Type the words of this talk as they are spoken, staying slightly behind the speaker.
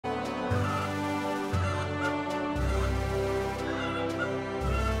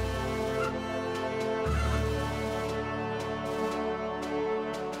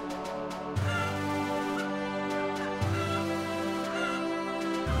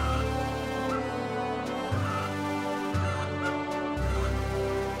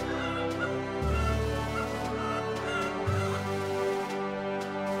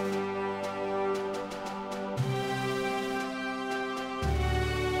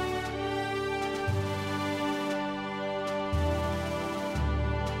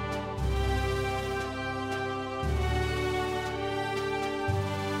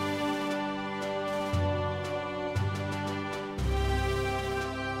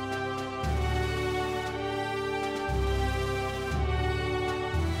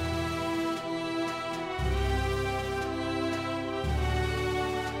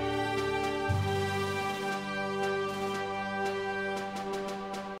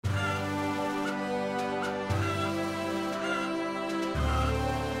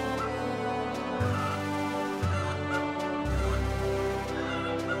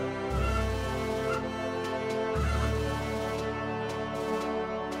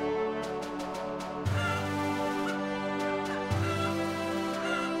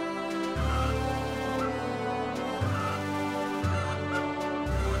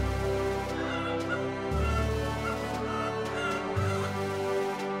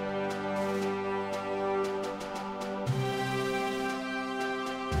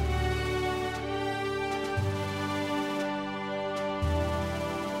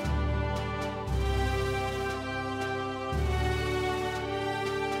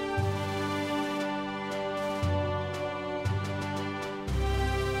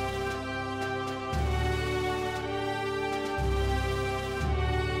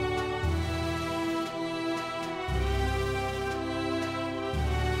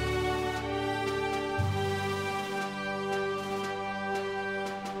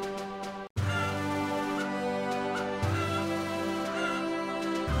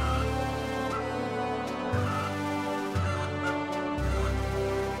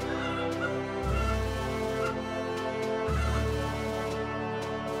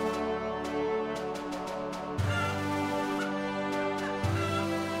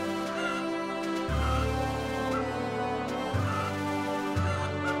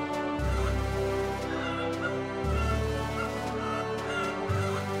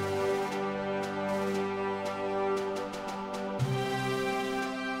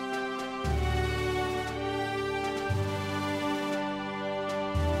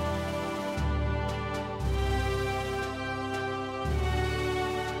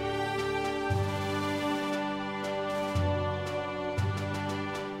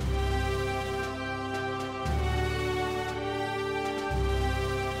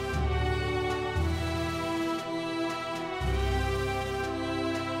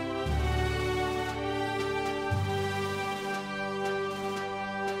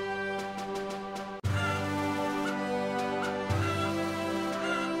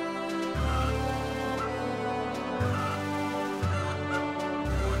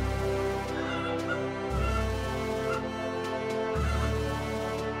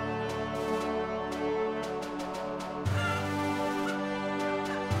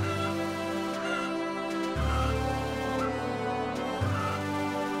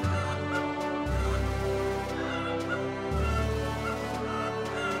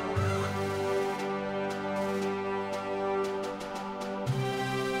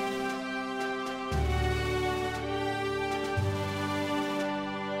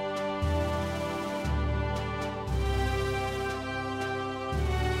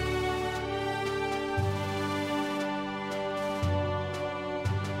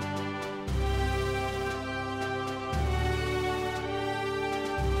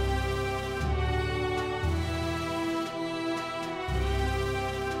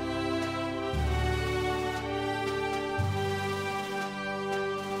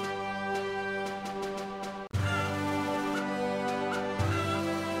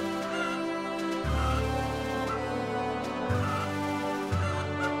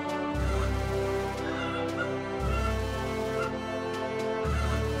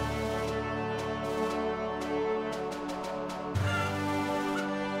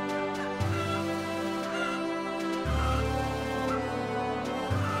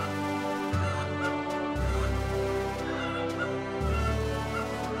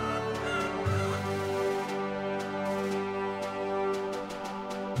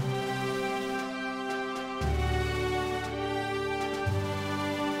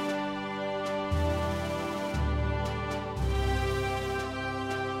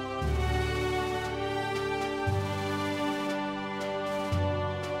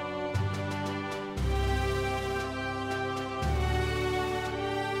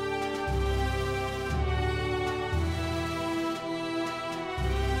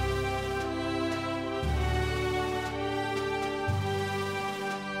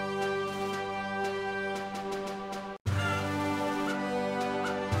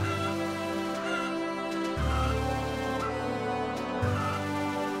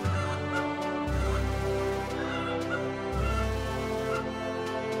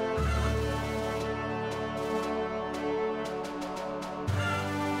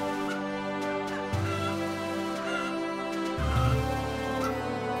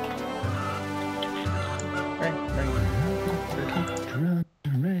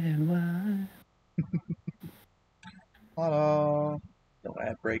Hello. Don't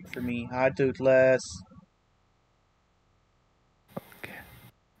have break for me. Hi, Toothless. Okay.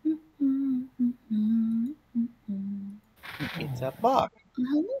 It's a buck.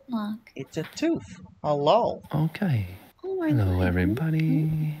 Hello, Buck. It's a tooth. Hello. Okay. Oh, my Hello, God.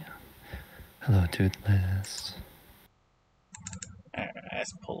 everybody. Hello, Toothless. Alright,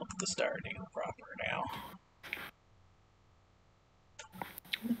 let's pull up the starting proper now.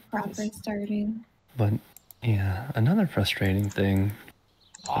 The proper starting. But, yeah, another frustrating thing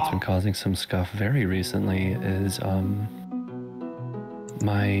that's been causing some scuff very recently is,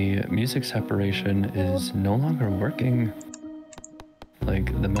 my music separation is no longer working. Like,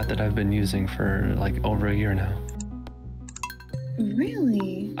 the method I've been using for, like, over a year now.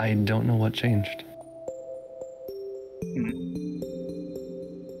 Really? I don't know what changed.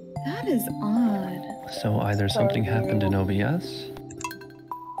 That is odd. So either something happened in OBS.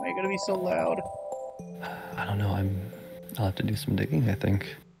 Why are you gonna be so loud? I don't know, I'll have to do some digging, I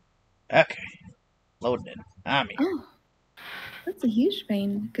think. Okay. Loading in. I'm here. Oh, that's a huge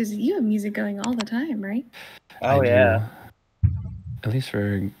pain because you have music going all the time, right? Oh, I yeah. do. At least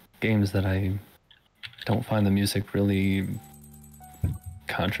for games that I don't find the music really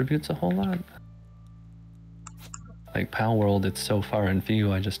contributes a whole lot. Like Pal World, it's so far and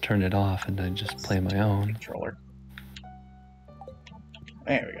few, I just turn it off and I just play my own. Controller.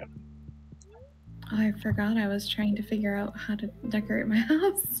 There we go. Oh, I forgot I was trying to figure out how to decorate my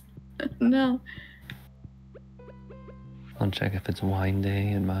house. No. I'll check if it's wine day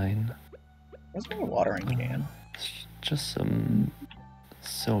in mine. Where's my watering can? It's just some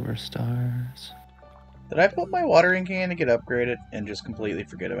silver stars. Did I put my watering can to get upgraded and just completely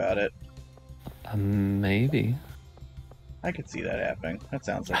forget about it? Maybe. I could see that happening. That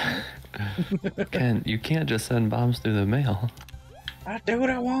sounds like me. You can't just send bombs through the mail. I do what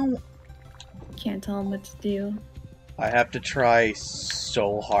I want. Can't tell him what to do. I have to try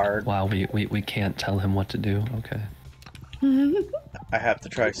so hard. Wow, we can't tell him what to do. Okay. I have to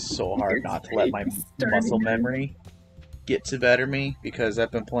try so hard not to let my Starting muscle now. memory get to better me because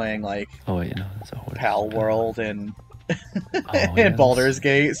I've been playing like Oh wait, no, that's a horse. Pal World and Oh, and Baldur's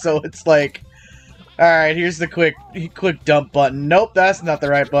Gate, so it's like, all right, here's the quick dump button. Nope, that's not the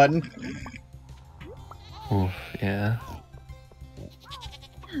right button. Oof, yeah.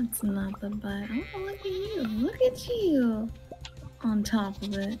 That's not the butt. Oh, look at you. Look at you. On top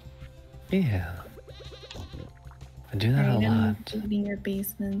of it. Yeah. I do that a Right, I'm lot. including your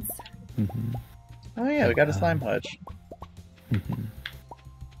basements. Mm-hmm. Oh yeah, we got a slime hutch. Mm-hmm.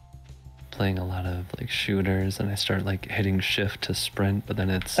 Playing a lot of like shooters, and I start like hitting shift to sprint, but then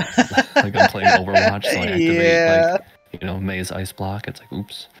it's like I'm playing Overwatch, so I activate like Maze Ice Block. It's like,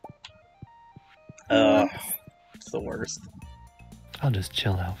 oops. It's the worst. I'll just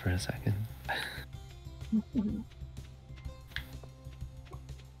chill out for a second.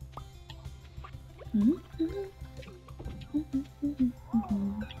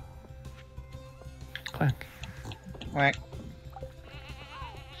 Quack. Quack.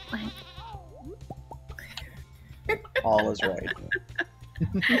 Quack. All is right.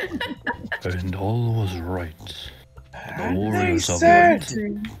 And all was right. And Warriors they of said-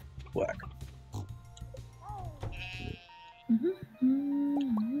 light. Quack.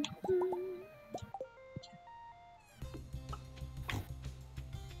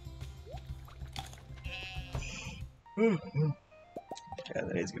 Yeah,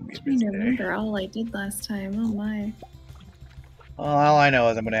 that is gonna be a I busy day. remember all I did last time. Oh my. Well, all I know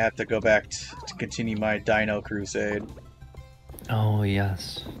is I'm gonna have to go back to continue my Dino Crusade. Oh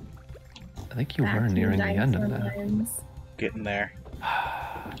yes. I think you Back were to nearing the end of dinosaur that. lands. Getting there.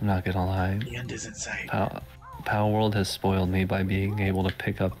 I'm not gonna lie. The end is in sight. Pal World has spoiled me by being able to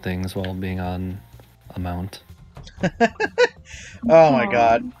pick up things while being on a mount. Oh my Aw.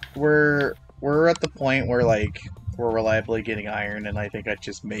 god. We're at the point where like we're reliably getting iron, and I think I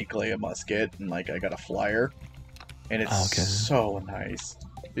just make like a musket and like I got a flyer. And it's Okay. so nice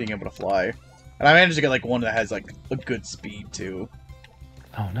being able to fly. And I managed to get like one that has like a good speed too.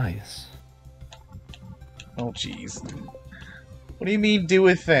 Oh, nice. Oh jeez. What do you mean do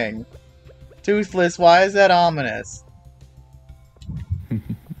a thing? Toothless, why is that ominous?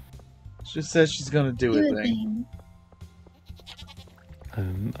 She just says she's gonna do a thing.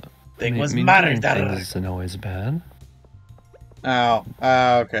 Thing was matter doing that things isn't always bad. Oh,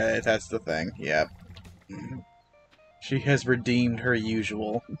 okay, that's the thing. Yep. She has redeemed her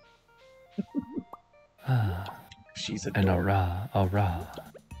usual. Ah, She's a and a an era.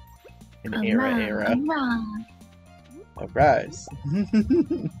 A rise.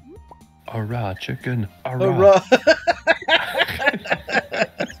 a chicken, A raw.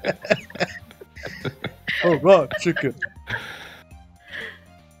 A raw chicken.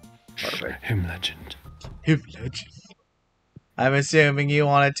 privilege. I'm assuming you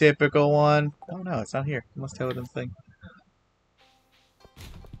want a typical one. Oh no, it's not here. I must have it in the thing.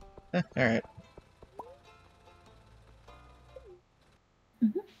 Alright.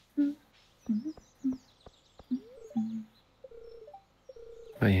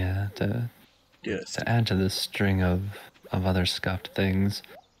 But yeah, to add to this string of other scuffed things,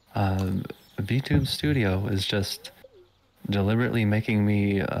 VTube Studio is just deliberately making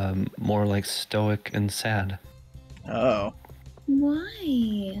me more like stoic and sad. Oh.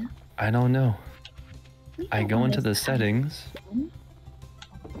 Why? I don't know. I go into the Always settings.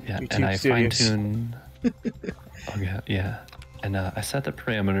 Yeah, YouTube and I fine Studios. tune. Oh yeah. And I set the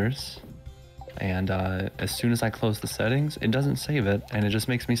parameters. And as soon as I close the settings, it doesn't save it, and it just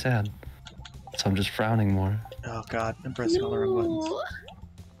makes me sad. So I'm just frowning more. Oh god, I'm pressing all the wrong buttons. No.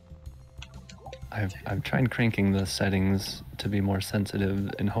 I've tried cranking the settings to be more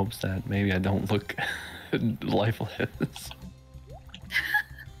sensitive in hopes that maybe I don't look lifeless.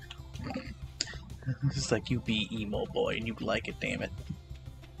 It's just like you be emo boy and you like it, damn it.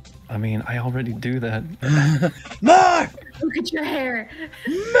 I mean, I already do that. Mark! Look at your hair.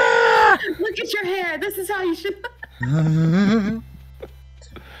 Mark! Look at your hair. This is how you should. Oh,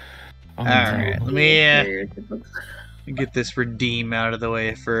 Alright, no. let me get this redeem out of the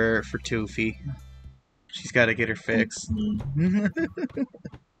way for Toofy. She's got to get her fix.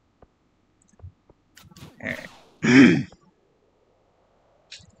 Alright.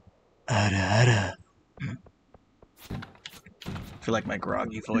 Ada. I feel like my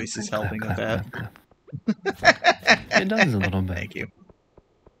groggy voice is helping with that. It does a little bit. Thank you.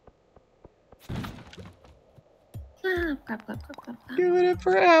 Clap, clap, clap, clap, clap, clap. Doing it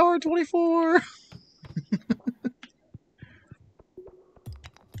for hour 24.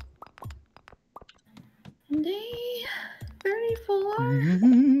 Day 34.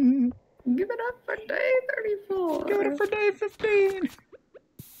 Give it up for day 34. Give it up for day 15.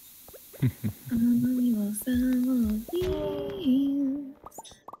 We will sell these.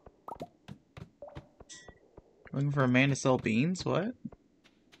 Looking for a man to sell beans? What?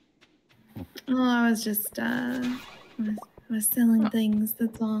 Oh, I was just was selling things.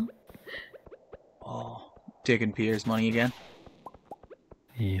 That's all. Oh, taking Pierre's money again.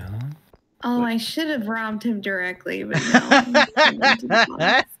 Yeah. Oh, I should have robbed him directly, but no. I'm just giving it to the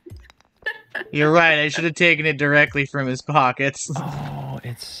boss. You're right. I should have taken it directly from his pockets. Oh,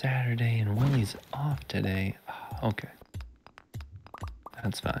 it's Saturday and Willie's off today. Oh, okay.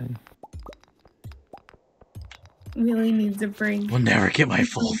 That's fine. Willie needs a break. We'll never get my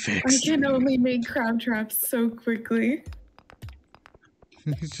full I fix. can only make crab traps so quickly.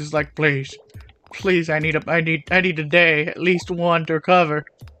 He's just like, please, I need a day, at least one to recover.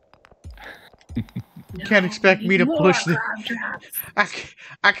 You can't expect me to push this. Crab traps.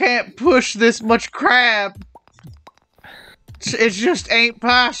 I can't push this much crab. It just ain't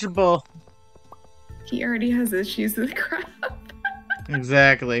possible. He already has issues with crab.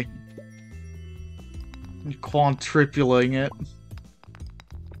 Exactly. You're quadrupling it.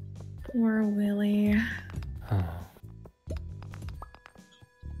 Poor Willie. Oh.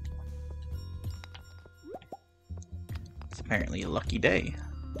 It's apparently a lucky day.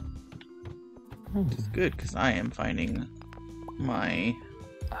 Oh. Which is good, because I am finding my...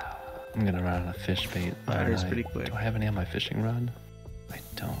 I'm gonna run out of fish bait. Ladder's aren't I? pretty quick. Do I have any on my fishing rod? I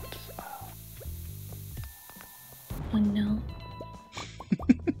don't. Oh no.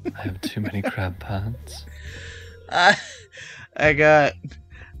 I have too many crab pots. I got...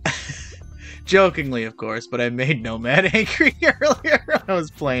 Jokingly, of course, but I made Nomad angry earlier when I was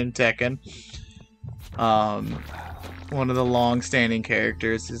playing Tekken. One of the long-standing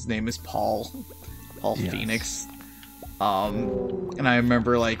characters, his name is Paul. Paul Yes. Phoenix. And I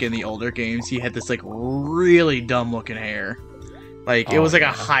remember, like, in the older games, he had this, like, really dumb-looking hair. Like, it was, like,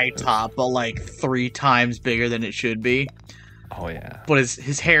 a high top, but, like, 3 times bigger than it should be. Oh yeah. But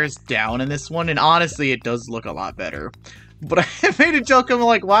his hair is down in this one, and honestly, it does look a lot better. But I made a joke, I'm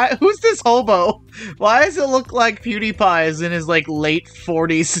like, why? Who's this hobo? Why does it look like PewDiePie is in his, like, late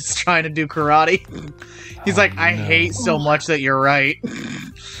 40s is trying to do karate? He's like, I no. hate so much that you're right.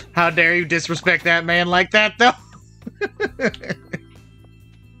 How dare you disrespect that man like that, though?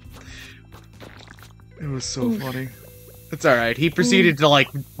 It was so Oof. funny. It's alright. He proceeded to, like,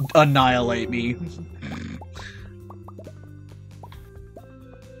 annihilate me.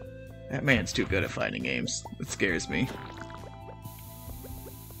 That man's too good at fighting games. It scares me.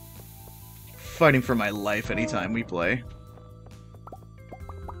 Fighting for my life anytime we play.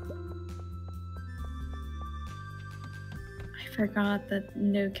 I forgot that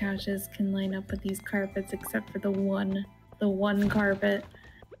no couches can line up with these carpets except for the one carpet.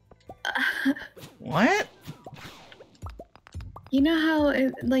 What? You know how,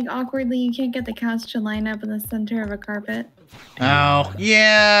 like, awkwardly you can't get the couch to line up in the center of a carpet? Oh,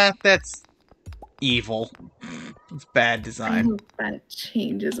 yeah, that's evil. It's bad I design. hope that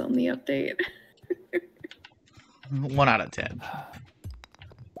changes on the update. 1 out of 10.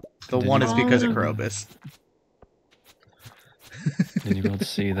 The Did 1 you- is because of Oh. Krobus. Did you go to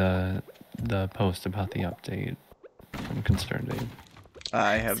see the post about the update from Concerned Abe?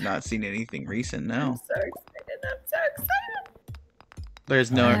 I have not seen anything recent, I'm no. so excited. I'm so excited.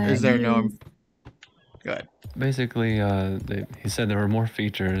 There's no, is there no, Yes. good. Basically, he said there were more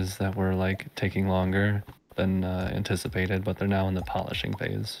features that were like taking longer than anticipated, but they're now in the polishing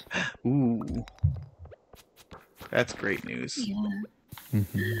phase. Ooh. That's great news. Yeah. Hmm.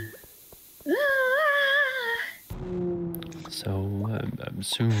 Ah! So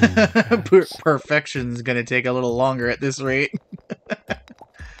soon. Per- perhaps. Perfection's gonna take a little longer at this rate.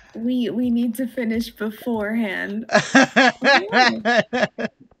 We need to finish beforehand.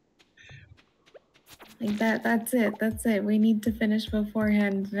 Like that's it. That's it. We need to finish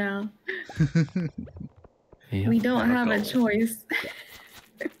beforehand now. Yep. We don't have a goal. choice.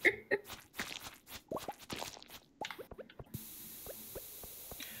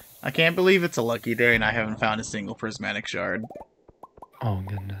 I can't believe it's a lucky day and I haven't found a single prismatic shard. Oh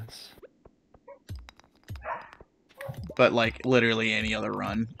goodness. But like literally any other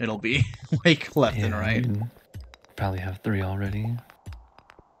run, it'll be like left and right. you probably have 3 already.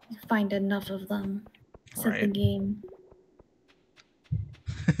 Find enough of them. Set the Right. game.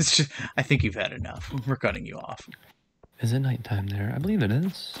 It's just, I think you've had enough. We're cutting you off. Is it nighttime there? I believe it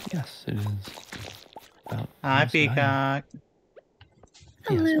is. Yes, it is. About Hi, almost 9. Peacock.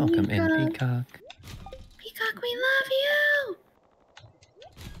 Yes, Hello, welcome Peacock. in, Peacock. Peacock, we love you.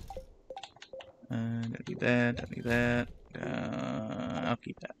 Don't need that. Don't need that. I'll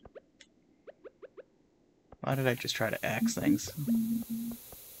keep that. Why did I just try to axe things?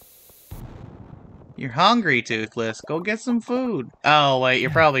 You're hungry, Toothless. Go get some food. Oh wait,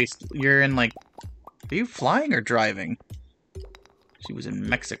 you're in like. Are you flying or driving? She was in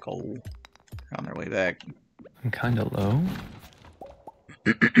Mexico. On their way back. I'm kind of low.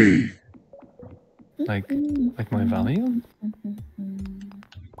 like my volume.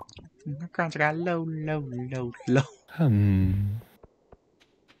 Her crowns got low, low, low, low.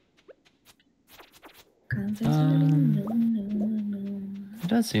 It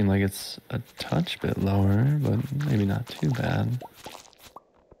does seem like it's a touch bit lower, but maybe not too bad.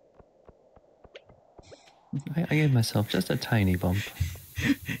 I gave myself just a tiny bump.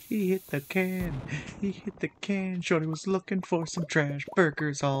 He hit the can. He hit the can. Shorty was looking for some trash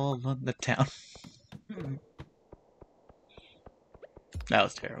burgers all on the town. That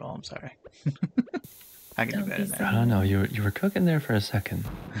was terrible. I'm sorry. I can do Don't better be than I don't know. You were cooking there for a second.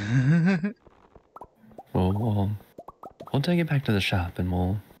 that. We'll take it back to the shop and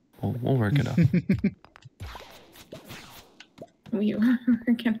we'll work it up. We were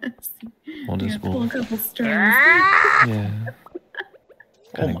gonna see. We'll just pull a couple strings. yeah.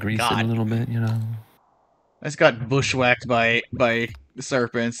 Oh Kind my of grease God. it a little bit, you know. I just got bushwhacked by the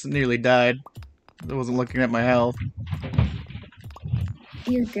serpents. Nearly died. I wasn't looking at my health.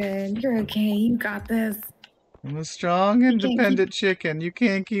 You're good. You're okay. You got this. I'm a strong, can't independent chicken. You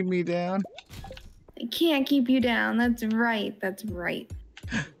can't keep me down. I can't keep you down. That's right. That's right.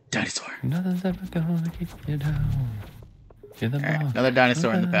 Dinosaur. Nothing's ever gonna keep you down. You're the Alright, boss. another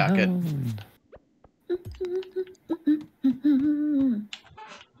dinosaur in the pocket. Around.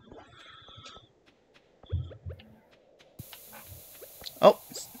 Oh,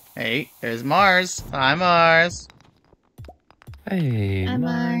 hey, there's Mars. Hi, Mars. Hey, Hi,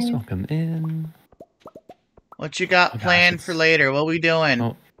 Mars, Mars. welcome in. What you got Oh, gosh, planned it's- for later? What we doing?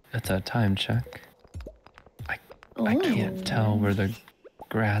 Oh, that's a time check. I Oh. can't tell where the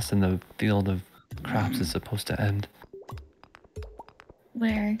grass in the field of crops is supposed to end.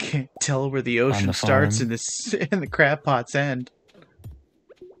 Where? Can't tell where the ocean the starts farm. and the crab pots end.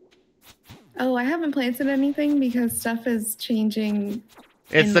 Oh, I haven't planted anything because stuff is changing.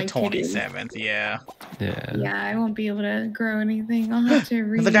 It's In the my chickens. 27th, yeah. Yeah. Yeah, I won't be able to grow anything. I'll have to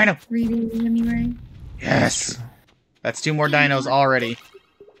Another dino. read it anyway. Yes. That's 2 more dinos already.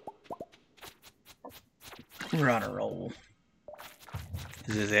 We're on a roll.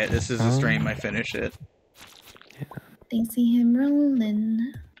 This is it. This is the stream. I finish it. They see him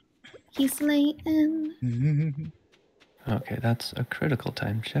rolling. He's slaying. Okay, that's a critical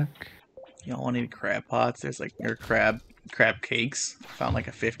time check. Y'all want any crab pots? There's like or crab cakes. Found like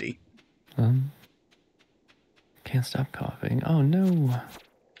a 50. Can't stop coughing. Oh no.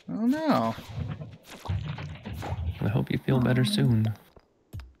 Oh no. I hope you feel better soon.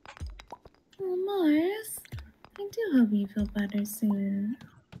 Oh, Mars. I do hope you feel better soon.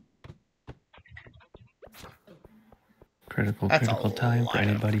 Critical That's a time for lot of-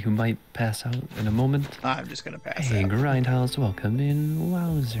 anybody who might pass out in a moment. I'm just gonna pass Hey, out. Grindhouse, welcome in.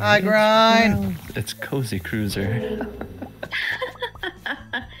 Wowzer. Hi, Grind. It's Cozy Cruiser.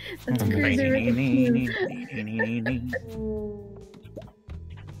 That's Cruiser with a Q.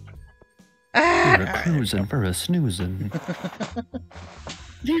 You're a cruising for a snoozing.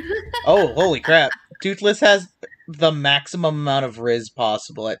 Oh, holy crap. Toothless has the maximum amount of Riz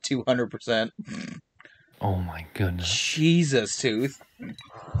possible at 200%. Oh my goodness. Jesus, Tooth.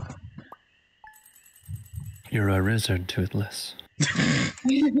 You're a lizard, Toothless.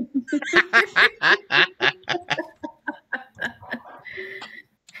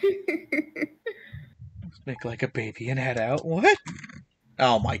 Make like a baby and head out. What?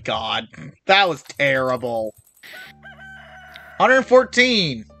 Oh my god. That was terrible.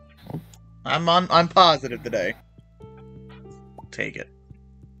 114. I'm positive today. Take it.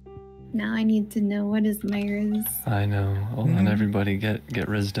 Now I need to know what is my Riz. I know. Hold on, everybody get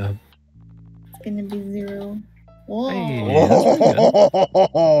rizzed up. It's gonna be 0. Whoa. Hey. that's pretty good.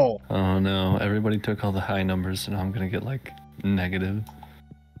 Oh, Oh no, everybody took all the high numbers, so now I'm gonna get like negative.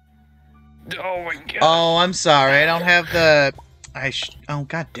 Oh my god. oh, I'm sorry. I don't have the. Oh,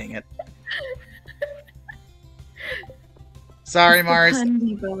 god dang it. Sorry, It's the Mars. pun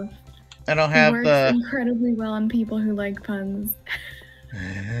debug. I don't It have works the. incredibly well on people who like puns,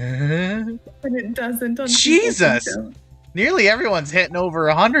 but it doesn't on Jesus! people who don't. Nearly everyone's hitting over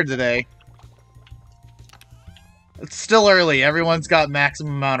 100 today. It's still early. Everyone's got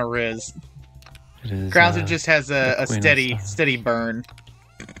maximum amount of Riz. It is, Groundsman just has a the queen of steady stars. steady burn.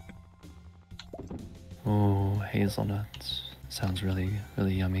 Oh, hazelnuts. Sounds really,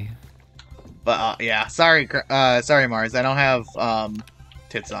 really yummy. But yeah, sorry, sorry, Mars. I don't have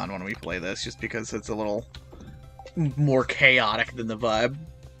tits on when we play this, just because it's a little more chaotic than the vibe.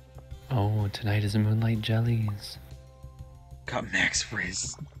 Oh, tonight is Moonlight Jellies. Got max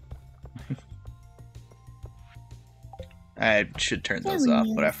Riz. I should turn those off,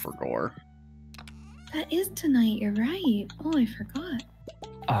 but I forgot. That is tonight, you're right. Oh, I forgot.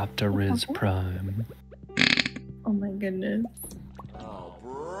 Optariz Prime. Oh my goodness.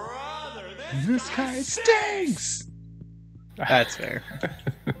 This guy stinks. That's fair.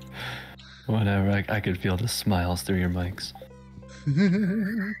 Whatever, I could feel the smiles through your mics.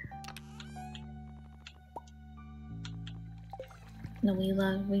 No,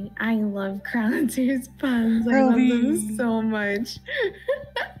 I love Crownseer's puns. I love them so much.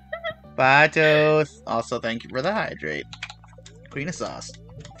 Batos. Also, thank you for the hydrate. Queen of sauce.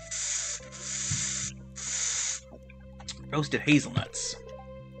 Roasted hazelnuts.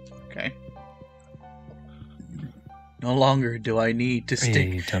 Okay. No longer do I need to stick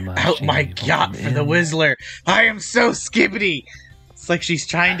Hey, Tamashi, out my welcome yacht for the in. Whistler. I am so skibbity. It's like she's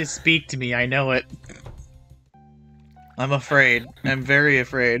trying to speak to me. I know it. I'm afraid. I'm very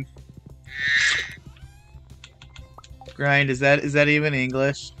afraid. Grind, is that even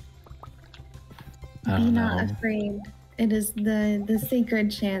English? I Be don't not know. afraid. It is the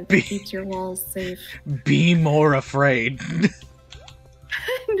sacred chant that keeps your walls safe. Be more afraid.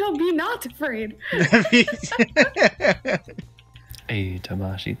 No, be not afraid. Hey,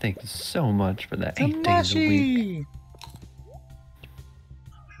 Tamashi, thank you so much for that 8 days a week. Tamashi!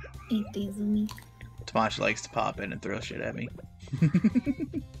 8 days a week. Tamashi likes to pop in and throw shit at me.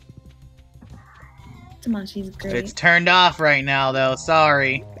 Tamashi's great. It's turned off right now, though.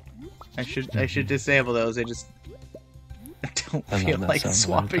 Sorry. I should disable those. I just don't I love feel that like sound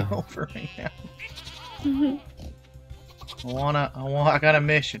swapping though. over right now. I got a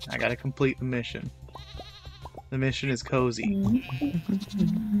mission. I gotta complete the mission. The mission is cozy.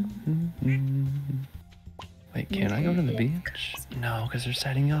 Wait, can I go to the beach? No, because they're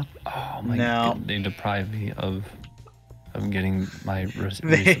setting up. Oh my No. god, they deprive me of getting my They-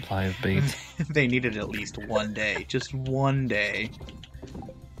 resupply of bait. They needed at least one day. Just one day.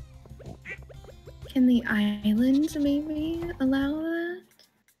 Can the island maybe allow that?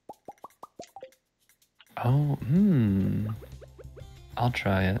 Oh, I'll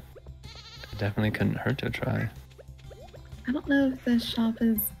try it. It definitely couldn't hurt to try. I don't know if the shop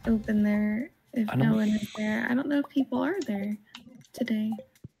is open there. If I no don't- one is there, I don't know if people are there today.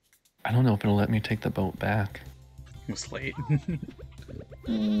 I don't know if it'll let me take the boat back. It was late.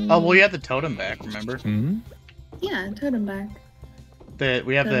 Mm, Oh, well, you have the totem back, remember? Hmm? yeah, totem back.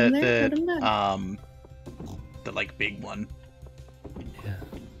 We have Totem there, totem back. the like big one.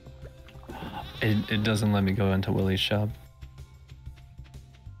 Yeah. It doesn't let me go into Willie's shop.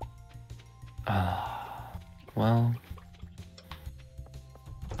 Ah, well.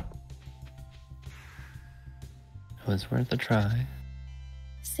 was worth a try.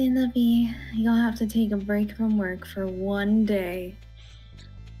 C'est la vie. You'll have to take a break from work for one day.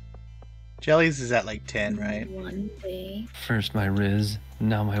 Jellies is at like 10, right? One day. First my Riz,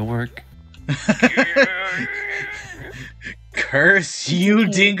 now my work. Curse you,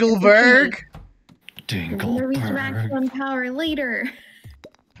 okay. Dingleberg! We're gonna reach Dingleberg. maximum power later.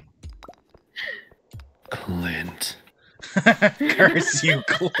 Clint. Curse you,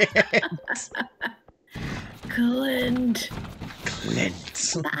 Clint! Clint.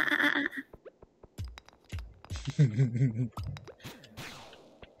 Clint. Ah.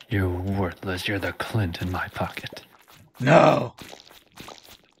 You're worthless. You're the Clint in my pocket. No!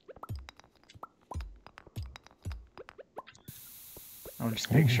 I'm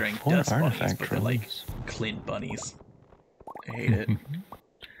just picturing Four dust bunnies, artifact but they're like drones. Clint bunnies. I hate it.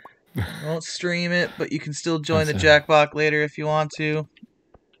 I won't stream it, but you can still join That's the a- Jackbox later if you want to.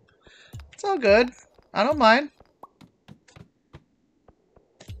 It's all good. I don't mind.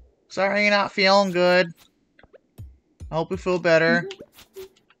 Sorry you're not feeling good. I hope you feel better.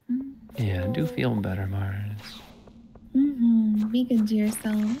 Yeah, do feel better, Mars. Be good to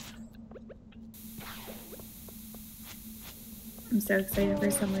yourself. I'm so excited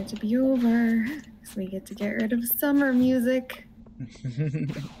for summer to be over. So we get to get rid of summer music.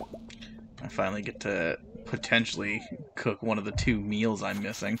 I finally get to potentially cook one of the 2 meals I'm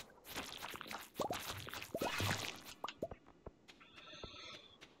missing.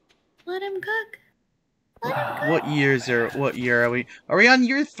 Let him cook. Let him cook. What year are we? Are we on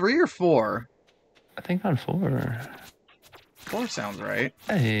year 3 or 4? I think on 4. 4 sounds right.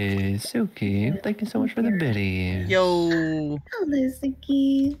 Hey, Suki, thank you so much for the biddy. Yo! Hello,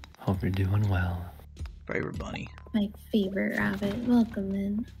 Suki. Hope you're doing well. Braver Bunny. My favorite rabbit. Welcome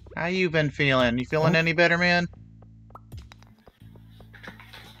in. How you been feeling? You feeling Oh. any better, man?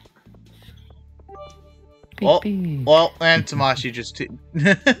 Beep, Oh, beep. well, and Tamashi just...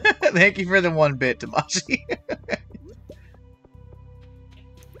 Thank you for the 1 bit, Tamashi.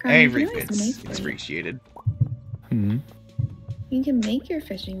 Every Nice, bit's nice bait. appreciated. Hmm. You can make your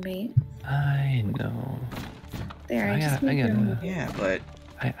fishing bait. I know. There, I I just gotta- made I your own gotta- bait. Yeah, but...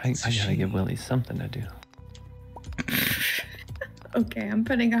 I gotta give Willie something to do. Okay, I'm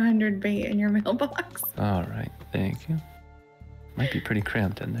putting 100 bait in your mailbox. All right, thank you. Might be pretty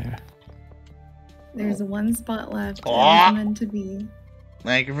cramped in there. There's 1 spot left. It Aw. was meant to be.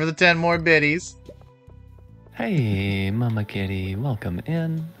 Thank you for the 10 more biddies. Hey, Mama Kitty, welcome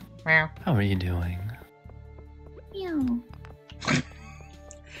in. Meow. How are you doing? Meow.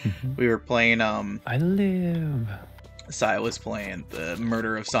 We were playing, I live. Sai was playing the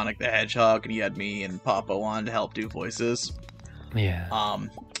Murder of Sonic the Hedgehog, and he had me and Papo on to help do voices. Yeah.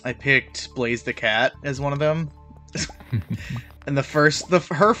 I picked Blaze the Cat as one of them. And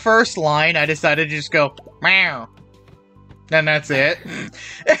her first line, I decided to just go, meow. And that's it.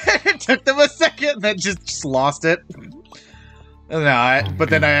 It took them a second, then just lost it. But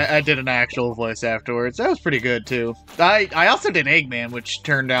then I did an actual voice afterwards. That was pretty good, too. I also did Eggman, which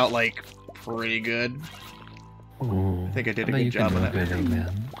turned out, like, pretty good. Ooh, I think I did a bet good you can job do on a that. good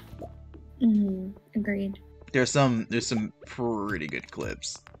Eggman. Agreed. There's some pretty good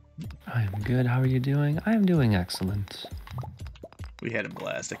clips. I am good. How are you doing? I am doing excellent. We had a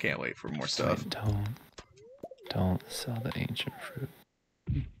blast. I can't wait for more stuff. Wait, don't sell the ancient fruit.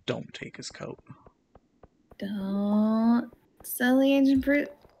 Don't take his coat. Don't sell the ancient fruit.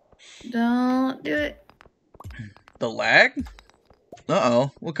 Don't do it. The lag?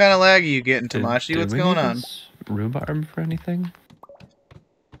 Uh-oh. What kind of lag are you getting, Did- Tamashi? did What's we going need on? this rhubarb for anything?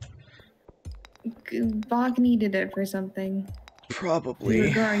 Bach needed it for something. We were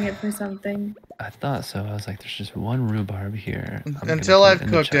Probably. growing it for something. I thought so. I was like, there's just 1 rhubarb here. I'm gonna Until put it I've in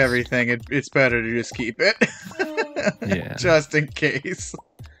the cooked chest. everything, it's better to just keep it. Yeah. Just in case.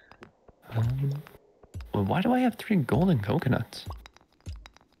 Well, why do I have 3 golden coconuts?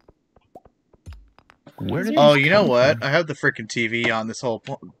 Where did Oh, these you know come what? from? I have the freaking TV on this whole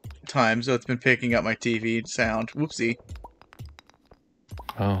time, so it's been picking up my TV sound. Whoopsie.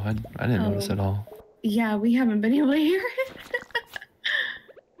 Oh, I didn't notice Oh. at all. Yeah, we haven't been able to hear it.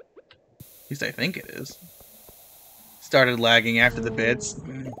 At least I think it is. Started lagging after the bits.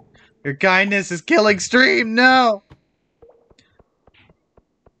 Your kindness is killing stream. No.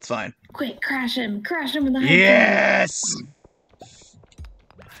 It's fine. Quick, crash him. Crash him with the high Yes.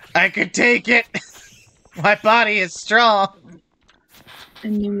 I can take it. My body is strong. A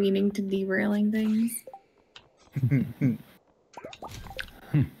new meaning to derailing things.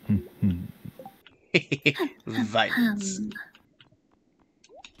 Violence,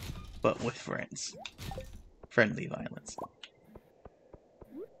 but with friends. Friendly violence.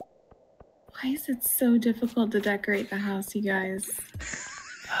 Why is it so difficult to decorate the house, you guys?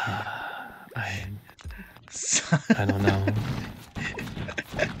 I don't know.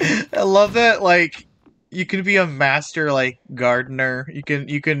 I love that, like, you can be a master, like, gardener. You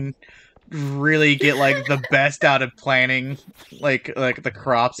can really get, like, the best out of planning, like the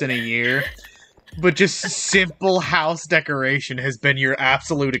crops in a year. But just simple house decoration has been your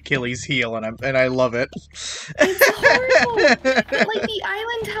absolute Achilles heel, and I love it. It's horrible. Like, the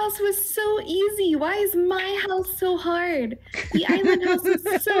island house was so easy. Why is my house so hard? The island house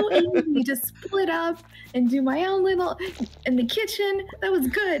was so easy to split up and do my own little. And the kitchen, that was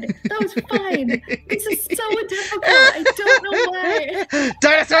good. That was fine. This is so difficult. I don't know why.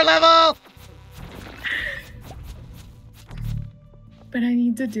 Dinosaur level! But I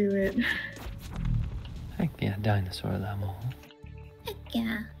need to do it. Heck yeah, dinosaur level.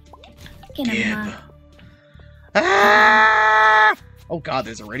 Yeah. Get him, Yeah. Ma. Ah! Oh god,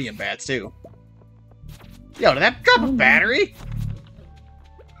 there's iridium bats too. Yo, did that drop a Oh, battery?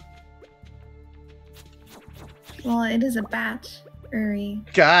 Well, it is a batch, Uri.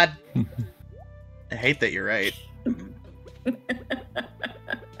 God. I hate that you're right.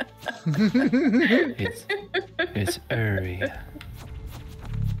 It's Uri.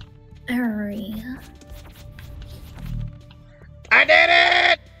 Uri. I did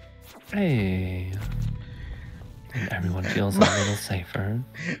it! Hey. And everyone feels a little safer.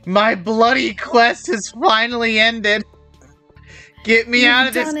 My bloody quest has finally ended. Get me You've out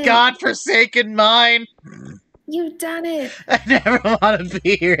of this done it. godforsaken mine. You've done it. I never want to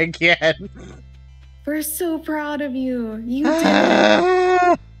be here again. We're so proud of you. You did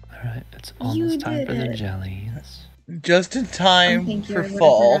it. Alright, it's You almost time did for the it. jellies. Just in Oh, time thank you. for I would have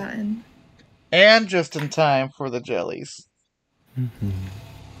fall. forgotten. And just in time for the jellies. Mm-hmm.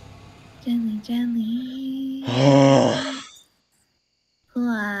 Jelly, jelly. I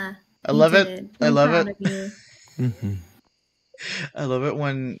Hua. love You it. did it. I I'm love proud it. of you. Mm-hmm. I love it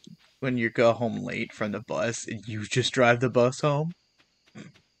when you go home late from the bus and you just drive the bus home.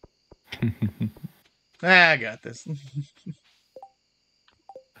 I got this.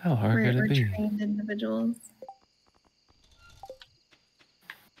 How hard We're, could we're it be? trained individuals.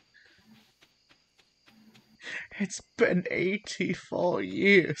 It's been 84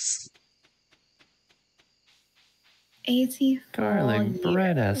 years. 84 Garlic years.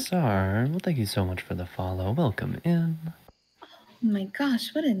 bread SR. Well, thank you so much for the follow. Welcome in. Oh my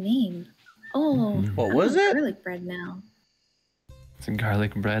gosh, what a name. Oh, Mhm. What I was want it? garlic bread now. It's a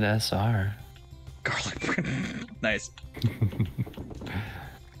garlic bread SR. Garlic bread. Nice. You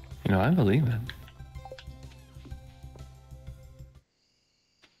know, I believe it.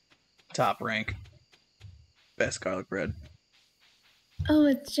 Top rank. Best garlic bread. Oh,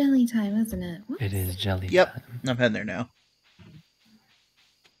 it's jelly time, isn't it? Whoops. It is jelly Yep. time. I'm heading there now.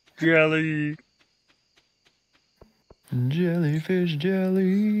 Jelly. Jellyfish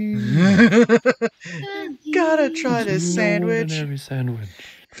jelly. Gotta try It's this more than sandwich. every sandwich.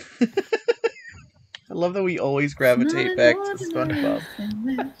 I love that we always gravitate back to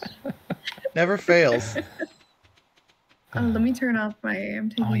SpongeBob. Never fails. Oh, let me turn off my. I'm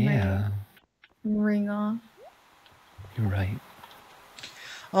taking Oh yeah, my ring off. you're right.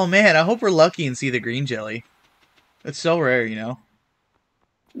 Oh man, I hope we're lucky and see the green jelly. It's so rare, you know.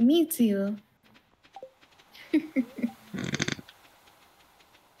 Me too.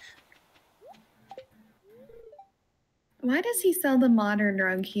 Why does he sell the modern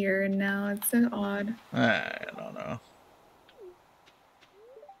rug here and now? It's so odd. I don't know.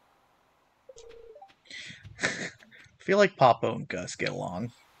 I feel like Papa and Gus get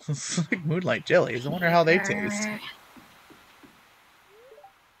along. It's like Moonlight Jellies. I wonder how they taste.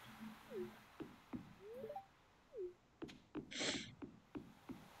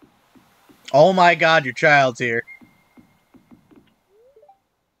 Oh my god, your child's here.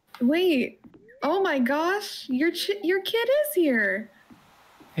 Wait. Oh my gosh, your kid is here.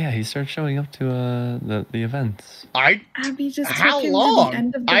 Yeah, he starts showing up to the events. Abby just How took him long? to the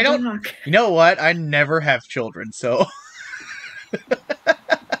end of the I don't- block. You know what? I never have children, so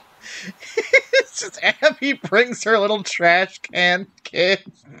it's just Abby brings her little trash can kid.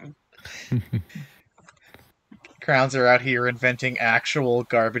 Crowns are out here inventing actual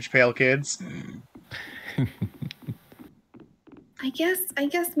garbage pail kids. I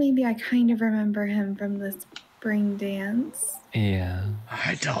guess maybe I kind of remember him from the spring dance. Yeah.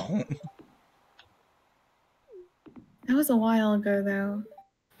 I don't. That was a while ago though.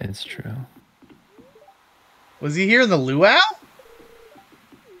 It's true. Was he here in the luau?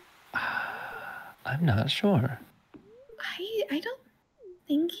 I'm not sure. I don't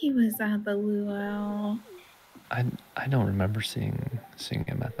think he was at the luau. I don't remember seeing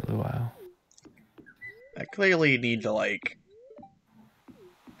him at the luau. clearly need to, like,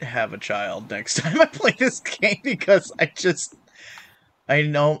 have a child next time I play this game because I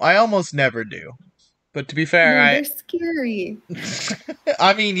know I almost never do. But to be fair, No, they're scary.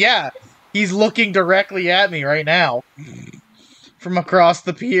 I mean, yeah, he's looking directly at me right now from across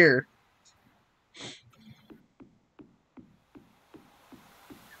the pier.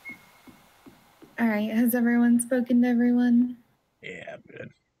 All right, has everyone spoken to everyone? Yeah, I'm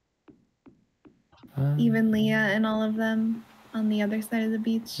good. Even Leah and all of them on the other side of the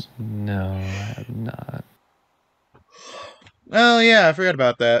beach? No, I have not. Oh, yeah, I forgot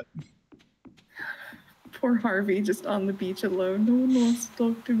about that. Poor Harvey just on the beach alone. No one wants to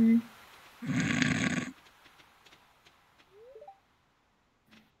talk to me.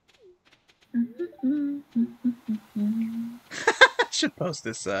 I should post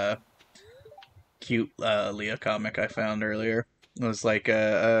this cute Leah comic I found earlier. It was like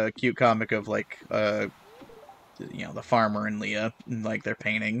a cute comic of like you know, the farmer and Leah, and like they're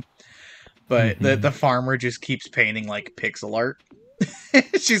painting, but the farmer just keeps painting like pixel art.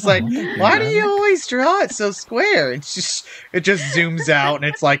 She's like, "Why do you always draw it so square?" And it just zooms out, and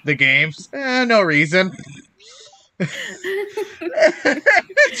it's like the games. No reason.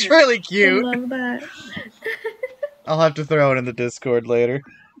 It's really cute. I love that. I'll have to throw it in the Discord later.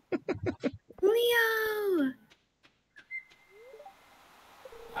 Leo!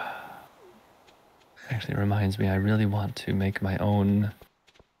 Actually, it reminds me, I really want to make my own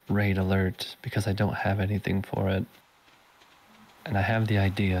raid alert because I don't have anything for it. And I have the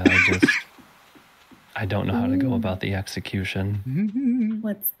idea, I don't know how to go about the execution.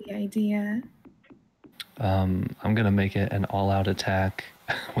 What's the idea? I'm gonna make it an all-out attack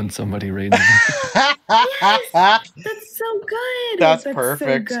when somebody raids me. Yes! That's so good! That's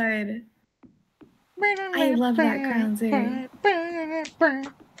perfect. So good. I love that Crownzer. I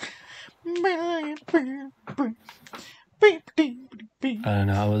don't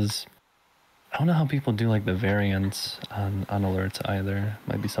know, I don't know how people do like the variants on alerts either.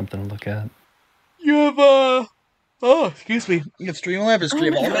 Might be something to look at. You have oh, excuse me. You have Streamlabs or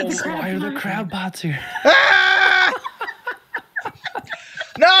Stream my God, Elements. the Why are the crab bots here? Ah!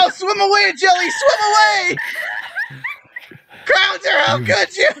 No, swim away, Jelly, swim away! Crowds are how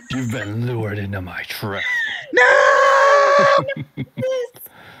could you? You've been lured into my trap. No!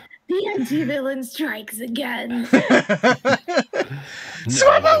 The anti-villain strikes again.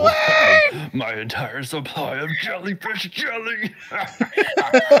 Swim away! My entire supply of jellyfish jelly.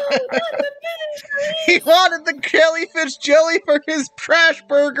 He wanted the jellyfish jelly for his crash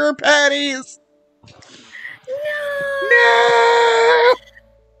burger patties. No!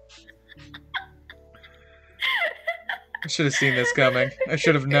 I should have seen this coming. I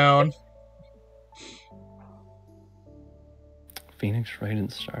should have known. Phoenix Raiden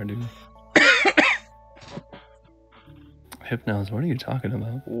Stardew. Hypnos, what are you talking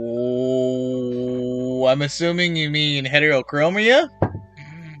about? Oh, I'm assuming you mean heterochromia?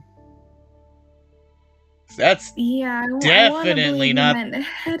 That's Yeah, definitely not.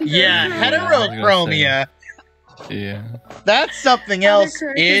 Yeah, heterochromia. Yeah. That's something else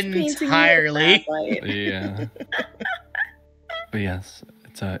entirely. Yeah. But yes,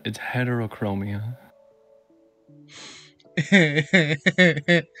 it's heterochromia.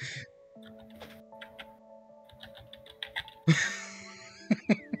 I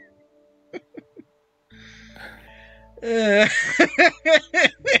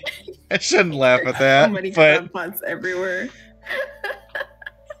shouldn't laugh at that. So many but crab pots everywhere.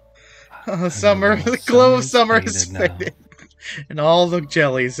 Summer, the glow of summer has faded, and all the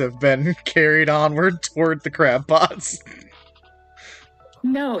jellies have been carried onward toward the crab pots.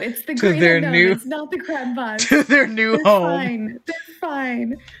 No, it's the To great their unknown. new- It's not the crab pots. To their new They're home fine. They're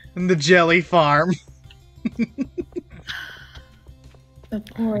fine. in the jelly farm. The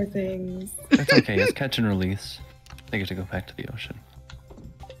poor things. It's okay, it's catch and release. They get to go back to the ocean.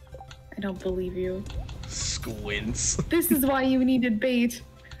 I don't believe you. Squints. This is why you needed bait.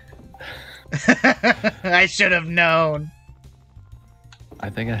 I should have known. I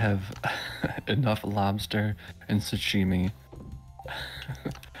think I have enough lobster and sashimi.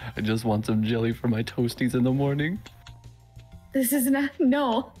 I just want some jelly for my toasties in the morning. This is not.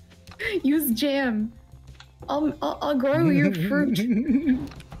 No. Use jam. I'll grow your fruit. No,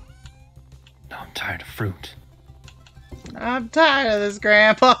 I'm tired of fruit. I'm tired of this,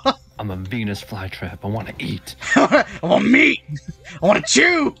 Grandpa. I'm a Venus flytrap. I want to eat. I want meat. I want to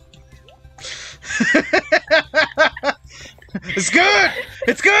chew. It's good.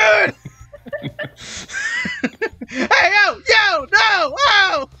 It's good. Hey, yo, no,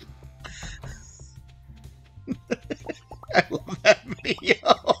 oh! I love that video.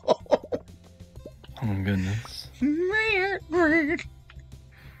 Oh goodness. Bird.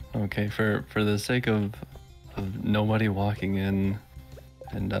 Okay, for the sake of nobody walking in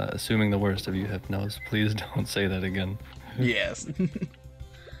and assuming the worst of you, Hypnos, please don't say that again. Yes.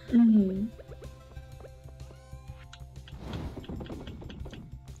 Mm-hmm.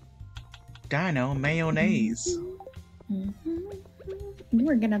 Dino mayonnaise. Mm-hmm. You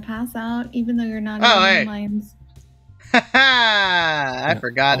were gonna pass out even though you're not Oh, in hey. lines. I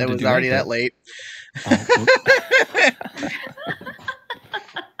forgot Oh, it did was you already make that it? late. Oh,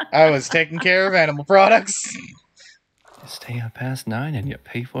 I was taking care of animal products. you stay up past 9 and you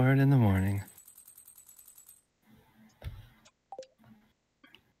pay for it in the morning.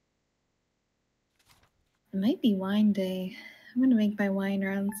 It might be wine day. I'm gonna make my wine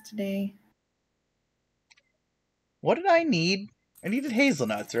rounds today. What did I need? I needed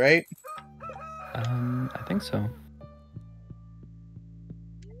hazelnuts, right? I think so.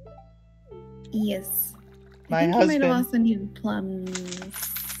 Yes. My I think you might have husband- also needed plums.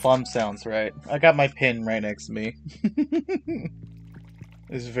 Plum sounds right. I got my pin right next to me.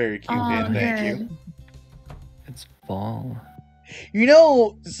 It's a very cute Oh, pin, thank you. good. It's fall. You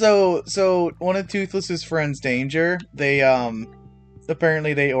know, so one of Toothless's friends, Danger, they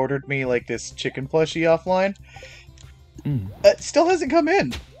apparently they ordered me like this chicken plushie offline. It still hasn't come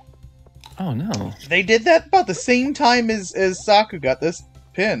in. Oh no. They did that about the same time as Saku got this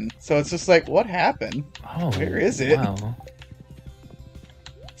pin. So it's just like, what happened? Oh, Where is it? Wow.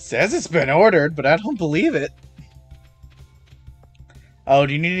 Says it's been ordered, but I don't believe it. Oh,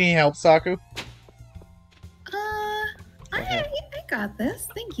 do you need any help, Saku? I got this.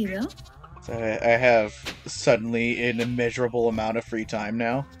 Thank you, though. So I have suddenly an immeasurable amount of free time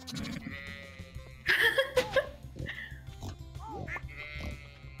now.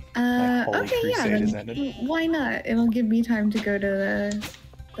 Holy Okay, yeah, crusade has then ended. why not? It'll give me time to go to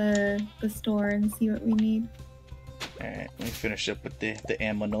the store and see what we need. Alright, let me finish up with the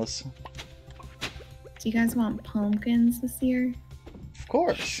aminos. Do you guys want pumpkins this year? Of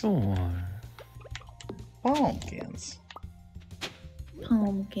course. Sure. Pumpkins.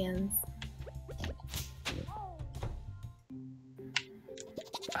 Pumpkins.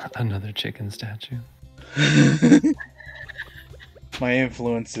 Another chicken statue. My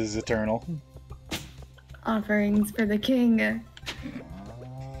influence is eternal. Offerings for the king.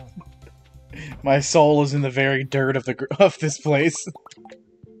 My soul is in the very dirt of this place.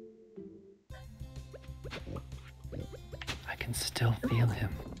 I can still feel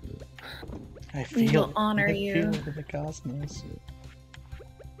him. I We feel, will honor I you. feel it in the cosmos.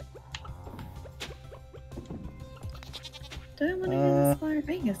 Do I want to go this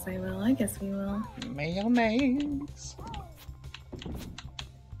far? I guess I will. I guess we will. Mayonnaise.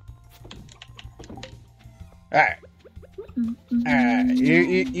 Alright. Alright.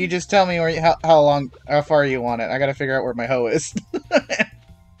 You just tell me where how far you want it. I gotta figure out where my hoe is.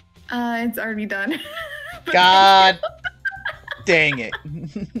 It's already done. God dang it.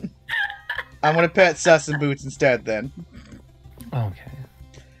 I'm gonna pet Sus and Boots instead then. Okay.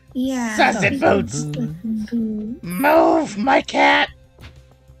 Yeah. Sus and Boots! Move, my cat!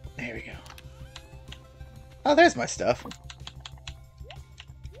 There we go. Oh, there's my stuff.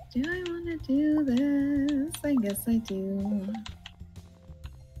 Do I want to do this? I guess I do. Move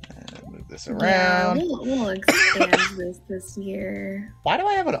this Yeah, around. we'll expand this year. Why do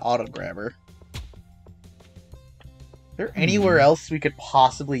I have an auto grabber? Is there anywhere else we could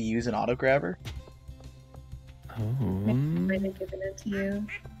possibly use an auto grabber? Oh. Might have given it to you.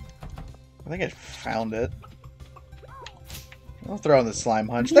 I think I found it. I'll throw in the slime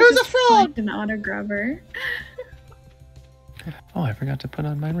hunch. You There's a just frog! collect an auto grabber. Oh, I forgot to put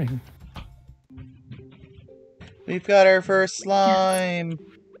on my ring. We've got our first slime.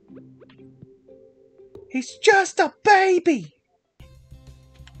 He's just a baby!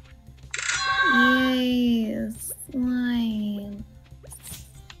 Yay, slime.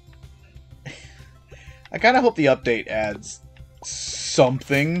 I kind of hope the update adds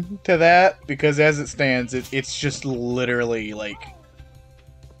something to that, because as it stands, it's just literally, like,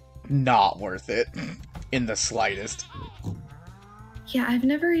 not worth it in the slightest. Yeah, I've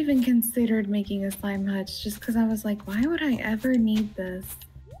never even considered making a slime hutch just because I was like, why would I ever need this?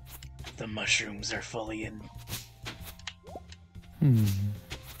 The mushrooms are fully in.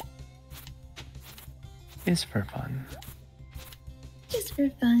 It's for fun. Just for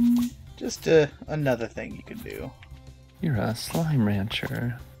fun. Just another thing you can do. You're a slime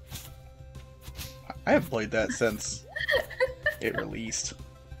rancher. I haven't played that since it released.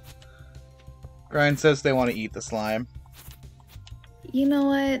 Grind says they want to eat the slime. You know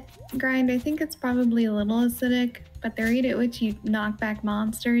what, Grind? I think it's probably a little acidic, but the rate at which you knock back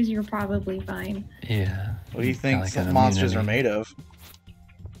monsters, you're probably fine. Yeah. What do you think Like an monsters are immunity. made of?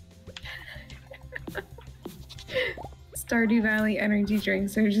 Stardew Valley energy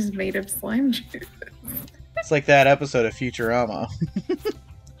drinks are just made of slime juice. It's like that episode of Futurama.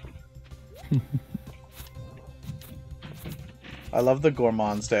 I love the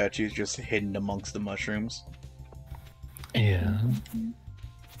Gourmand statues just hidden amongst the mushrooms. Yeah.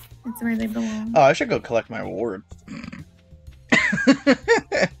 That's where they belong. Oh, I should go collect my reward.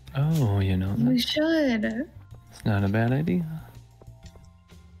 Oh, you know, You that's should. not a bad idea.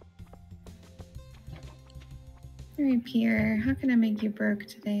 Alright, Pierre, how can I make you broke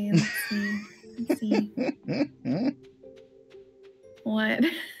today? Let's see. Let's see. What?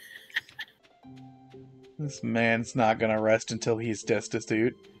 This man's not gonna rest until he's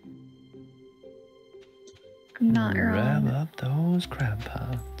destitute. I'm not Rev wrong. up those crab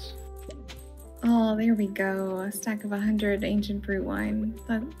pots. Oh, there we go. A stack of 100 ancient fruit wine.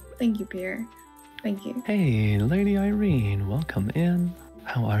 Thank you, Pierre. Thank you. Hey, Lady Irene, welcome in.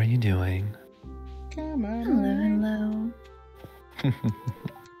 How are you doing? Come on. Hello, hello.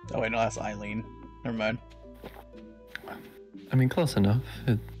 Oh wait, no, that's Eileen. Never mind. I mean, close enough.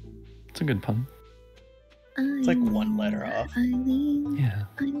 It's a good pun. It's like one letter off. Eileen, Yeah.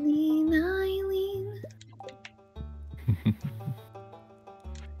 Eileen, Eileen.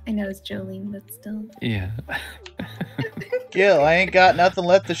 I know it's Jolene, but still. Yeah. Gil, I ain't got nothing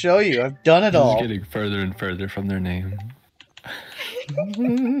left to show you. I've done it Just all. getting further and further from their name.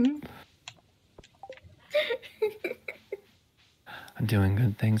 I'm doing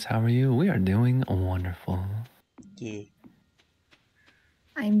good, thanks. How are you? We are doing wonderful. Dude.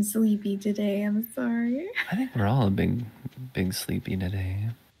 I'm sleepy today. I'm sorry. I think we're all a big sleepy today.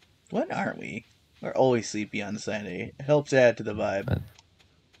 When aren't we? We're always sleepy on Sunday. It helps add to the vibe. But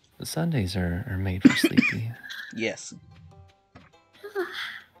the Sundays are made for sleepy. Yes.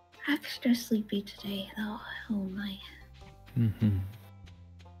 Extra sleepy today, though. Oh my. Mm-hmm.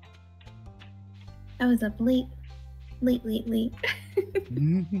 I was up late. Late.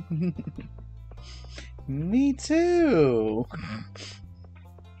 Me too.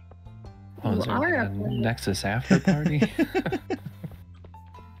 What was You there, like are a up late. Nexus after party?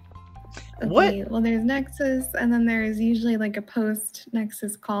 What? Okay, well, there's Nexus, and then there's usually like a post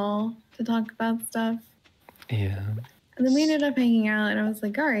Nexus call to talk about stuff. Yeah. And then we ended up hanging out, and I was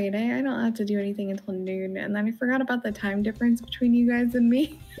like, all right, I don't have to do anything until noon. And then I forgot about the time difference between you guys and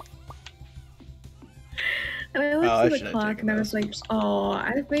me. And I Oh, I looked at should've the clock, taken and I was those. like, Oops. oh,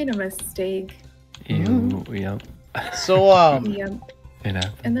 I've made a mistake. Yep. So, Yep. It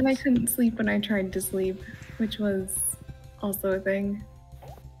happens. And then I couldn't sleep when I tried to sleep, which was also a thing.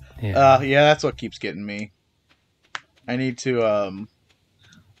 Yeah. yeah, that's what keeps getting me. I need to,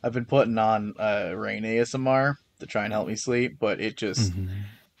 I've been putting on, Rain ASMR to try and help me sleep, but it just, Mhm.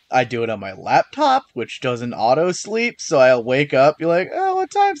 I do it on my laptop, which doesn't auto sleep, so I'll wake up, be like, oh, what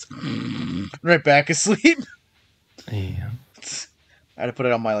time's... right back asleep. Yeah. I had to put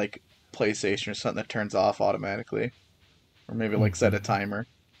it on my, like, PlayStation or something that turns off automatically. Or maybe, like, set a timer.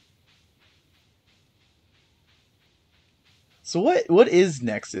 So what is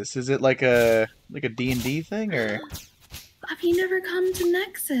Nexus? Is it like a D&D thing, or... Have you never come to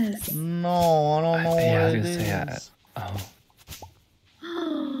Nexus? No, I don't know Yeah, I was what it gonna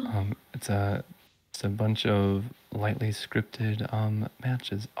say, is. It's a bunch of lightly scripted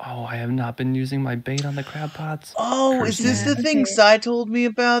matches. Oh, I have not been using my bait on the crab pots. Oh, is this the Curse thing Okay. Sai told me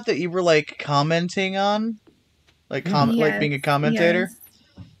about that you were, like, commenting on? Like, like being a commentator?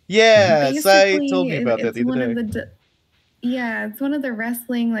 Yes. Yeah, Sai told me about that it's the one other of day. the it's one of the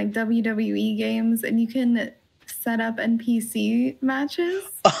wrestling like WWE games, and you can set up NPC matches.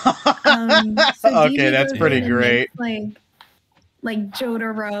 Okay, that's goes pretty in and great. makes, like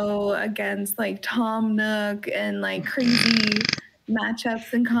Jotaro against like Tom Nook and like crazy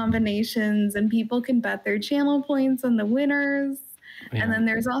matchups and combinations, and people can bet their channel points on the winners. Yeah. And then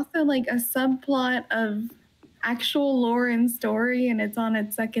there's also like a subplot of actual lore and story, and it's on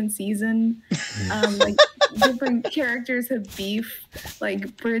its second season. Like different characters have beef.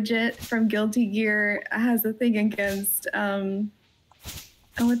 Like Bridget from Guilty Gear has a thing against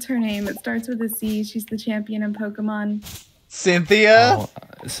what's her name? It starts with a C. She's the champion in Pokemon. Cynthia? Oh,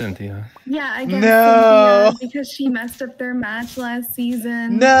 Cynthia. Yeah, I guess No. Cynthia, because she messed up their match last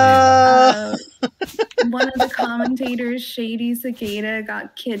season. No! One of the commentators, Shady Cicada,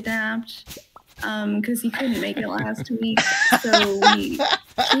 got kidnapped because he couldn't make it last week. So he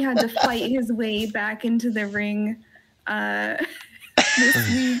had to fight his way back into the ring this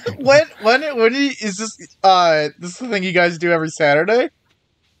week. When is this, this is the thing you guys do every Saturday?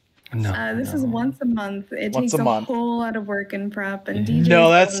 No. This is once a month. It Once takes a month. whole lot of work and prep, and Yeah. DJ. No,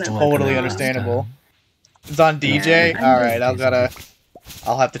 that's doesn't totally know. understandable. It's on DJ. I'm All just- right,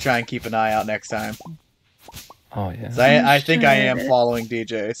 I'll have to try and keep an eye out next time. Oh yeah. 'Cause I think I am should. following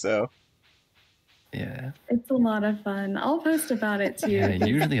DJ. So Yeah. It's a lot of fun. I'll post about it too. Yeah. 'cause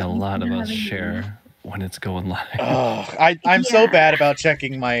Usually a we've lot been of us having- share when it's going live. I'm so Yeah. bad about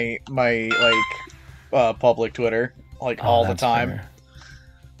checking my public Twitter Oh, all the that's time. fair.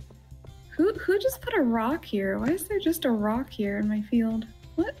 Who just put a rock here? Why is there just a rock here in my field?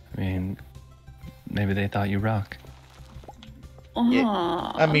 What? I mean, maybe they thought you rock. Yeah.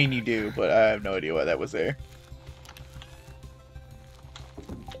 Aw. I mean, you do, but I have no idea why that was there.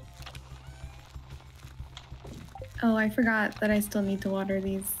 Oh, I forgot that I still need to water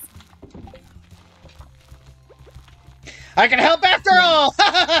these. I can help after all.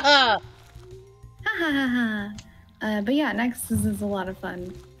 Ha ha ha ha. But yeah, Nexus is a lot of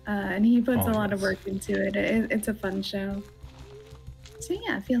fun. And he puts Oh, a lot of yes. work into it. It's a fun show. So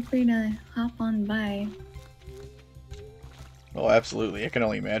yeah, feel free to hop on by. Oh, absolutely. I can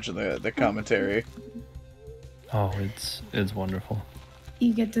only imagine the commentary. Oh, it's wonderful.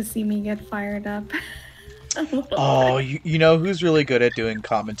 You get to see me get fired up. Oh, you know who's really good at doing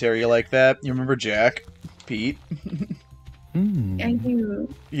commentary like that? You remember Jack? Pete? Hmm. I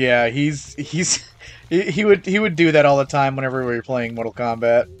do. Yeah, he would do that all the time whenever we were playing Mortal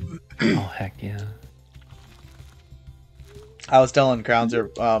Kombat. Oh heck yeah. I was telling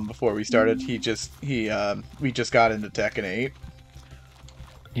Crownser before we started, we just got into Tekken 8.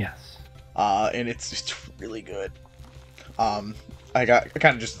 Yes. And it's just really good. I got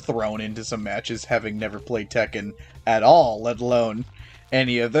kind of just thrown into some matches having never played Tekken at all, let alone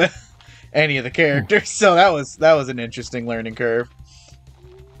any of the characters. So that was an interesting learning curve.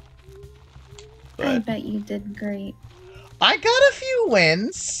 I But bet you did great. I got a few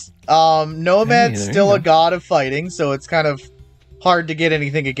wins. Nomad's Hey, there still you a go. god of fighting, so it's kind of hard to get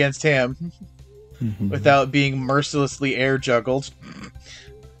anything against him Mhm. without being mercilessly air juggled.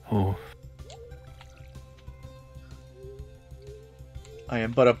 Oh. I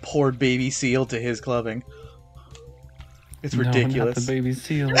am but a poor baby seal to his clubbing. It's No, not ridiculous. the baby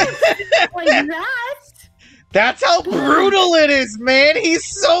seal. Like that? That's how brutal it is, man. He's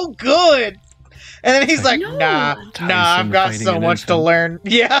so good. And then he's like, No. nah, Tyson I've got fighting so an much to infant. learn.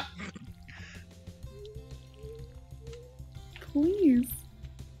 Yeah. Please.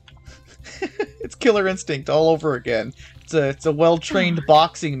 It's Killer Instinct all over again. It's a well-trained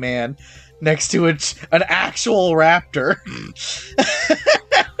boxing man next to an actual raptor.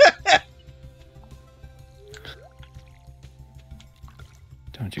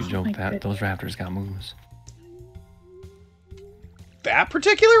 Don't you Oh joke my that those raptors got moves. That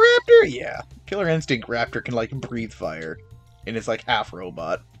particular raptor? Yeah. Killer Instinct raptor can, like, breathe fire. And it's, like, half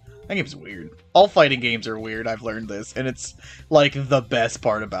robot. That game's weird. All fighting games are weird, I've learned this. And it's, like, the best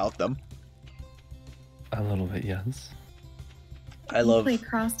part about them. A little bit, yes. I love... You play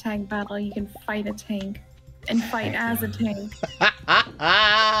cross tag battle, you can fight a tank. And fight as a tank.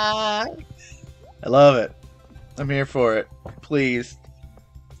 I love it. I'm here for it. Please.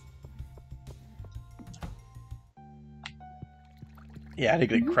 Yeah, I need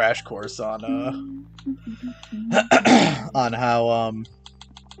to get a crash course on on how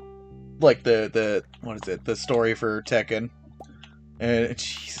like the what is it, the story for Tekken. And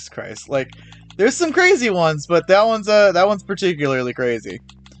Jesus Christ, like there's some crazy ones, but that one's particularly crazy.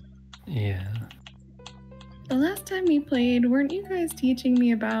 Yeah. The last time we played, weren't you guys teaching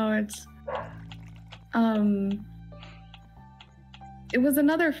me about it was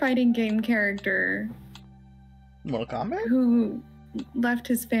another fighting game character Mortal Kombat? who left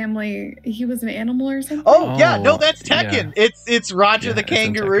his family. He was an animal or something? Oh, yeah, no, Oh, that's Tekken. It's Roger Yeah, the it's in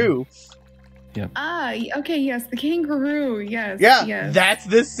Kangaroo. Okay, yes, the kangaroo, yes. Yeah, yes. that's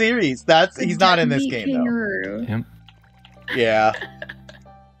this series. He's not in this Meat game though. kangaroo. Yep. Yeah.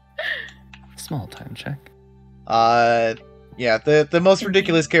 Small time check. Yeah, the most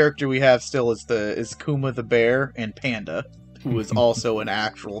ridiculous character we have still is Kuma the bear and Panda, who is also an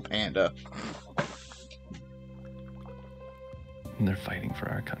actual panda. And they're fighting for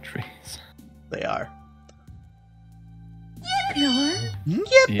our countries. They are. They are?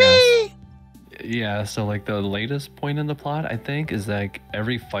 Yippee! Yes. Yeah, so like the latest point in the plot, I think, is like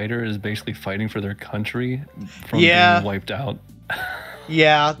every fighter is basically fighting for their country from Yeah. being wiped out.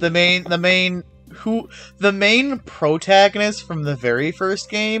 Yeah, the main protagonist from the very first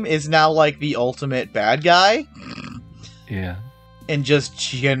game is now like the ultimate bad guy Yeah. and just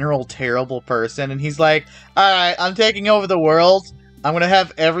general terrible person, and he's like, "All right, I'm taking over the world, I'm gonna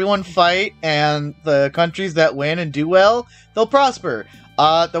have everyone fight, and the countries that win and do well, they'll prosper.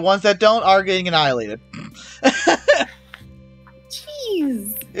 The ones that don't are getting annihilated.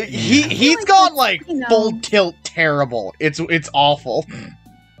 Jeez. He's like gone that's, like you know- full tilt terrible. It's awful.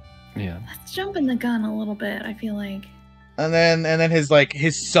 Yeah. Let's jump in the gun a little bit, I feel like. And then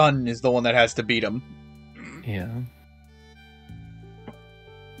his son is the one that has to beat him. Yeah.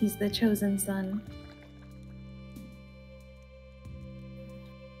 He's the chosen son.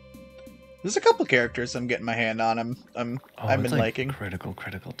 There's a couple characters I'm getting my hand on. I've it's been like liking. critical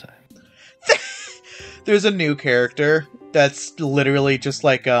time. There's a new character that's literally just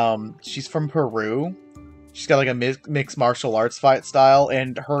like she's from Peru. She's got like a mixed martial arts fight style,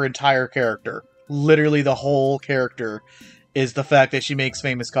 and her entire character, literally the whole character, is the fact that she makes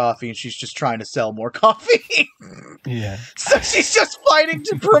famous coffee and she's just trying to sell more coffee. Yeah. So she's just fighting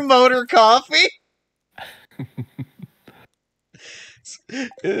to promote her coffee.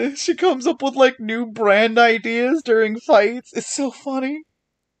 She comes up with like new brand ideas during fights. It's so funny.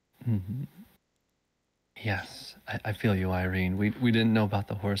 Mm-hmm. Yes, I feel you, Irene. We didn't know about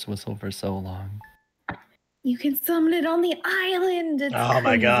the horse whistle for so long. You can summon it on the island. It's Oh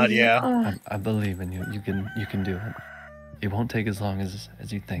my god, crazy. yeah. Ugh. I believe in you. You can do it. It won't take as long as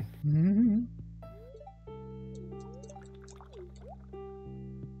you think. We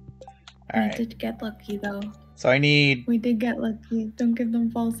Alright, did get lucky though. so I need... We did get lucky. Don't give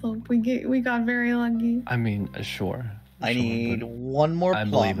them false hope. We got very lucky. I mean, sure. I sure, need but one more I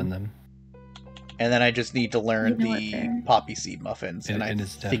plum, believe in them. and then I just need to learn You know what, the fair. poppy seed muffins, and I It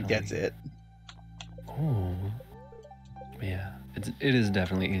is think that's definitely- it. Oh. Yeah, it is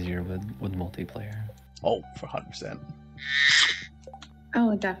definitely easier with multiplayer. Oh, for 100%.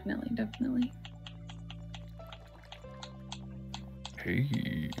 Oh, definitely.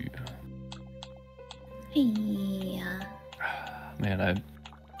 Hey. Hey. Man,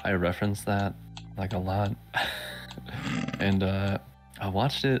 I reference that like a lot. And I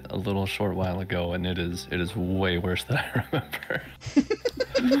watched it a little short while ago, and it is way worse than I remember.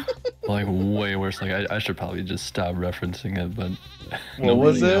 Like way worse. Like I should probably just stop referencing it, but What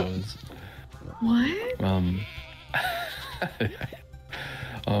was nobody it? knows. What?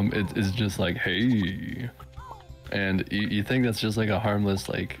 It's just like, hey, and you think that's just like a harmless,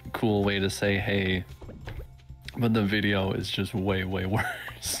 like, cool way to say hey, but the video is just way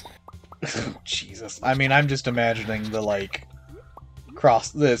worse. Jesus. I mean, I'm just imagining the, like,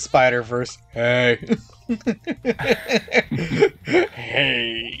 the Spider-Verse. Hey.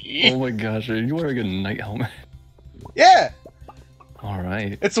 Hey. Oh my gosh, are you wearing a night helmet? Yeah, All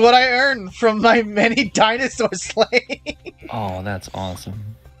right. it's what I earned from my many dinosaur slaying. Oh, that's awesome.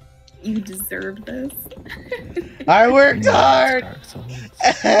 You deserve this. I worked No, hard. Dark Souls.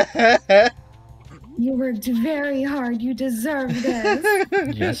 You worked very hard. You deserve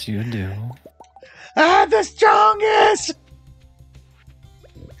this. Yes, you do. I'm the strongest.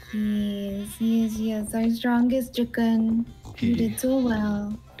 Yes. Our strongest chicken. You He did so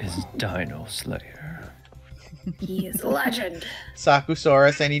well. is Dino Slayer. He is a legend.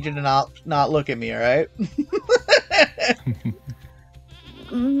 Sakusaurus, I need you to not look at me, alright?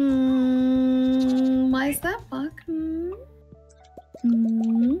 Why is that, fuck?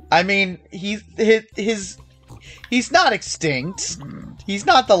 I mean, he's not extinct. He's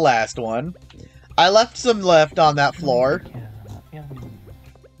not the last one. I left some left on that floor. Yeah.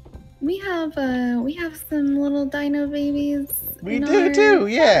 We have some little dino babies. We in do our too,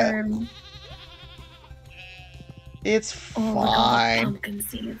 yeah. farm. It's Oh, look at all the fine. pumpkin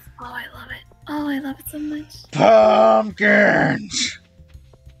seeds. Oh, I love it. Oh, I love it so much. Pumpkins!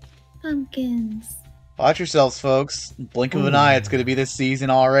 Pumpkins. Watch yourselves, folks. Blink of an eye, it's gonna be this season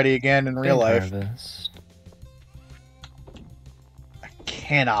already again in real Big life. Harvest. I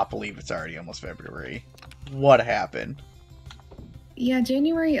cannot believe it's already almost February. What happened? Yeah,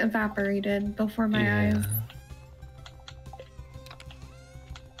 January evaporated before my eyes.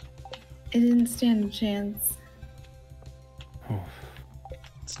 It didn't stand a chance. Oof.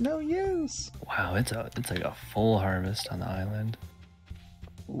 It's no use. Wow, it's like a full harvest on the island.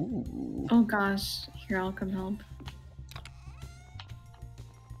 Ooh. Oh gosh, here I'll come help.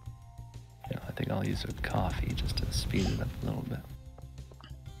 You know, I think I'll use a coffee just to speed it up a little bit.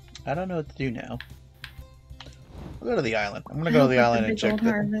 I don't know what to do now. I'll go to the island. I'm gonna go to the island and check old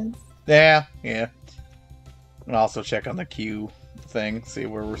harvest. Yeah. And also check on the queue thing, see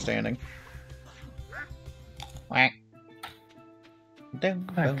where we're standing. Quack. Dum,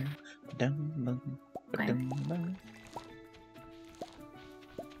 Quack. bum, dum, bum, Quack. dum, bum.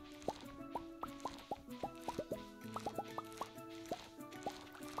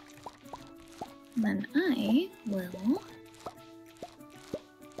 And then I will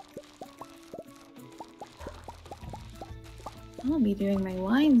I'll be doing my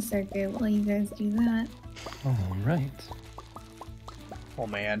wine circuit while you guys do that. All right. Oh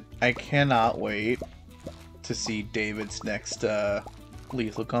man, I cannot wait to see David's next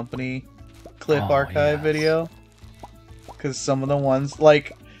Lethal Company clip archive video. Because some of the ones,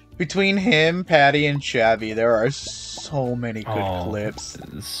 like, between him, Patty, and Shabby, there are so many good clips.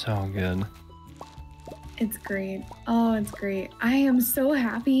 It's so good. It's great. Oh, it's great. I am so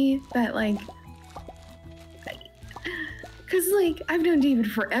happy that, like, because, like, I've known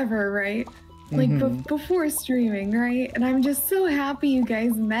David forever, right? Like, before streaming, right? And I'm just so happy you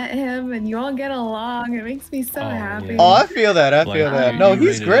guys met him and you all get along. It makes me so happy. Yeah. Oh, I feel that. I feel that. No,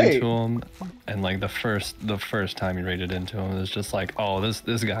 he's great. Into him, and like the first time you rated into him, it was just like, oh, this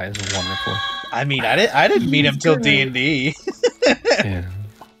guy is wonderful. I mean, I didn't meet him till D&D. Yeah.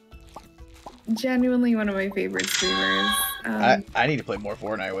 Genuinely one of my favorite streamers. I need to play more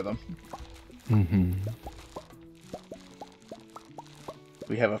Fortnite with him. Mm-hmm.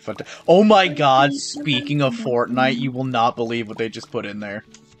 We have a fun time. Oh my god, speaking of Fortnite, you will not believe what they just put in there.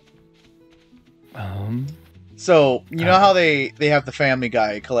 So, you know how they have the Family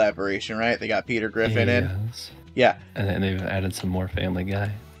Guy collaboration, right? They got Peter Griffin in. Yeah. And then they've added some more Family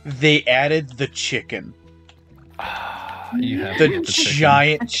Guy. They added the chicken. You have the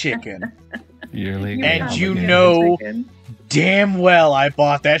giant chicken. Yearly. And you know damn well I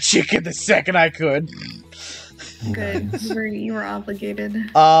bought that chicken the second I could. Good. Nice. You were obligated.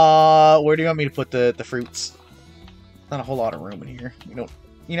 Where do you want me to put the fruits? Not a whole lot of room in here. You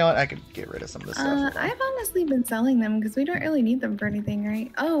know what? I could get rid of some of this stuff. I've honestly been selling them because we don't really need them for anything,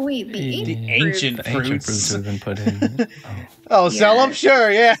 right? Oh wait, the ancient fruits have been put in. Oh, sell them?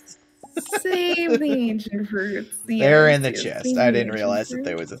 Sure, yeah. Save the ancient fruits. They're in the chest. I didn't realize that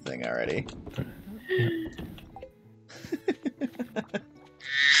there was a thing already.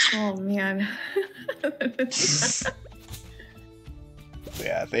 Oh man.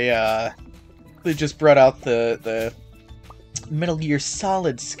 Yeah, they just brought out the Metal Gear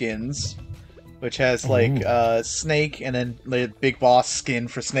Solid skins, which has like Snake and then the big boss skin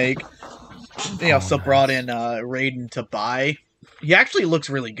for Snake. They also brought in Raiden to buy. He actually looks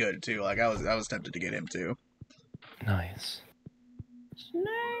really good too. Like I was tempted to get him too. Nice. Snake.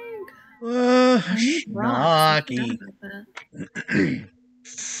 Schnocky.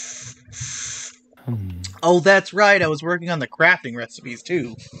 Oh, that's right. I was working on the crafting recipes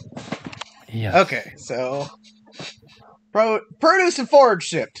too. Yeah. Okay, so produce and forage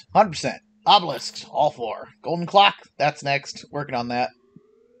shipped, 100%. Obelisks, all 4. Golden clock, that's next. Working on that.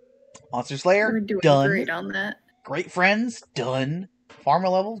 Monster Slayer, We're doing done. great on that. Great friends, done. Farmer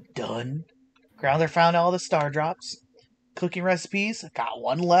level, done. Groundler found all the star drops. Cooking recipes, got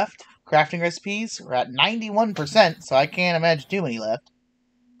 1 left. Crafting recipes, we're at 91%, so I can't imagine too many left.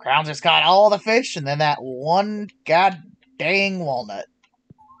 Grounder's got all the fish, and then that 1 god dang walnut.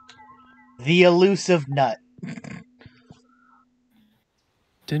 The elusive nut.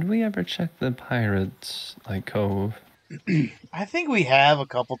 Did we ever check the pirates cove? I think we have a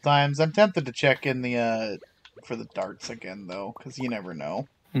couple times. I'm tempted to check in the for the darts again though, because you never know.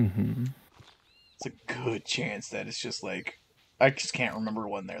 Mm-hmm. It's a good chance that it's just like I just can't remember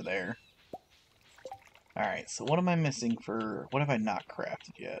when they're there. Alright, so what am I missing for what have I not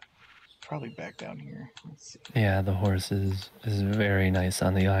crafted yet? Probably back down here. Let's see. Yeah, the horse is very nice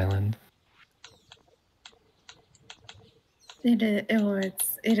on the island. It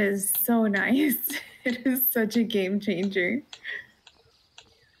is so nice. It is such a game changer.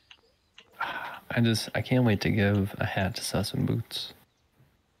 I can't wait to give a hat to Sus and Boots.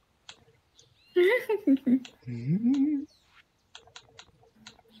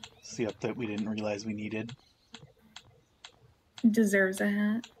 See up that we didn't realize we needed. Deserves a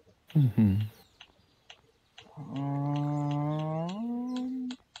hat. Mm-hmm.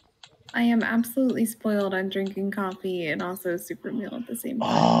 I am absolutely spoiled on drinking coffee and also super meal at the same time.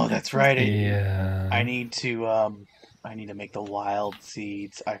 Oh, that's right. Yeah. I need to make the wild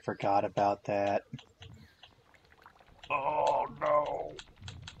seeds. I forgot about that. Oh no.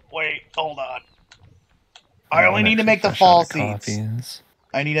 Wait, hold on. I only need to make the fall seeds.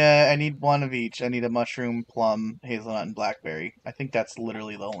 I need 1 of each. I need a mushroom, plum, hazelnut, and blackberry. I think that's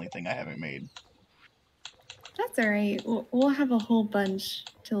literally the only thing I haven't made. That's alright. We'll have a whole bunch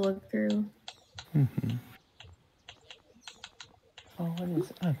to look through. Mm-hmm. Oh, what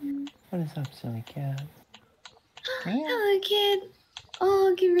is up, silly cat? Hello, kid.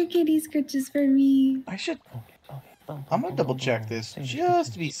 Oh, give your kitty scratches for me. I should. Okay. I'm gonna double check this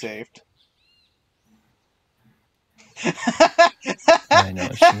just to be safe. I know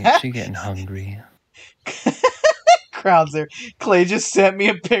she getting hungry. Crowds there. Clay just sent me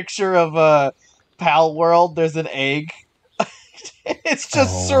a picture of Pal World. There's an egg. It's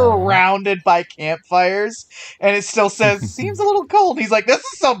just Oh, surrounded by campfires, and it still says, seems a little cold. He's like, this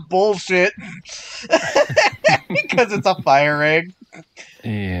is some bullshit. Because it's a fire ring.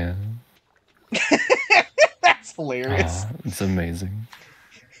 yeah. That's hilarious. Oh, it's amazing.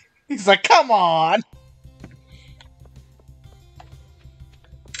 He's like, come on.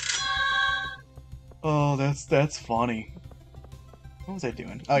 Oh, that's funny. What was I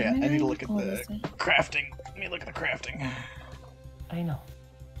doing? Oh yeah, I need to look at the crafting. Let me look at the crafting. I know.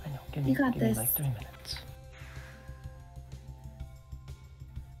 Give You got give me this. like 3 minutes.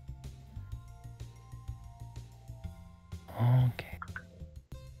 Okay.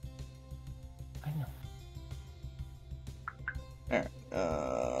 I know. Alright,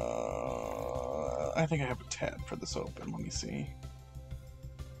 I think I have a tab for this open. Let me see.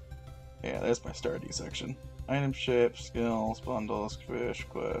 Yeah, there's my Stardew section. Item ship, skills, bundles, fish,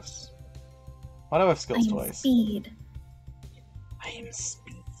 quests. Why do I have skills twice? Speed. I am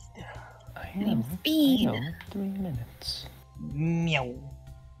speed. I I'm know. speed. I know. 3 minutes. Meow.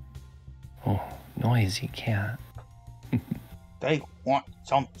 Oh, noisy cat. They want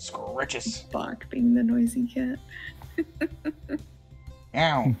some scritches. Bach being the noisy cat.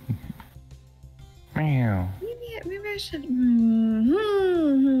 Meow. Meow. Maybe I should.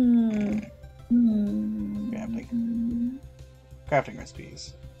 Crafting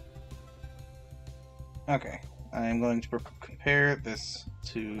recipes. Okay, I'm going to compare this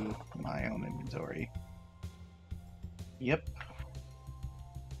to my own inventory. Yep.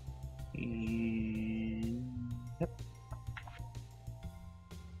 Yep.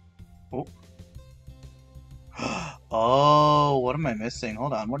 Oh. Oh, what am I missing?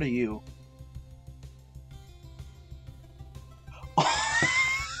 Hold on, what are you?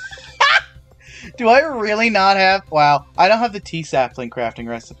 Do I really not have... Wow, I don't have the tea sapling crafting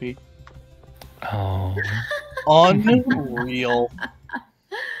recipe. Oh, Unreal.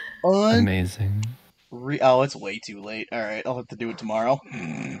 amazing. Oh, it's way too late. Alright, I'll have to do it tomorrow.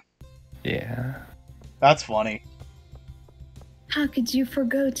 Yeah. That's funny. How could you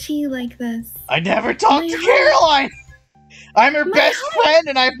forgo tea like this? I never talked to My Caroline! I'm her My best heart. friend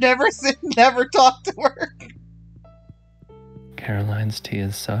and I've never talked to her. Caroline's tea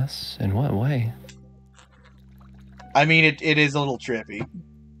is sus? In what way? I mean, it is a little trippy.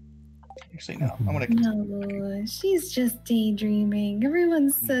 Actually, no. I'm gonna No, she's just daydreaming.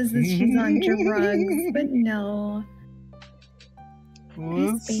 Everyone says that she's on drugs, but no.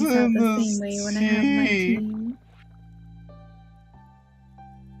 I space out the same way when I have my tea.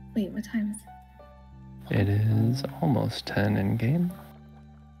 Wait, what time is it? It is almost 10 in game.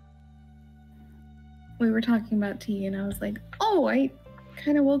 We were talking about tea, and I was like, "Oh, I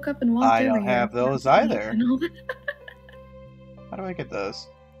kind of woke up and walked I over don't here have those without tea either. and all that." How do I get those?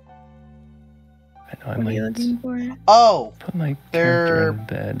 I know I What are you might looking for? Oh! put my They're- character in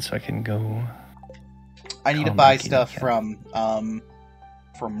bed so I can go. I need to Calm buy my kitty stuff cat. from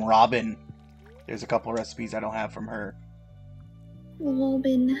Robin. There's a couple recipes I don't have from her.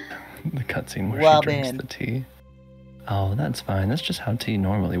 Robin. The cutscene where she Robin. drinks the tea. Oh, that's fine. That's just how tea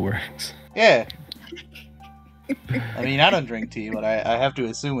normally works. Yeah. I mean, I don't drink tea, but I have to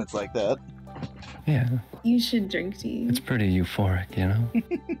assume it's like that. Yeah, You should drink tea. it's pretty euphoric, you know?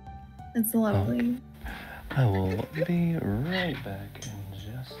 It's lovely. I will be right back in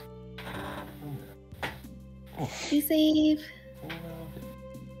just Be safe.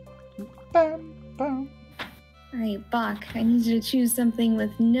 Bam, bam. Alright, Bach, I need you to choose something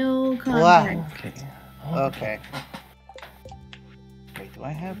with no Wow. contact. Okay. Okay. Wait, do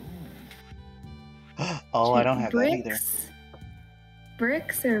I have... Oh, I don't have that either.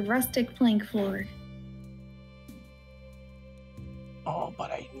 Bricks or rustic plank floor? Oh,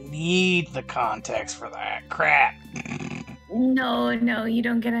 but I need the context for that. Crap. No, you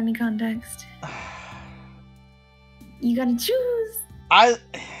don't get any context. You gotta choose.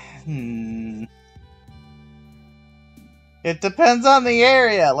 It depends on the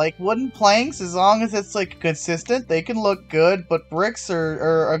area. Like, wooden planks, as long as it's, like, consistent, they can look good, but bricks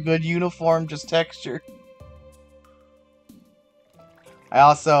are a good uniform, just texture. I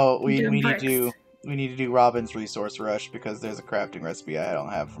also, we Do need bricks. to do Robin's Resource Rush, because there's a crafting recipe I don't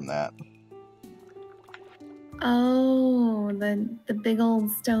have from that. Oh, the big old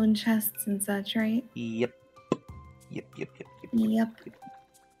stone chests and such, right? Yep. Yep. Yep.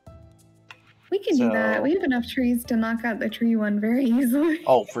 We can do that. So- We have enough trees to knock out the tree one very easily.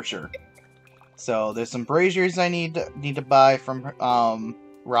 Oh, for sure. So there's some braziers I need to buy from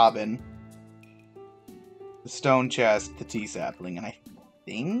Robin. The stone chest, the tea sapling, and I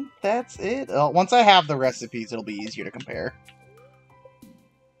think that's it. Once I have the recipes, it'll be easier to compare.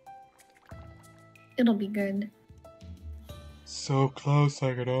 It'll be good. So close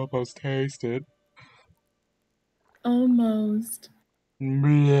I could almost taste it. Almost.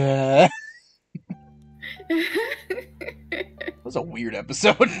 Bleh. That was a weird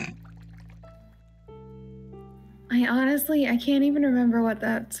episode. I can't even remember what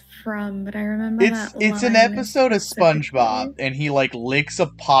that's from, but I remember It's an line episode of specifically. SpongeBob, and he like licks a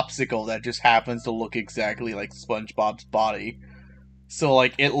popsicle that just happens to look exactly like SpongeBob's body. So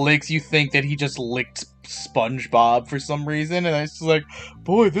like it licks, you think that he just licked SpongeBob for some reason, and it's just like,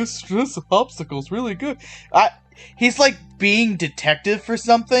 boy, this popsicle's really good. He's like being detective for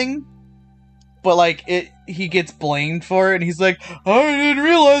something, but like he gets blamed for it, and he's like, I didn't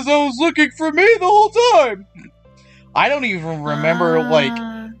realize I was looking for me the whole time. I don't even remember like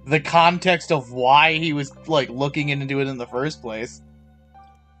the context of why he was like looking into it in the first place.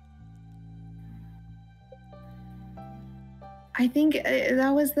 I think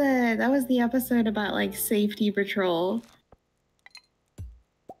that was the episode about like safety patrol.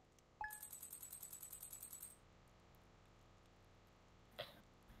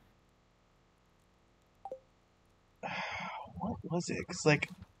 What was it? Cause like,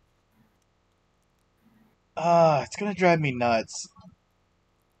 it's gonna drive me nuts.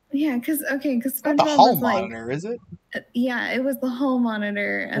 Yeah, because Not SpongeBob the hall was like, monitor, is it? yeah, it was the hall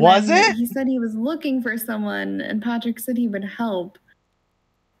monitor. And Was then it? He said he was looking for someone, and Patrick said he would help.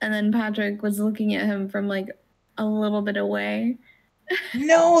 And then Patrick was looking at him from like a little bit away.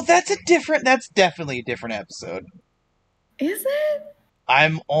 No, that's definitely a different episode. Is it?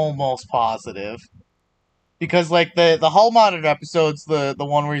 I'm almost positive. Because like the hall monitor episode's the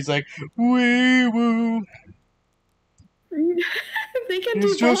one where he's like, wee woo. They can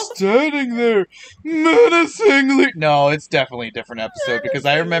He's do just both. standing there, menacingly. No, it's definitely a different episode because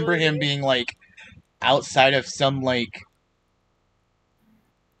I remember him being like outside of some like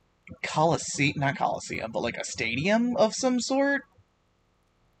not Coliseum, but like a stadium of some sort.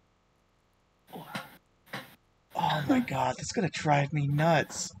 Oh my god, that's gonna drive me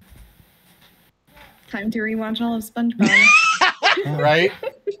nuts. Time to rewatch all of SpongeBob. Right?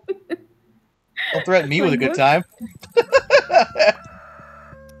 Don't threaten me with a good time.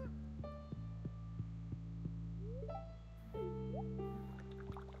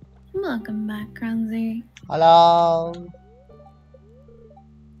 Welcome back, Kranzy. Hello.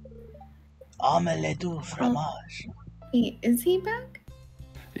 Omelette du fromage. Wait, is he back?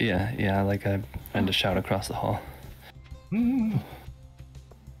 Yeah, like I had to shout across the hall.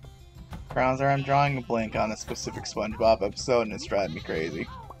 Browser, I'm drawing a blank on a specific SpongeBob episode, and it's driving me crazy.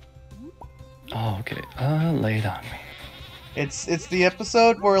 Oh, okay. Lay it on me. It's the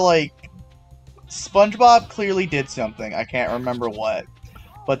episode where like SpongeBob clearly did something. I can't remember what.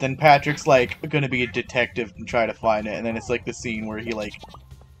 But then Patrick's like gonna be a detective and try to find it, and then it's like the scene where he like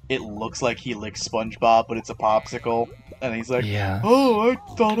it looks like he licks SpongeBob, but it's a popsicle, and he's like, Yeah. "Oh, I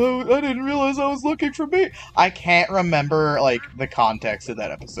didn't realize I was looking for me." I can't remember like the context of that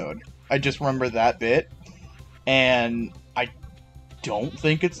episode. I just remember that bit, and I don't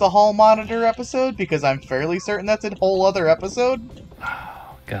think it's the hall monitor episode because I'm fairly certain that's a whole other episode.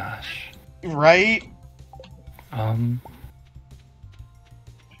 Oh gosh. Right?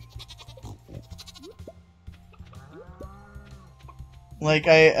 Like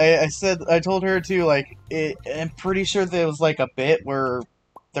I told her too. Like I'm pretty sure there was like a bit where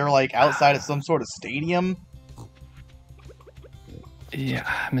they're like outside of some sort of stadium. Yeah,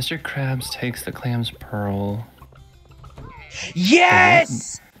 Mr. Krabs takes the clam's pearl.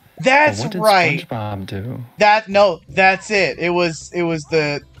 Yes, that's What did right. SpongeBob do? That's it. It was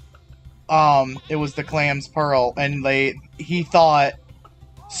the clam's pearl, and he thought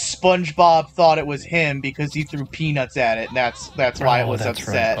SpongeBob thought it was him because he threw peanuts at it. And that's why it was that's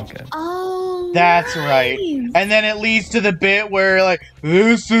upset. Right. Okay. Oh, That's right. And then it leads to the bit where like,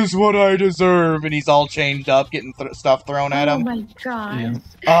 this is what I deserve, and he's all changed up, getting stuff thrown at Oh him. my god. Yeah.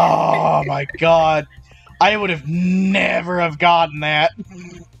 Oh my god. I would have never have gotten that.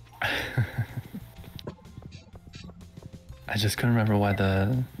 I just couldn't remember why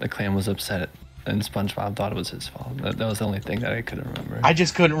the clam was upset and SpongeBob thought it was his fault. That was the only thing that I couldn't remember. I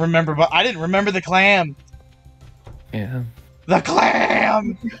just couldn't remember, but I didn't remember the clam. Yeah. The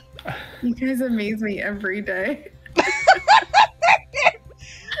clam! You guys amaze me every day.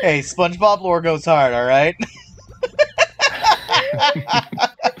 Hey, SpongeBob lore goes hard, alright?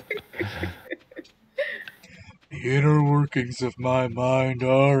 The inner workings of my mind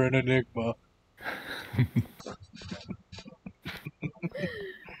are an enigma.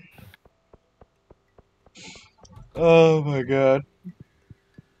 Oh my god.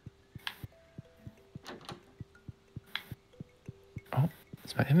 Oh,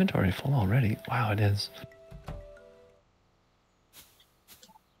 is my inventory full already? Wow, it is.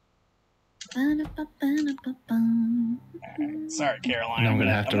 Sorry, Caroline. And I'm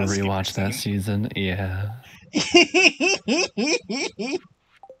gonna have to skip rewatch your that season. Yeah. scene.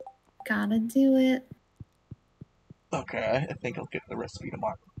 Gotta do it. Okay, I think I'll get the recipe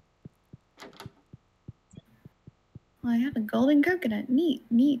tomorrow. Well, I have a golden coconut. Neat,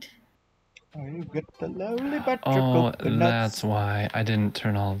 neat. Oh, you get the lovely batch of Oh, coconuts. that's why I didn't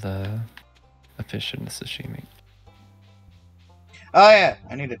turn all the fish into sashimi. Oh yeah,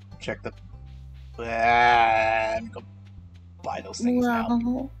 I need to check the. Go buy those things now,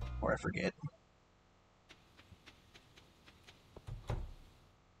 Well, or I forget.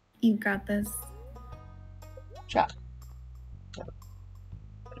 you got this. Chop.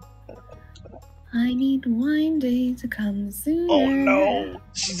 I need wine day to come sooner. Oh no,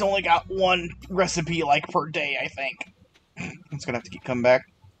 she's only got one recipe like per day. I think it's gonna have to keep coming back.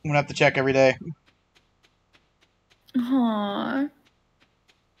 I'm gonna have to check every day. Aww.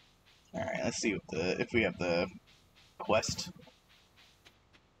 All right, let's see if we have the quest.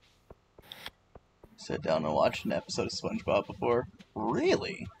 Sit down and watch an episode of SpongeBob before.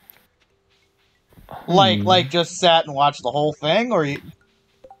 Really? Like just sat and watched the whole thing, or you?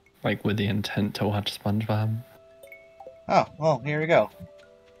 Like with the intent to watch SpongeBob. Oh well, here we go.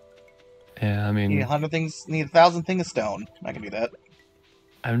 Yeah, I mean, Need 1,000 things of stone. I can do that.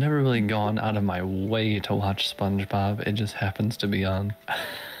 I've never really gone out of my way to watch SpongeBob. It just happens to be on.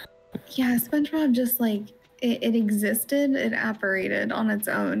 Yeah, SpongeBob just like it existed. It apparated on its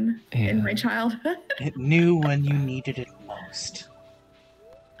own in my childhood. It knew when you needed it most.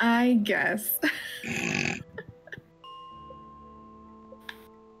 I guess.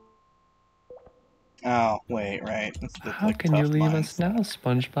 Oh, wait, right. That's the, How like, can you tough leave lines. us now,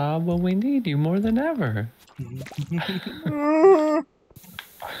 SpongeBob, when we need you more than ever?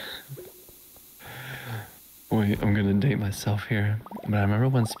 Wait, I'm gonna date myself here. But I remember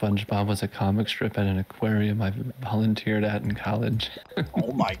when SpongeBob was a comic strip at an aquarium I volunteered at in college.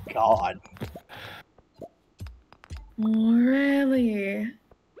 Oh my god. Really?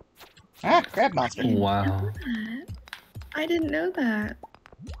 Ah, crab monster. Wow. I didn't know that.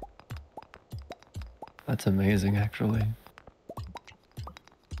 That's amazing, actually.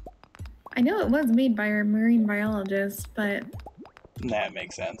 I know it was made by a marine biologist, but That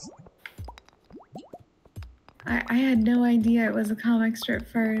makes sense. I had no idea it was a comic strip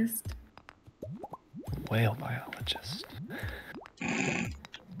first. Whale biologist.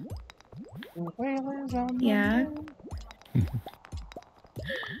 Whalers on the Yeah. moon.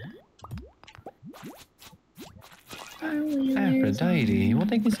 Aphrodite. Well,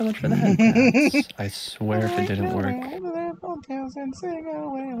 thank you so much for the head. I swear if it didn't work.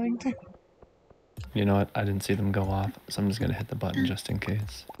 You know what? I didn't see them go off, so I'm just gonna hit the button just in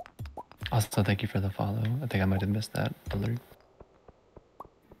case. Also, thank you for the follow. I think I might have missed that alert.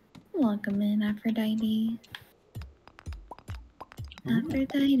 Welcome in, Aphrodite.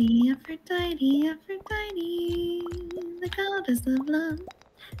 Aphrodite, Aphrodite, Aphrodite, the goddess of love.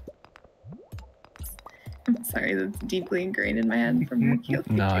 I'm sorry, that's deeply ingrained in my head from Hercules.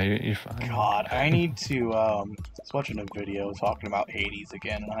 No, you're fine. God, I need to, I was watching a video talking about Hades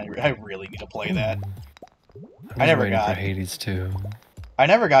again, and I really need to play that. I never waiting got- for Hades too. I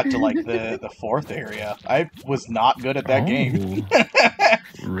never got to, like, the fourth area. I was not good at that game.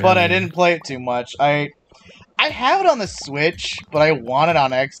 Really? But I didn't play it too much. I have it on the Switch, but I want it on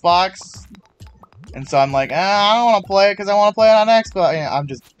Xbox. And so I'm like, I don't want to play it because I want to play it on Xbox. Yeah, I'm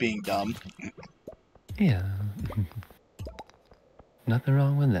just being dumb. Yeah. Nothing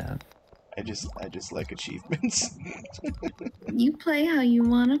wrong with that. I just like achievements. You play how you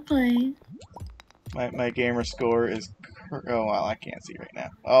want to play. My gamer score is... Oh, well, I can't see right now.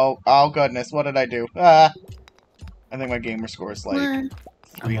 Oh goodness, what did I do? I think my gamer score is like What?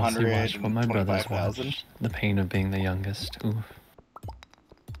 I mostly watched what my brothers 325,000. watched. The pain of being the youngest. Oof.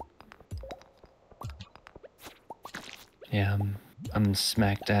 Yeah, I'm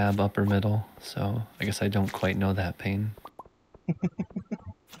smack dab upper middle, so I guess I don't quite know that pain.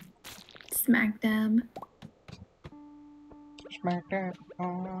 Smack dab. Smack that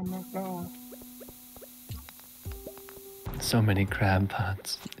on the floor. So many crab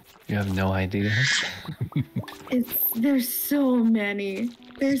pots. You have no idea. There's so many.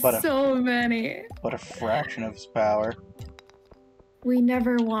 There's But a- so many. But a fraction of his power. We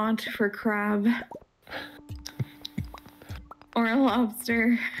never want for crab. Or a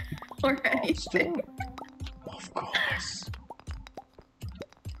lobster. Or anything. Of course.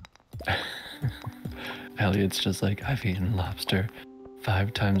 Elliot's just like, I've eaten lobster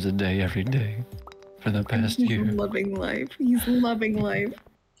 5 times a day every day for the past He's year. loving life. He's loving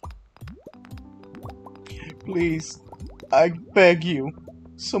Please, I beg you,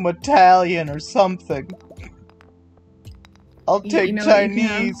 some Italian or something. I'll take You know what you can have?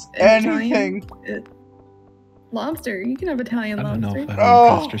 Chinese, Italian? anything. Lobster. You can have Italian I don't know lobster. if I'm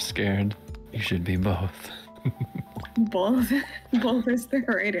Oh. impressed or scared. You should be both. Both. Both is the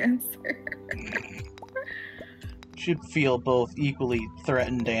right answer. Should feel both equally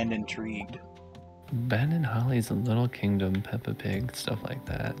threatened and intrigued. Ben and Holly's Little Kingdom, Peppa Pig, stuff like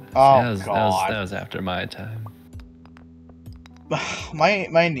that. Oh, that was after my time.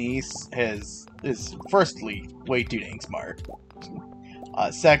 My niece is firstly way too dang smart.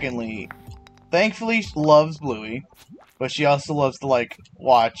 Secondly, thankfully she loves Bluey, but she also loves to like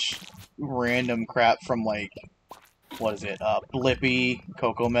watch random crap from like what is it? Blippi,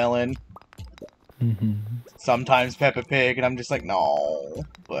 Coco Melon, sometimes Peppa Pig, and I'm just like no.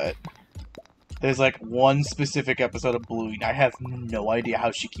 But there's like one specific episode of Bluey, and I have no idea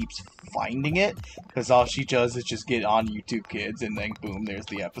how she keeps finding it, because all she does is just get on YouTube Kids, and then boom, there's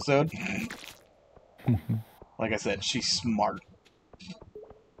the episode. Like I said, she's smart.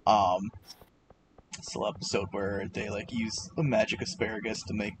 It's the episode where they like use the magic asparagus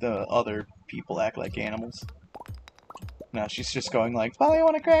to make the other people act like animals. Now she's just going like, "Polly,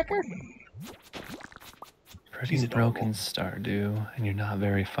 want a cracker?" Pretty She's adorable. broken Stardew, and you're not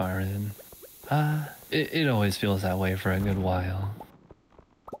very far in. It always feels that way for a good while.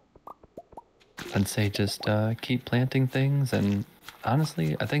 I'd say just keep planting things, and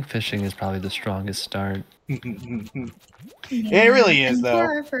honestly, I think fishing is probably the strongest start. It really is, and though.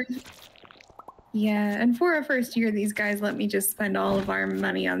 And for our first year, these guys let me just spend all of our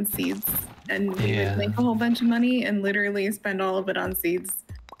money on seeds. And we Yeah. would make a whole bunch of money and literally spend all of it on seeds.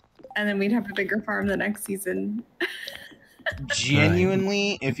 And then we'd have a bigger farm the next season.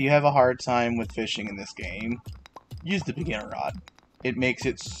 Genuinely, if you have a hard time with fishing in this game, use the beginner rod. It makes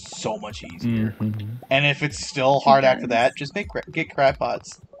it so much easier. And if it's still hard after that, just get crab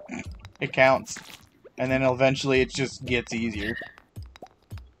pots. It counts. And then eventually it just gets easier.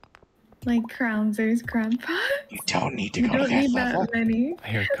 Like Crownser's crab pot. You don't need to You go to don't that need level. that many. I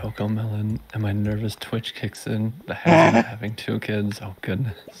hear Coco Melon, and my nervous twitch kicks in. The hazard of having 2 kids. Oh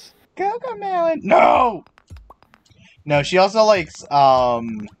goodness. Coco Melon. No! No, she also likes, I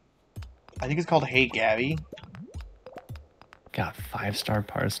think it's called Hey Gabby. Got 5-star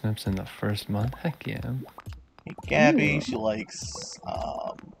parsnips in the first month. Heck yeah. Hey Gabby, Ooh. she likes,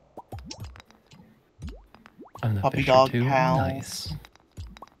 I'm the Puppy fisher dog too. pals. Nice.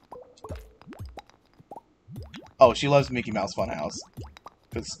 oh, she loves Mickey Mouse Funhouse.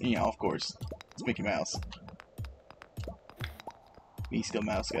 Because, you know, of course, it's Mickey Mouse. Miska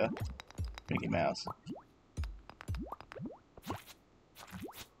Mouska. Mickey Mouse.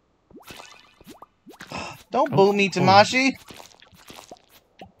 Don't boo me, Tamashi!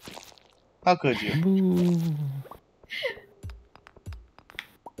 How could you? Boo.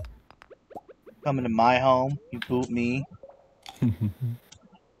 Come into my home, you boot me.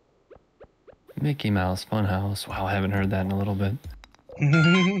 Mickey Mouse Funhouse. Wow, I haven't heard that in a little bit.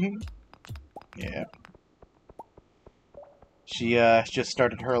 Yeah. She just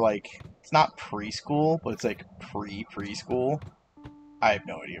started her like it's not preschool, but it's like preschool. I have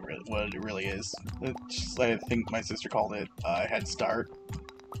no idea what it really is. It's just, I think my sister called it Head Start.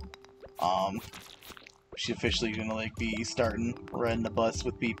 She's officially gonna like be starting riding the bus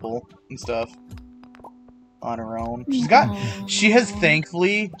with people and stuff on her own. She has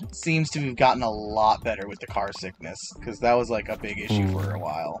thankfully seems to have gotten a lot better with the car sickness, because that was like a big issue for a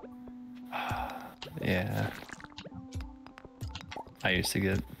while. Yeah. I used to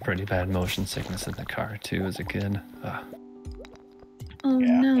get pretty bad motion sickness in the car too as a kid. Oh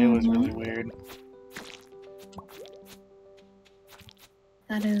Yeah, no. it was really weird.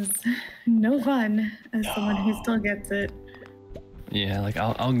 That is no fun as someone who still gets it. Yeah, like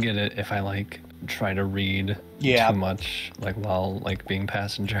I'll get it if I like try to read Yeah. too much, like while like being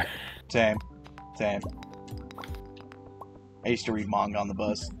passenger. Same. I used to read manga on the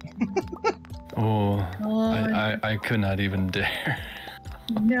bus. Oh, Oh, I could not even dare.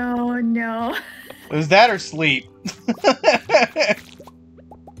 no. It was that or sleep.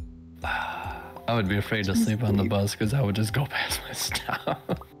 I would be afraid to sleep on the bus because I would just go past my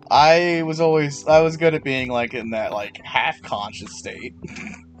stop. I was good at being like in that like half conscious state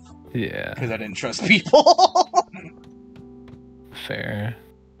Yeah, because I didn't trust people. fair.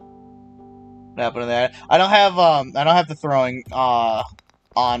 What happened to that? I don't have the throwing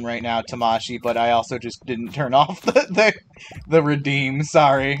on right now, Tamashi, but I also just didn't turn off the redeem.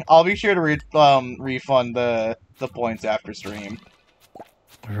 Sorry, I'll be sure to refund the points after stream.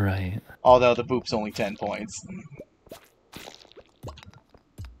 Right. Although the boop's only 10 points.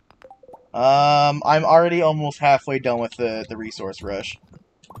 I'm already almost halfway done with the resource rush.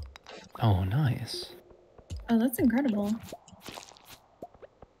 Oh, nice. Oh, that's incredible.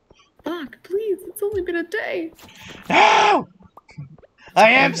 Fuck, please, it's only been a day. No! I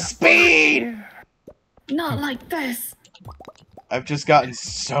have speed! Not like this. I've just gotten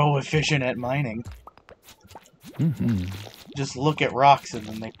so efficient at mining. Mm-hmm. Just look at rocks and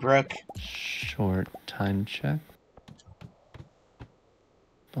then they broke. Short time check.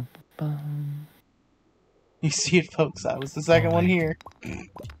 Bum, bum, bum. You see it, folks. I was the second one here. I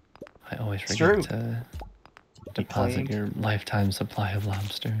always It's forget true. to deposit your lifetime supply of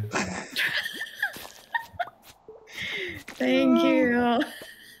lobsters. Thank you.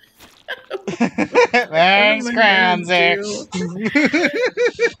 Thanks, What am I gonna Cranzer.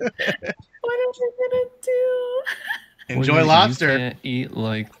 What am I gonna do? Enjoy Well, lobster. You can't eat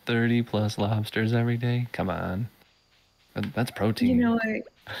like 30 plus lobsters every day. Come on. That's protein. You know what?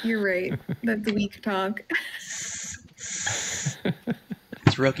 You're right. That's weak talk. It's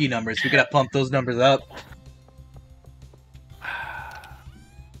rookie numbers. We gotta pump those numbers up.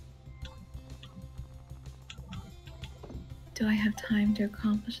 Do I have time to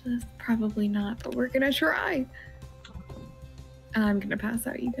accomplish this? Probably not, but we're gonna try. I'm gonna pass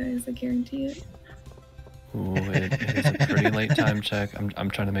out, you guys. I guarantee it. Ooh, it is a pretty late time check. I'm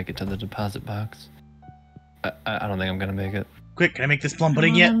trying to make it to the deposit box. I don't think I'm gonna make it. Quick, can I make this plum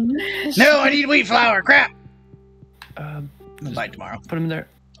pudding yet? No, I need wheat flour. Crap. I'll buy it tomorrow. Put him there.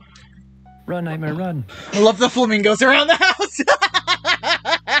 Run, Nightmare, run. I love the flamingos around the house.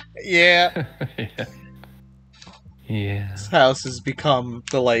 Yeah. Yeah. Yeah. This house has become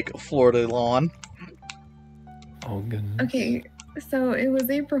the, like, Florida lawn. Oh, goodness. Okay, so it was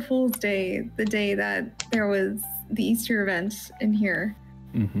April Fool's Day, the day that there was the Easter event in here,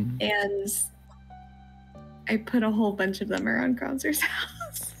 Mm-hmm. and I put a whole bunch of them around Cronzer's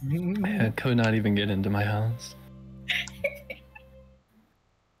house. I could not even get into my house.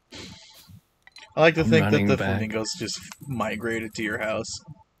 I like to I'm think that running the back. flamingos just migrated to your house.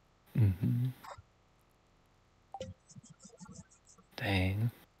 Mm-hmm.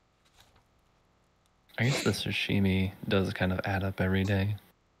 Dang. I guess the sashimi does kind of add up every day.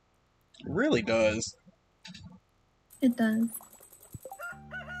 It really does. It does.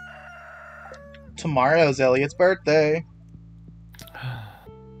 Tomorrow's Elliot's birthday.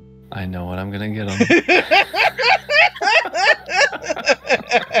 I know what I'm gonna get him.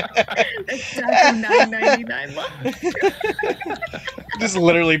 It's definitely $9.99. Just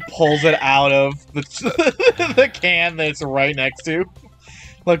literally pulls it out of the, the can that it's right next to.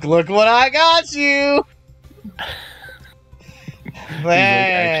 Look what I got you!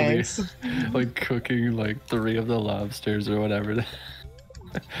 Thanks. He's like cooking like 3 of the lobsters or whatever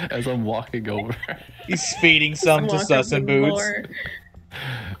as I'm walking over. He's feeding some to Walk Sus up and the Boots. floor.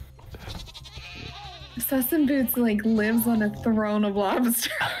 Sus and Boots like lives on a throne of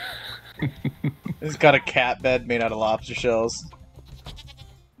lobster. He's got a cat bed made out of lobster shells.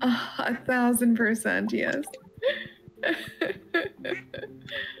 1,000%, yes.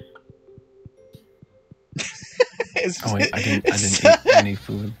 Oh wait, I didn't eat any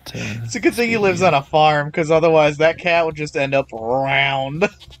food. It's a good thing he lives on a farm, because otherwise that cat would just end up round.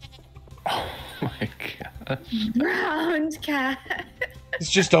 Oh my god. Round cat.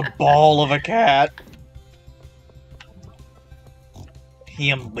 It's just a ball of a cat.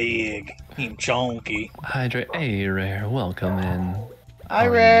 Him big. Him chunky. Hydrate. Hey, Rare. Welcome in. Hi, How are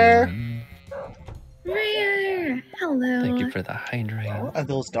you Rare. doing? Rare. Hello. Thank you for the hydrate. What are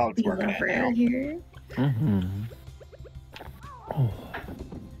those dogs We working love at Rare now? here. Mm-hmm. Oh.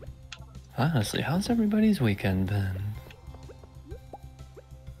 Honestly, how's everybody's weekend been?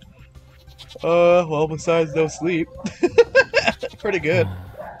 Well, besides no sleep. Pretty good.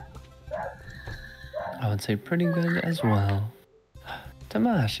 I would say pretty good as well.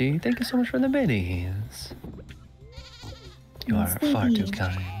 Tamashi, thank you so much for the biddies. You are Yes, far too baby.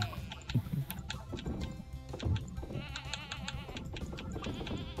 kind.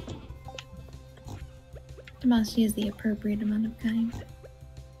 Tamashi is the appropriate amount of kind.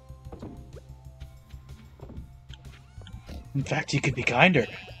 In fact, you could be kinder.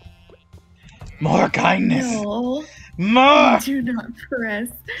 More kindness. No, More. do not press.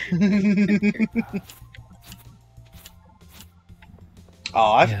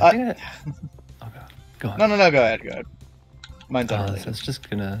 Oh, Yeah, I think oh god. Go on. no. Go ahead. Mine's I unrelated. was just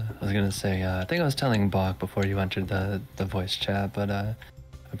gonna. I was gonna say. I think I was telling Bach before you entered the voice chat, but I've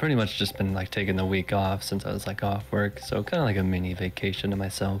pretty much just been like taking the week off since I was like off work, so kind of like a mini vacation to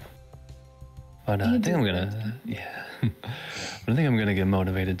myself. But I You think I'm deserve gonna. Yeah. But I think I'm gonna get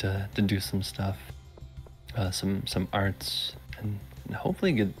motivated to do some stuff, some arts, and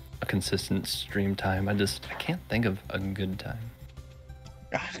hopefully get a consistent stream time. I can't think of a good time.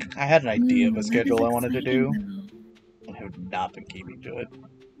 I had an idea of a that is schedule I wanted to do. exciting, I have not been keeping to it.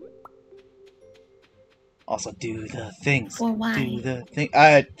 Also, do the things. though. For why? Do the thing.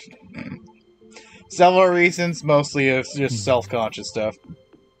 Several reasons. Mostly it's just self-conscious stuff,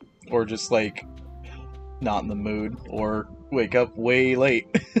 or just like not in the mood, or wake up way late.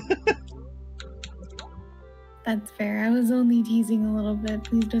 That's fair. I was only teasing a little bit.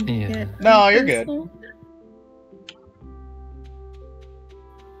 Please don't Yeah. take it. No, you're good. personal.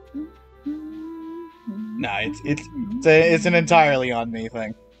 Nah, it's an entirely on me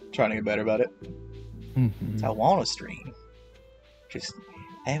thing. Trying to get better about it. Mhm. I want to stream, just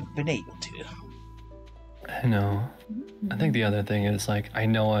haven't been able to. I know. I think the other thing is like I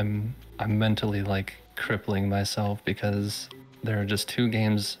know I'm mentally like crippling myself because there are just two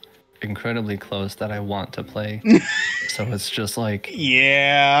games incredibly close that I want to play. So it's just like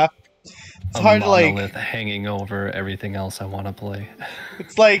Yeah, it's a hard to monolith hanging over everything else I want to play.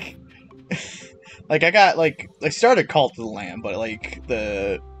 It's like, I started Cult of the Lamb, but like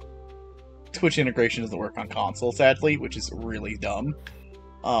the Twitch integration doesn't work on console, sadly, which is really dumb.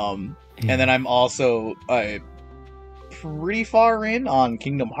 And then I'm also pretty far in on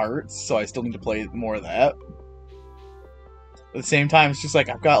Kingdom Hearts, so I still need to play more of that. At the same time, it's just like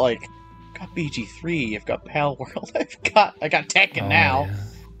I've got BG3, I've got Pal World, I got Tekken now. Yeah.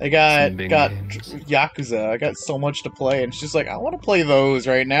 I got Some big games. Yakuza. I got so much to play, and it's just like I want to play those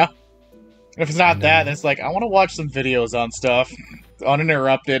right now. And if it's not that, then it's like I want to watch some videos on stuff,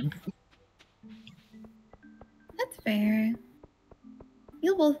 uninterrupted. That's fair.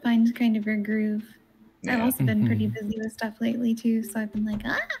 You'll both find kind of your groove. I've Yeah, also been pretty Mhm. busy with stuff lately too, so I've been like,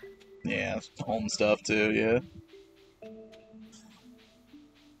 yeah, home stuff too. Yeah.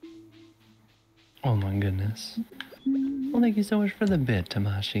 Oh my goodness. Well, thank you so much for the bit,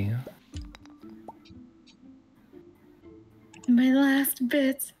 Tamashi. my last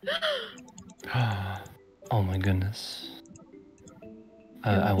bit. Oh my goodness.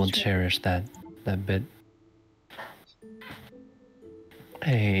 I will cherish that bit.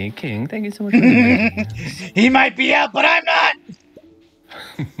 Hey, King, thank you so much for the bit. He might be out, but I'm not.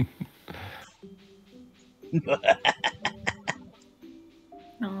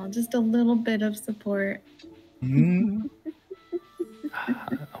 Oh, just a little bit of support. Mm.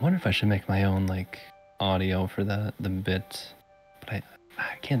 I wonder if I should make my own like audio for the bit, but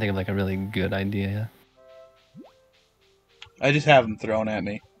I can't think of like a really good idea. I just have them thrown at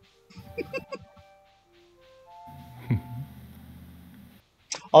me.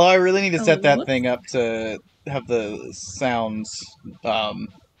 Although I really need to set that whoops. thing up to have the sound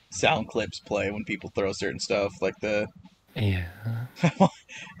clips play when people throw certain stuff, like the. Yeah.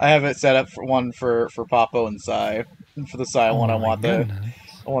 I have it set up for one for Popo and Sai. And for the Sai one, Oh I my want goodness.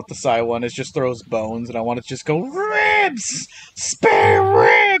 the Sai one. It just throws bones, and I want it to just go ribs, spare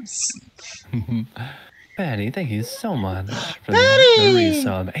ribs. Patty, thank you so much for the Patty!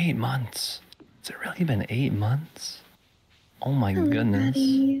 resub. 8 months. Has it really been 8 months? Oh my Hello, goodness.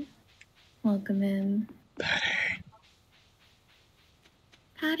 Patty. Welcome in.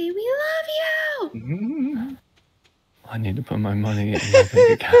 Patty, we love you! Mhm. I need to put my money in my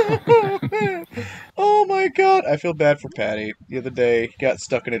bank account. Oh my god, I feel bad for Patty. The other day, he got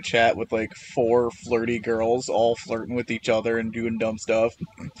stuck in a chat with like 4 flirty girls, all flirting with each other and doing dumb stuff.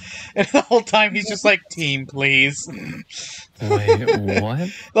 And the whole time he's just like, team, please. Wait, what?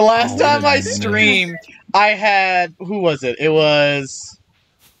 The last Oh, time I goodness. streamed, I had... Who was it? It was...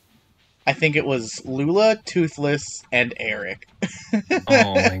 I think it was Lula, Toothless, and Eric.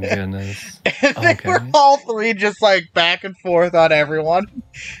 Oh my goodness. And they were Okay. all 3 just like back and forth on everyone.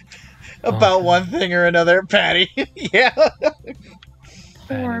 About Okay. one thing or another. Patty. Yeah. Poor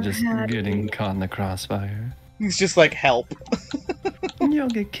Patty just Patty. getting caught in the crossfire. He's just like, help. You'll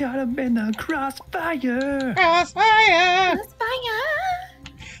get caught up in the crossfire. Crossfire! Let's fire!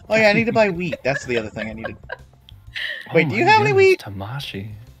 Oh yeah, I need to buy wheat. That's the other thing I needed. Wait, Oh do my you have any goodness, wheat?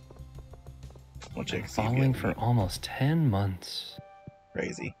 Tamashi. We'll check. see if you Following have for wheat. almost 10 months.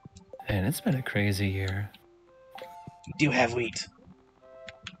 Crazy. And it's been a crazy year. You do have wheat.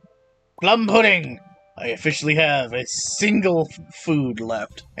 Plum pudding! I officially have a single food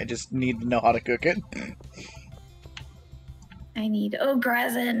left. I just need to know how to cook it. I need oak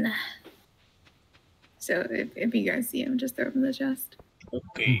resin. So if you guys see him, just throw him in the chest.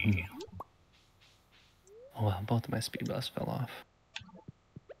 Okay. Oh well, both of my speed buffs fell off.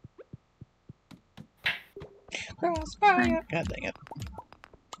 Crossfire! God dang it.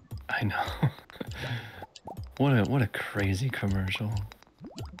 I know. What a crazy commercial.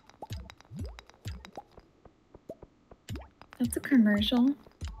 That's a commercial.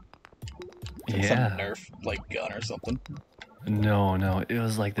 Some Yeah. Nerf, like, gun or something. No, it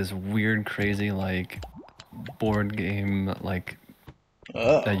was like this weird, crazy like board game like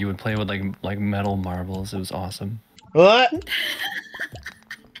Oh. that you would play with like metal marbles. It was awesome. What?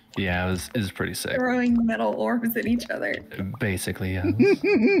 Yeah, it was pretty sick. Throwing metal orbs at each other. Basically, yeah.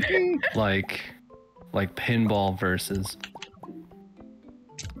 like pinball versus.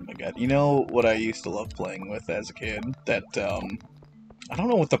 Oh my god. You know what I used to love playing with as a kid? That, I don't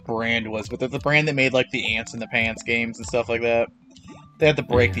know what the brand was, but the brand that made, like, the Ants in the Pants games and stuff like that. They had the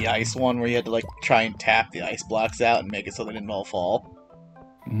Break the Ice one, where you had to, like, try and tap the ice blocks out and make it so they didn't all fall.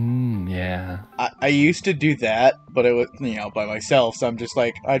 Yeah. I used to do that, but it was, you know, by myself, so I'm just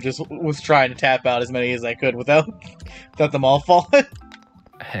like, I just was trying to tap out as many as I could without them all falling.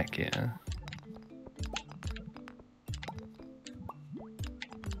 Heck yeah.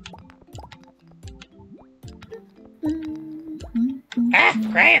 Ah,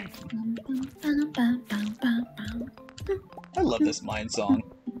 Graham! I love this mine song.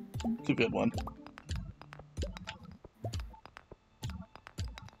 It's a good one.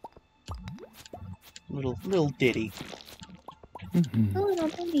 Little ditty. Mhm. Oh, little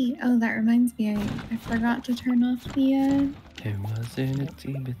baby. Oh, that reminds me. I forgot to turn off the. It was in a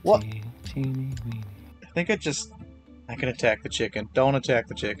teeny What? teeny weeny. I think I can attack the chicken. Don't attack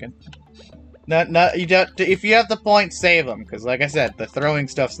the chicken. Not you don't. If you have the points, save them, because like I said, the throwing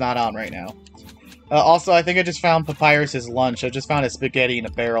stuff's not on right now. Also, I think I just found Papyrus's lunch. I just found his spaghetti in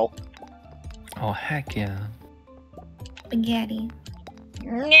a barrel. Oh heck yeah. Spaghetti.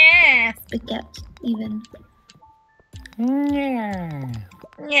 Yeah. Spaghetti, even. Yeah.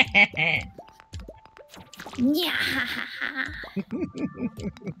 Yeah.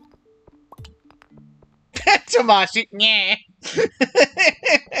 Tamashi. Yeah.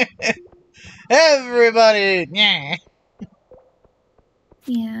 Everybody. Yeah.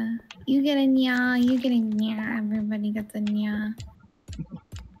 Yeah. You get a nya, you get a nya, everybody gets a nya.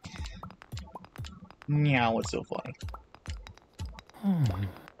 Meow was so funny. Hmm.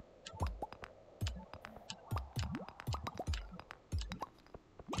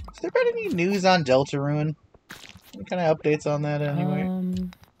 Has there been any news on Deltarune? Any kind of updates on that anyway?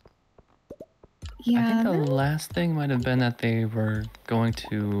 Yeah. I think there- the last thing might have been that they were going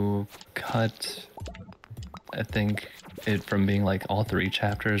to cut, I think, it from being like all 3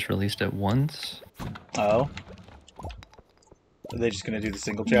 chapters released at once. Oh. Are they just gonna do the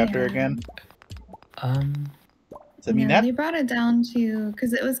single chapter Yeah. again? Does that mean no, that? they brought it down to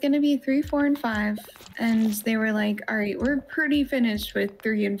because it was going to be 3, 4, and 5, and they were like, "All right, we're pretty finished with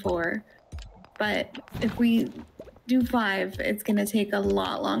 3 and 4, but if we do 5, it's going to take a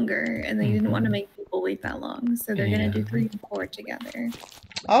lot longer." And they didn't want to Mhm. make people wait that long, so they're going to do Yeah. 3 and 4 together.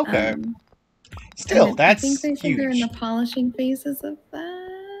 Okay. Um, Still, and that's I think they said they're in huge. the polishing phases of that.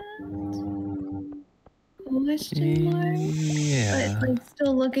 Question mark? Yeah. But like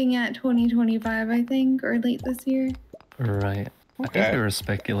still looking at 2025, I think, or late this year. Right. I think Okay. they were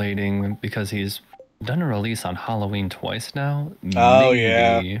speculating because he's done a release on Halloween twice now. Oh,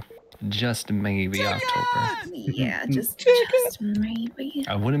 yeah. Maybe, just maybe October. Yeah, just maybe.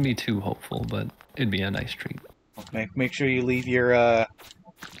 I wouldn't be too hopeful, but it'd be a nice treat. Make sure you leave your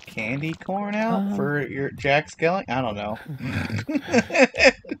candy corn out for your Jack Skellington. I don't know.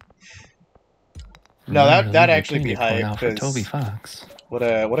 No, Remember to that'd leave your actually be candy corn hype, out for 'cause- Toby Fox. What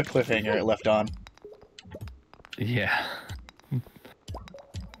a cliffhanger it left on. Yeah.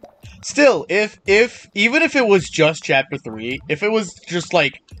 Still, if even if it was just chapter 3, if it was just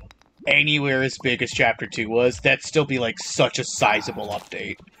like anywhere as big as chapter 2 was, that'd still be like such a sizable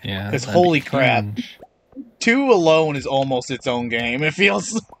update. Yeah. 'Cause that'd be holy crap. huge. 2 alone is almost its own game. It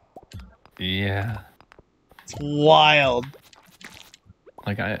feels Yeah. it's wild.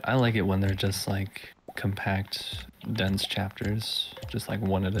 Like I like it when they're just like compact, dense chapters, just like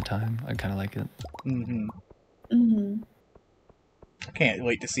one at a time. I kind of like it. Hmm Mm-hmm. I can't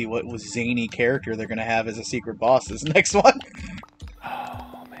wait to see what zany character they're gonna have as a secret boss this next one.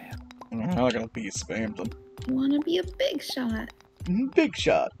 Oh man. I'm not gonna be spammed them. You want to be a big shot, Big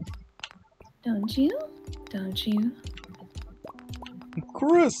shot, don't you? Don't you?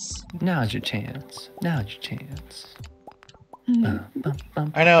 Chris. Now's your chance. Now's your chance. Mhm.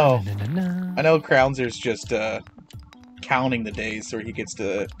 I know. Na-na-na. I know Crownser's just counting the days so he gets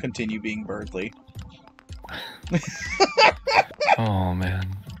to continue being Birdly. Oh man.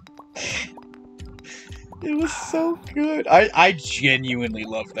 It was so good. I genuinely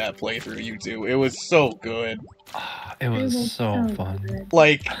loved that playthrough, you two. It was so good. Ah, it was so fun. good.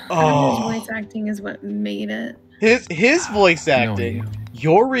 Like, His oh, voice acting is what made it. his voice No, acting, you.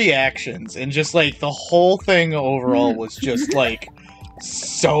 your reactions, and just like the whole thing overall was just like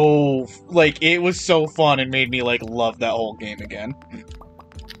so like it was so fun and made me like love that whole game again.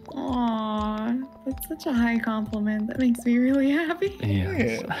 Aww, that's such a high compliment. That makes me really happy.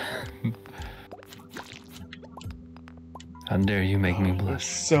 Yes. How dare you make me It was blush?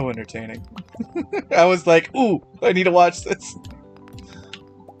 so entertaining. I was like, ooh, I need to watch this.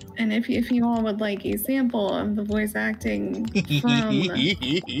 And if you all would like a sample of the voice acting from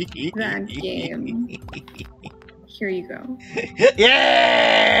that game, here you go.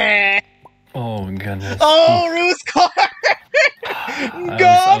 Yeah! Oh goodness. Oh, Rue's car!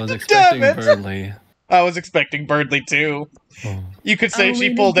 I was expecting Berdly. I was expecting Berdly too. Oh. You could say Oh, she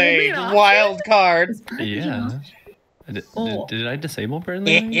wait, pulled did a we not? wild card. It's pretty Yeah. much- Did I disable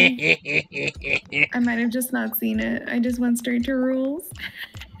Berdly? I might have just not seen it. I just went straight to rules.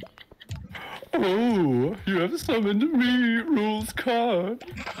 Oh, you have summoned me, Rules card.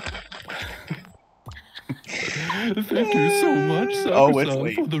 Thank you so much, Oh, it's Sakura-san,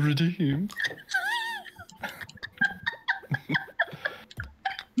 late. for the redeem.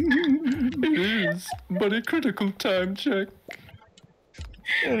 It is, but a critical time check.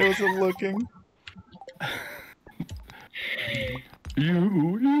 I wasn't looking.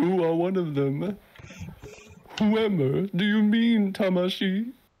 You are one of them. Whoever do you mean,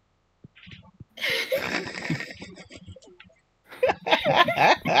 Tamashi?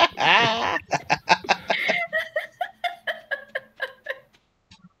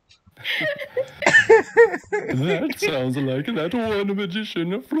 That sounds like that one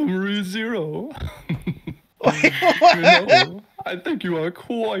magician from ReZero. You know, I think you are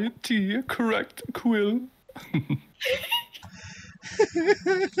quite the correct, Quill.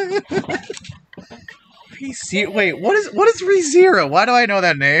 Wait, what is ReZero? Why do I know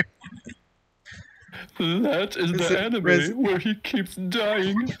that name? That is Is the it anime where he keeps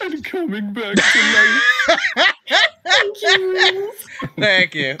dying and coming back to life.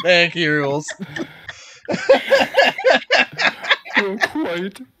 Thank you. Thank you, Rules. You're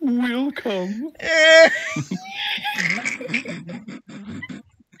quite welcome.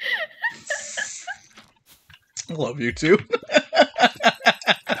 Love you too.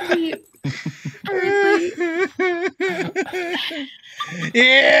 Wait, Berdly,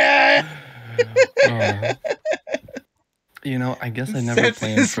 Yeah. You know, I guess I never Sense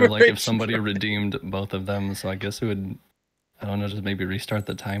planned for like inspiration. if somebody redeemed both of them, so I guess it would, I don't know, just maybe restart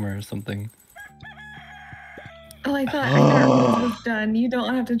the timer or something. oh, I thought rules was done. You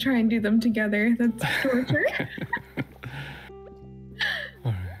don't have to try and do them together. That's torture.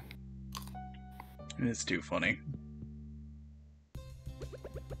 Alright. It's too funny.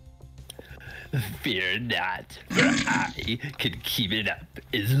 Fear not, for I can keep it up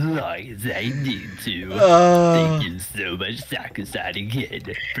as long as I need to. Thank you so much, Sakusan,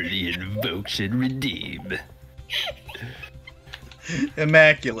 again, for the invocation redeem.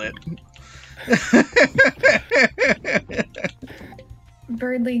 Immaculate.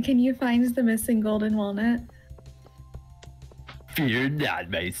 Berdly, can you find the missing golden walnut? Fear not,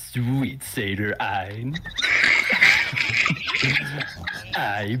 my sweet satyr Ein.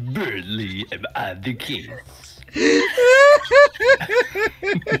 I, Berdly, am on the case.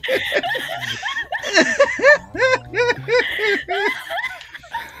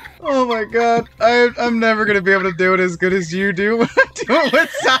 Oh my god, I'm never gonna be able to do it as good as you do when I do it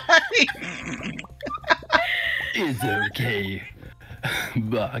with Sai. It's okay.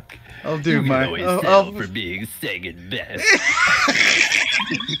 Buck, I'll you do can my. always I'll- settle for being second best.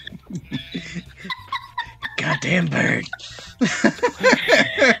 Goddamn bird.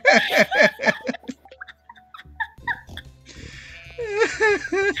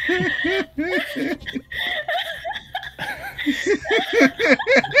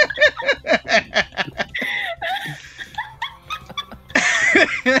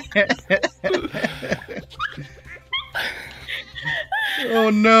 Oh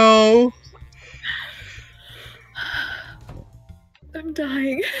no. I'm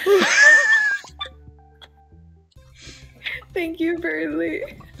dying. Thank you, Berdly.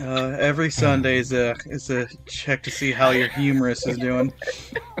 Every Sunday is a check to see how your humerus is doing.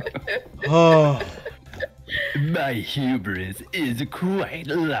 Oh. My hubris is quite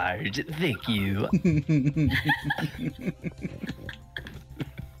large, thank you.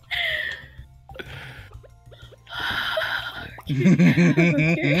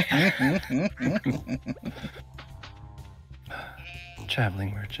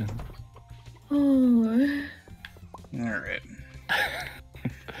 Traveling merchant. Oh. Alright.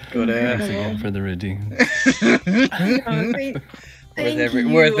 Good Thanks ass. again for the redeem. Oh, thank you.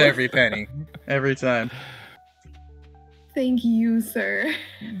 Worth every penny. Every time. Thank you, sir.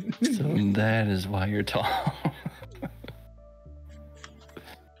 So that is why you're tall.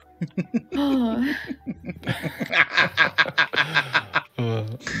 Oh,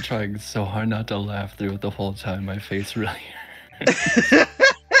 I'm trying so hard not to laugh through it the whole time. My face really. I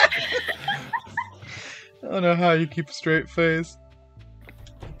don't know how you keep a straight face.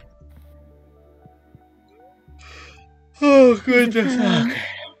 Oh, goodness. Okay.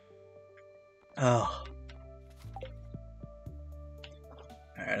 Oh.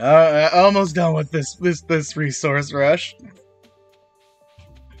 Alright, almost done with this resource rush.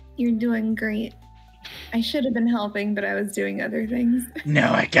 you're doing great. I should have been helping, but I was doing other things.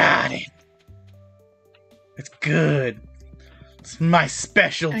 No, I got it. It's good. It's my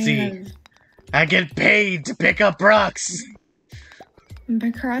specialty. I get paid to pick up rocks. I'm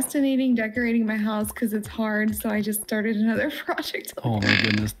procrastinating decorating my house because it's hard, so I just started another project. Oh my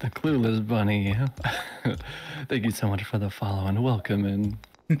goodness, the Clueless Bunny. Thank you so much for the follow and welcome. And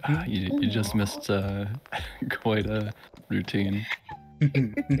you just missed quite a routine.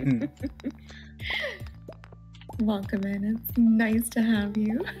 Welcome in. It's nice to have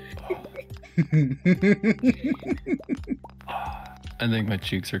you. I think my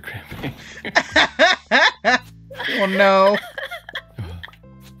cheeks are cramping. Oh no.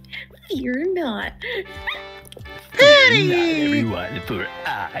 Fear not. Fear not, everyone, for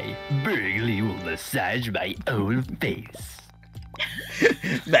I, Burgley, will massage my own face.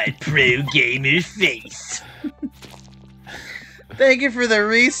 My pro gamer face. Thank you for the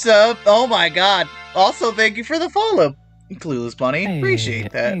resub. Oh my god. Also, thank you for the follow, Clueless Bunny.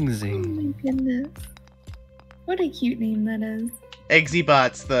 Appreciate that. Oh Eggsy. my goodness. What a cute name that is.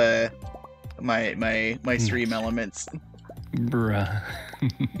 Eggzybot's the my stream elements. Bruh.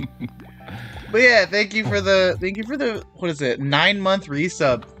 But yeah, thank you for the what is it, 9-month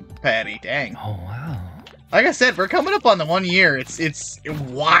resub, Patty. Dang. Oh wow. Like I said, we're coming up on the 1 year. It's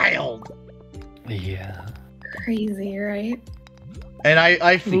wild. Yeah. Crazy, right? And I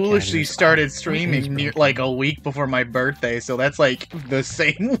Pretty foolishly casual. started It streaming is near, broken. like a week before my birthday, so that's like the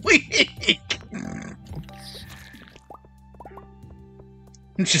same week.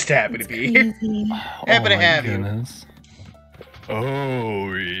 I'm just happy to be here. Crazy. Happy to my have you. goodness.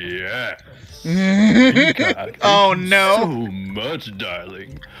 Oh, yes. Peacock, Oh, thank you no. So much,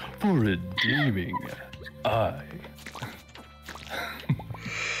 darling, for redeeming I.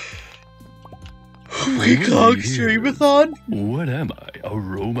 Peacock Streamathon? What am I? A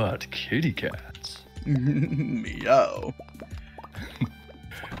robot kitty cat? Meow.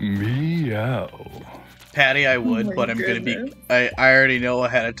 Meow. Patty, I would, my but I'm gonna goodness. be. I already know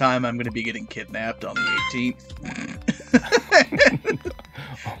ahead of time I'm gonna be getting kidnapped on the 18th.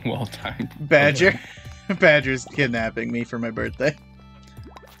 Well timed. Badger. Badger's kidnapping me for my birthday.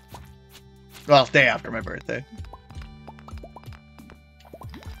 Well, day after my birthday.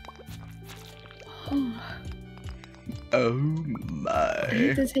 Oh I have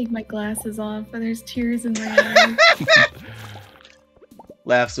my. to take my glasses off, but there's tears in my eyes.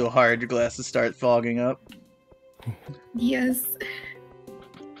 Laugh so hard your glasses start fogging up. Yes.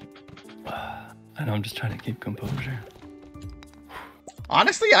 I know, I'm just trying to keep composure.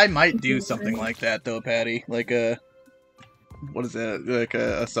 Honestly, I might do something like that though, Patty. Like a. What is it? Like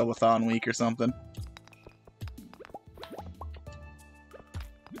a subathon week or something.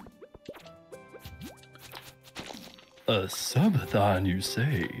 A subathon, you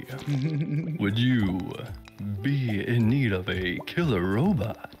say? Would you be in need of a killer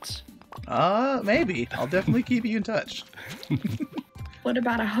robot? Maybe. I'll definitely keep you in touch. What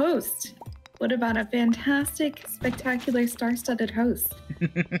about a host? What about a fantastic, spectacular, star-studded host?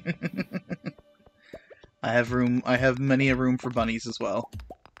 I have many a room for bunnies as well.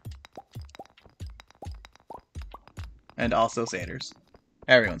 And also satyrs.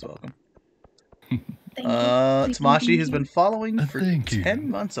 Everyone's welcome. Thank you. Thank you, Tamashi thank has you. been following for Thank you. 10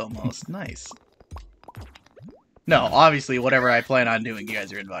 months almost. Nice. No, obviously, whatever I plan on doing, you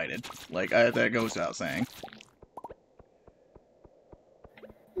guys are invited. Like, that goes without saying.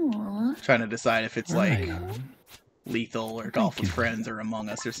 Aw. Trying to decide if it's Right like on. Lethal or Golf Thank with you. Friends or Among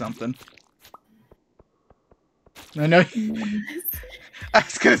Us or something. I know. I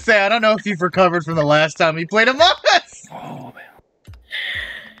was gonna say, I don't know if you've recovered from the last time we played Among Us. Oh man.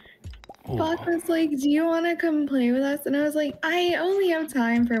 Buck was like, do you want to come play with us? And I was like, I only have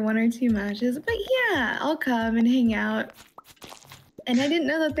time for 1 or 2 matches, but yeah, I'll come and hang out. And I didn't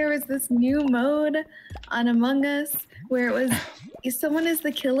know that there was this new mode on Among Us where it was someone is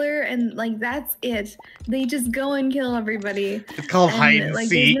the killer and like that's it. They just go and kill everybody. It's called hide and like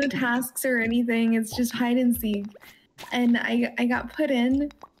seek. there's no tasks or anything. It's just hide and seek. And I got put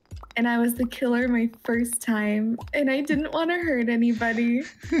in and I was the killer my first time and I didn't want to hurt anybody. So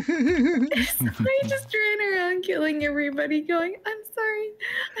I just ran around killing everybody going, I'm sorry,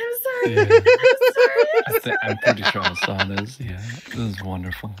 I'm pretty sure I saw this. Yeah, this is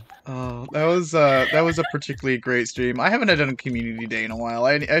wonderful. Oh, that was a particularly great stream. I haven't done a community day in a while.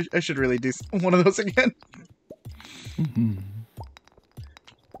 I should really do one of those again.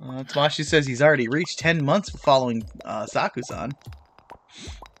 Tamashi says he's already reached 10 months for following Saku-san.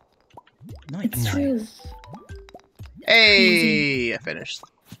 Nice. It's true. Hey, I finished.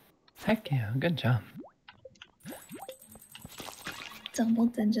 Heck yeah, good job. Double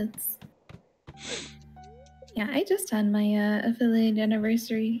digits. Yeah, I just had my affiliate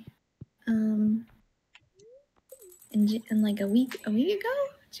anniversary. In like a week ago,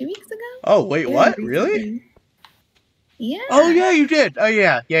 2 weeks ago. Oh wait, Yeah, what? recently. Really? Yeah. Oh yeah, you did. Oh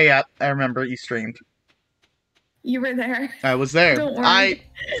yeah. I remember you streamed. You were there. I was there. Don't worry.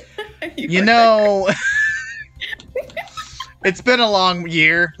 You know, it's been a long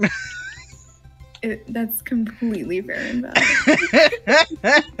year. That's completely fair and valid.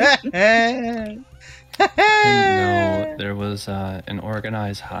 I didn't know there was an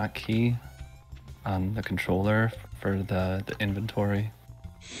organized hotkey on the controller for the inventory.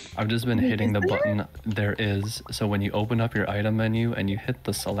 I've just been hitting the button. There is. So when you open up your item menu and you hit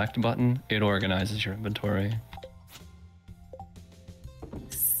the select button, it organizes your inventory.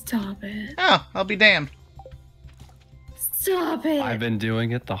 Stop it. Oh, I'll be damned. Stop it. I've been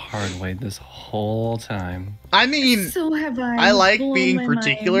doing it the hard way this whole time. I mean, So have I. I like Blown being my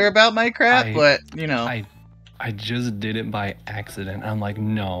particular mind. about my crap, but you know. I just did it by accident. I'm like,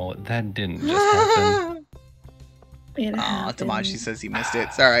 no, that didn't just happen. It Aw, happened. Tamashi says he missed it.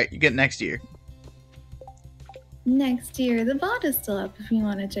 It's alright, you get next year. Next year, the bot is still up if you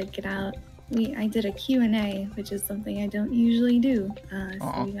want to check it out. I did a Q&A, which is something I don't usually do.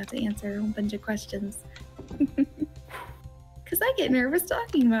 So we got to answer a whole bunch of questions. Because I get nervous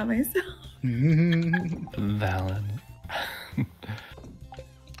talking about myself. Valid.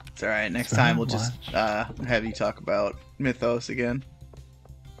 It's alright, next So time we'll just watch. have you talk about Mythos again.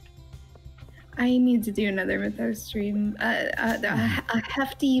 I need to do another Mythos stream. A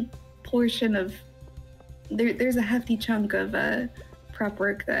hefty portion of... There's a hefty chunk of prep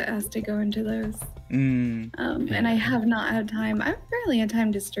work that has to go into those. And I have not had time. I've barely had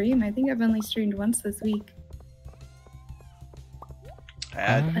time to stream. I think I've only streamed once this week.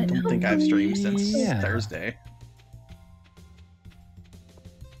 I don't think I've streamed since Thursday.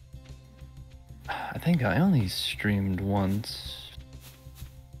 I think I only streamed once.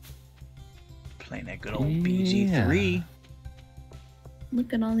 Playing that good old BG3.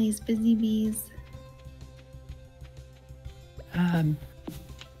 Look at all these busy bees. A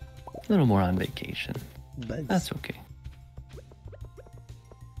little more on vacation. Buzz. That's okay.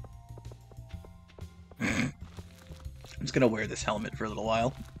 I'm just gonna wear this helmet for a little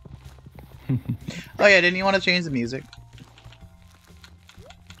while. Oh yeah, didn't you want to change the music?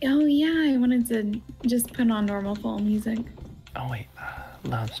 Oh yeah, I wanted to just put on normal phone music. Oh wait,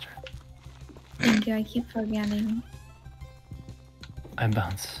 lobster. Thank you, I keep forgetting. I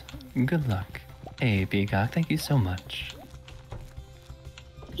bounce. Good luck. Hey, Peacock, thank you so much.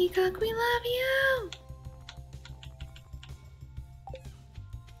 Peacock, we love you!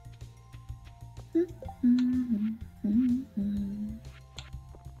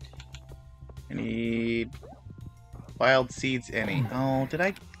 I need wild seeds, any. Oh, did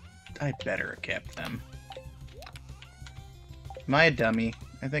I better have kept them. Am I a dummy?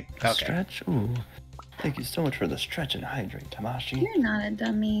 I think, okay. Stretch? Ooh. Thank you so much for the stretch and hydrate, Tamashi. You're not a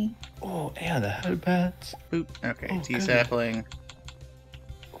dummy. Oh, yeah, the headpads. Boop. Okay, Oh, tea good. sapling.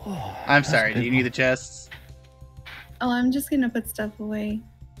 Oh, I'm that's sorry, do big you need one. the chests? Oh, I'm just gonna put stuff away.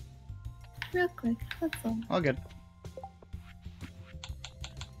 Real quick, that's all. All good.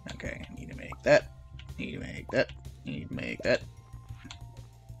 Okay, need to make that. Need to make that. Need to make that.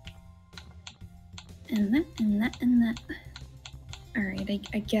 And that, and that, and that. Alright,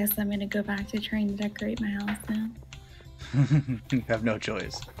 I guess I'm gonna go back to trying to decorate my house now. You have no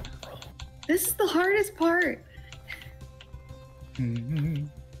choice. This is the hardest part.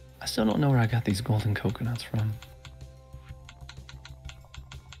 I still don't know where I got these golden coconuts from.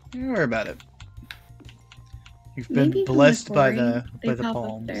 Don't worry about it. You've Maybe been from blessed by quarry, the they pop up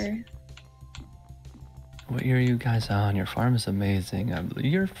palms. there. What year are you guys on? Your farm is amazing.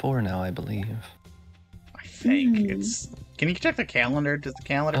 Year 4 now, I believe. I think Hmm. it's. Can you check the calendar? Does the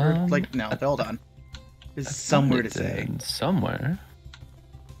calendar like no? Hold on. There's I somewhere to thought it say. did. Somewhere.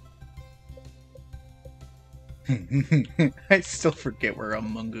 I still forget we're a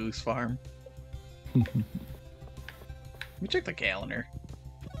mongoose farm. Let me check the calendar.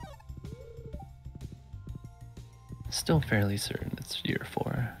 Still fairly certain it's year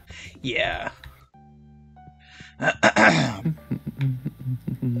 4. Yeah.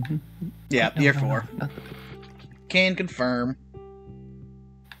 Yeah, No, year no, 4. no, Can confirm.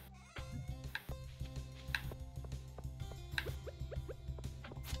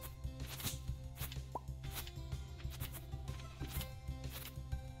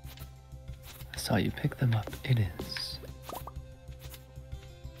 I saw you pick them up. It is.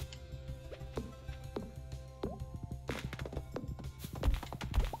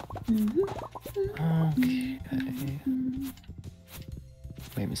 Okay.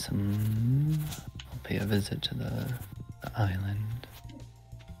 Maybe some. I'll pay a visit to the island.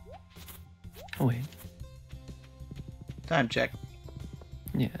 Oh, wait. Time check.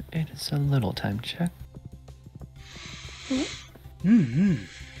 Yeah, it is a little time check. Mm-hmm.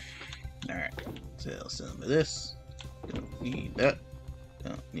 Alright. Sell some of this. Don't need that.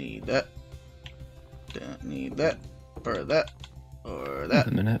 Don't need that. Don't need that. Or that. Or Wait that.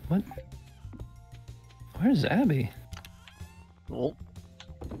 a minute. What? Where's Abby? Oh.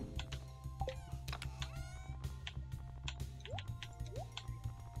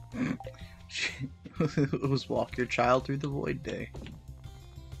 It was walk your child through the void day.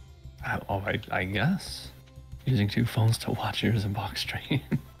 I guess. Using 2 phones to watch yours and box stream.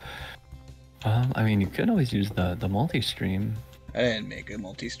 I mean, you could always use the multi-stream. I didn't make a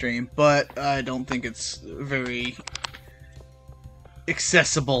multi-stream, but I don't think it's very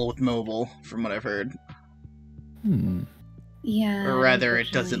accessible with mobile, from what I've heard. Yeah. Or rather,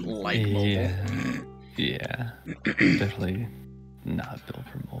 it doesn't like mobile. Yeah. Yeah. Definitely not built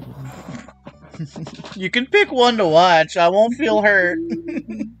for mobile. You can pick one to watch. I won't feel hurt.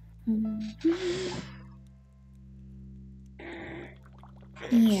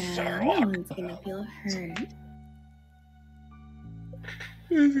 Yeah, no one's gonna feel hurt.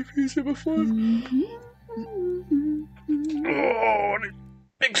 I've used it before. Oh,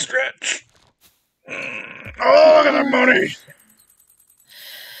 big stretch. Oh, look at that money.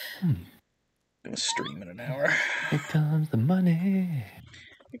 Gonna stream in an hour. Here comes the money.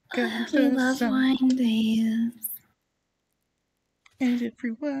 We love wine days. And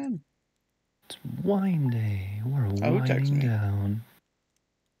everyone. It's wine day. We're Oh, who texted winding me? down.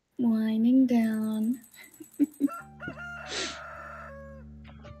 Winding down.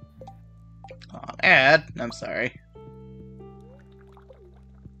 Ad. I'm sorry.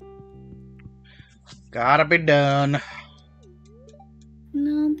 Gotta be done.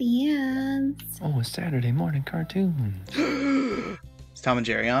 Not the ads. Oh, a Saturday morning cartoon. Is Tom and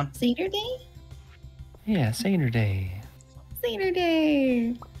Jerry on? Saturday? Yeah, Saturday.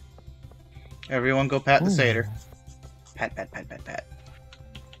 Saturday. Everyone go pat the Ooh. satyr. Pat, pat, pat, pat, pat.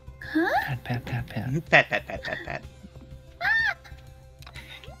 Huh? Pat, pat, pat, pat. Pat, pat, pat, pat, pat.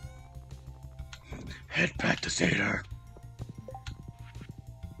 Head pat the satyr.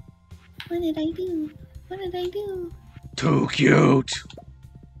 What did I do? What did I do? Too cute.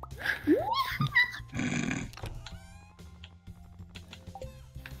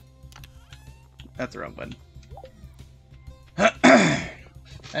 That's the wrong button.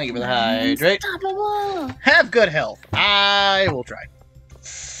 Thank you for the hydrate. Unstoppable. Have good health. I will try.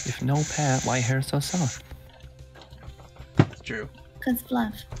 If no pat, why hair so soft? It's true. Cause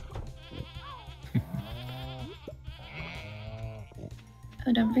fluff.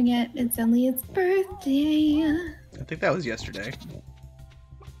 Oh, don't forget, it's only its birthday. I think that was yesterday.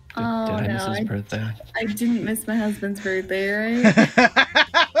 Oh, Did I no, miss his I- birthday? I didn't miss my husband's birthday, right?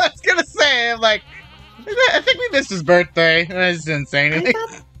 I was gonna say, I'm like, I think we missed his birthday. I just didn't say I anything.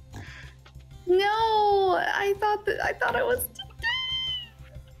 thought. No, I thought it was today.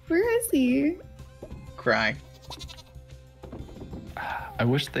 Where is he? Crying. I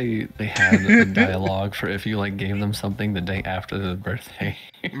wish they had a dialogue for if you like gave them something the day after the birthday.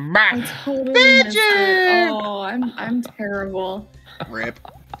 I totally missed it. Badger! Oh, I'm terrible. Rip.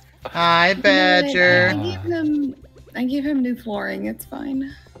 Hi, You know what? Badger. I gave him new flooring. It's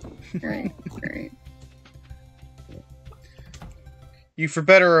fine. Right. You, for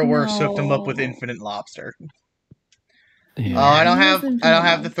better or worse, hooked him up with No. infinite lobster. Yeah. Oh, I don't he have was I don't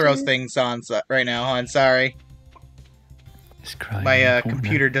have infinite the throws lobster. things on right now, hon. Sorry. He's crying My in the corner,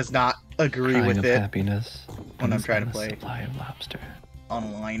 computer does not agree crying with of it happiness when I'm He's trying to got a play supply of lobster.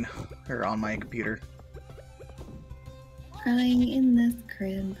 online or on my computer. Crying in this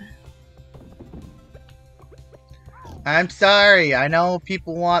crib. I'm sorry. I know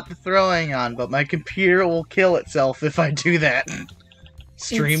people want the throwing on, but my computer will kill itself if I do that.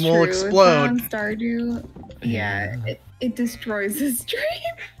 Stream It's will true. explode. It's on Stardew. Yeah, it destroys the stream.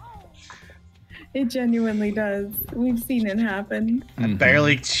 It genuinely does. We've seen it happen.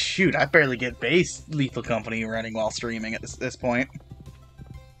 Mhm. I barely get base Lethal Company running while streaming at this point.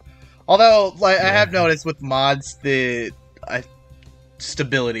 Although, like, I have Yeah. noticed with mods, the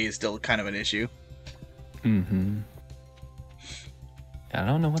stability is still kind of an issue. Mm-hmm. I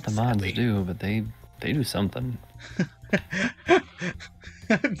don't know what the mods Sadly. do, but they do something.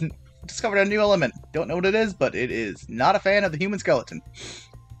 Discovered a new element. Don't know what it is, but it is. Not a fan of the human skeleton.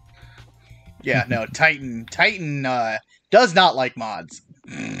 Yeah, no, Titan does not like mods.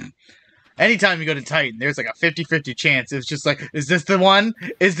 Anytime you go to Titan, there's like a 50-50 chance. It's just like, is this the one?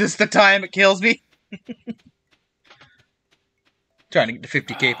 Is this the time it kills me? Trying to get to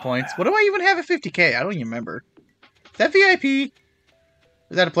 50k points. What do I even have at 50k? I don't even remember. Is that VIP?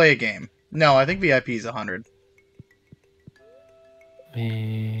 Is that to play a game? No, I think VIP is 100.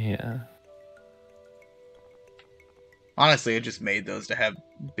 Yeah. Honestly, I just made those to have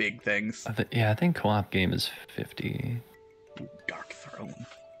big things. I think co-op game is 50. Dark Throne.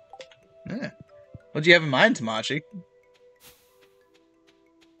 Yeah. What'd you have in mind, Tamashi?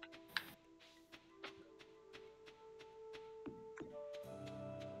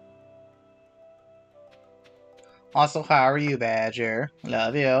 Also, how are you, Badger?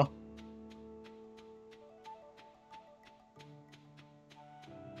 Love you.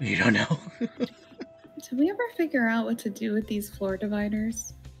 You don't know? Did we ever figure out what to do with these floor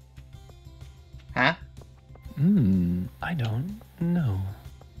dividers? Huh? I don't know.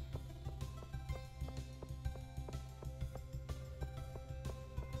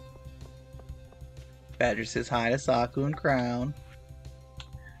 Badger says hi to Saku and Crown.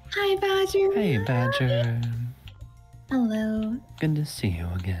 Hi, Badger. Hey, Badger. Hello. Good to see you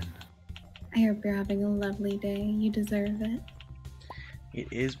again. I hope you're having a lovely day. You deserve it. It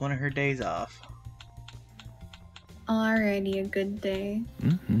is one of her days off. Already a good day.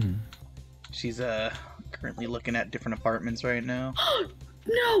 Mm-hmm. She's currently looking at different apartments right now.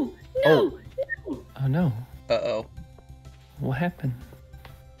 No! Oh. No! Oh no. Uh-oh. What happened?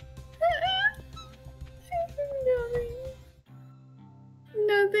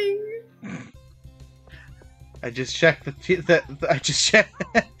 Nothing. I just checked I just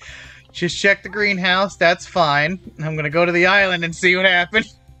checked the greenhouse. That's fine. I'm gonna go to the island and see what happened.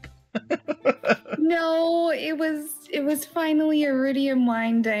 No, it was finally Iridium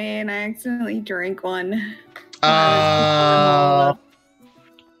wine day and I accidentally drank one. Oh.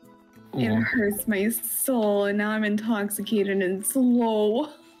 It Ooh. hurts my soul and now I'm intoxicated and slow.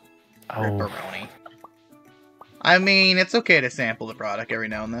 Oh, Ripperoni. I mean, it's okay to sample the product every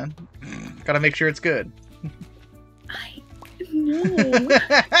now and then. Gotta make sure it's good. No.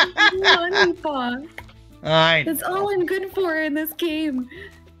 Honeypot. I That's know. all I'm good for in this game.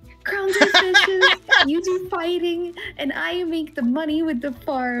 Crowns are fishes, you do fighting, and I make the money with the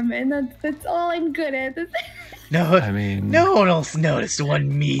farm, and that's all I'm good at. No, I mean, no one else noticed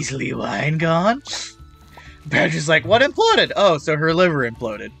one measly wine gone. Badger's like, what imploded? Oh, so her liver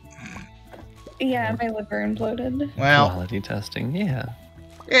imploded. Yeah, my liver imploded. Well, quality testing. Yeah.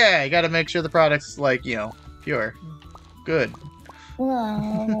 yeah, you gotta make sure the product's, like, pure. Good.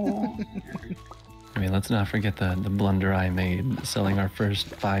 Wow. I mean, let's not forget the blunder I made selling our first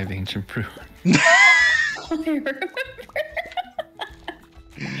 5 ancient brew.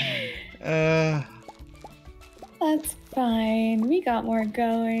 That's fine. We got more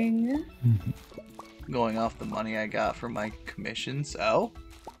going. Going off the money I got from my commissions. Oh?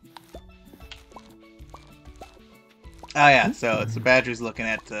 Oh, yeah, so it's the Badger's looking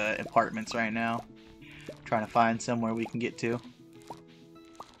at apartments right now. Trying to find somewhere we can get to.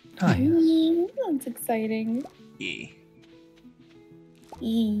 Nice. That's exciting. Yeah.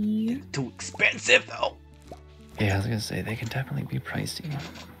 Eee. Too expensive, though. Yeah, I was gonna say they can definitely be pricey.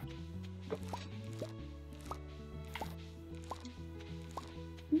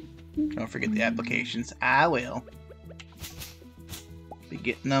 Don't forget the applications. I will. Be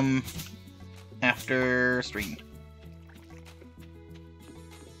getting them after stream.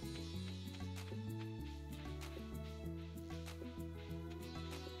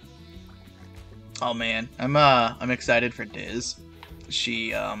 Oh man, I'm excited for Diz.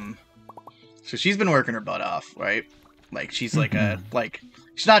 She so she's been working her butt off, right? Like she's like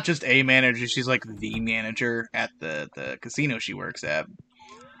she's not just a manager, she's like the manager at the casino she works at.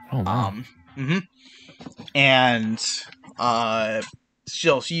 Oh wow. And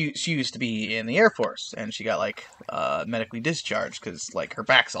she used to be in the Air Force, and she got like medically discharged because like her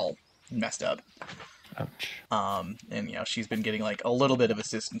back's all messed up. Ouch. And she's been getting like a little bit of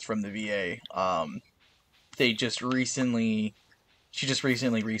assistance from the VA. She just recently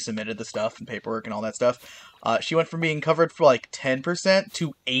resubmitted the stuff and paperwork and all that stuff. She went from being covered for like 10%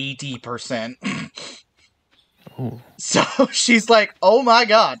 to 80%. Oh. So she's like, oh my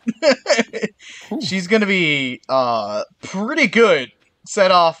god. Ooh. She's gonna be pretty good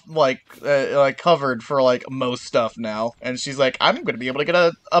set off like covered for like most stuff now, and she's like, I'm gonna be able to get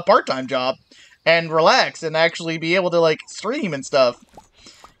a part-time job and relax and actually be able to like stream and stuff.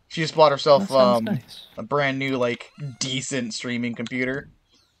 She just bought herself That sounds nice. a brand new like decent streaming computer.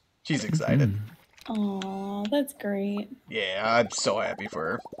 She's excited. Aw, that's great. Yeah, I'm so happy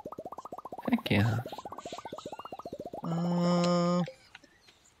for Heck yeah. her.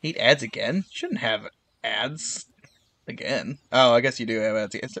 Hate ads again? Shouldn't have ads again. Oh, I guess you do have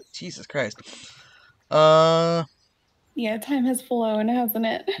ads again. Jesus Christ. Yeah, time has flown, hasn't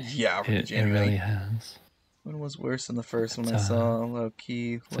it? Yeah, It genuinely. really has. One was worse than the first one I It's, saw. Low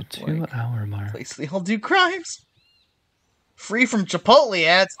key. It's a Looked 2-hour mark. place they all do crimes. Free from Chipotle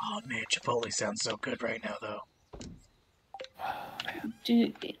ads. Oh man, Chipotle sounds so good right now, though.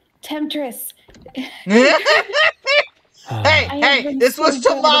 Temptress. Oh, Hey, I have hey, been this so was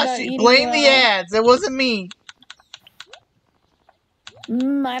good about Tamashi. eating Blame the well. ads. It wasn't me.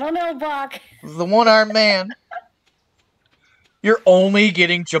 I don't know, Brock. It was the one-armed man. You're only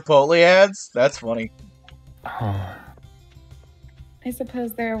getting Chipotle ads? That's funny. oh. I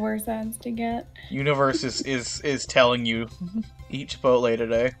suppose there are worse ads to get. Universe is telling you, eat Chipotle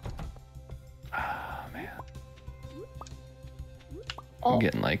today. Oh, man. Oh, I'm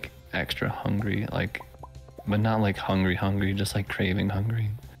getting like extra hungry, like, but not like hungry, just like craving hungry.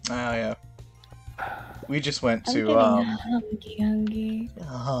 Oh yeah. We just went I'm to getting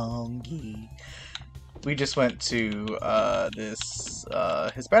hungry. We just went to this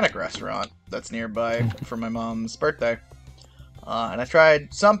Hispanic restaurant that's nearby for my mom's birthday. And I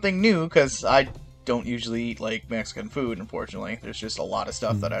tried something new because I don't usually eat like Mexican food, unfortunately. There's just a lot of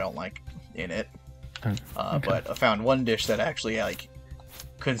stuff that I don't like in it. Okay. But I found one dish that actually like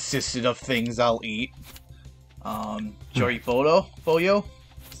consisted of things I'll eat. Pollo.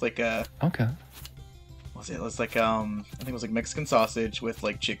 It's like a Okay. what's it? It's like I think it was like Mexican sausage with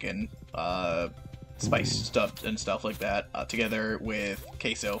like chicken, spice stuff and stuff like that, together with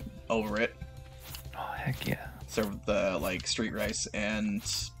queso over it. Oh, heck yeah. Served with the like street rice and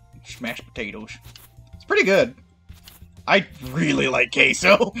mashed potatoes. It's pretty good. I really like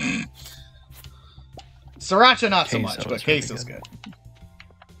queso. Sriracha not so much, Queso but is really queso's good. good.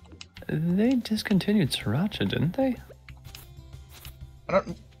 They discontinued sriracha, didn't they? I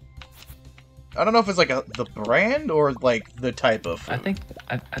don't know if it's like the brand or like the type of food. I think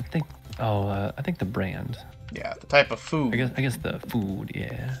I think the brand. Yeah, the type of food. I guess the food,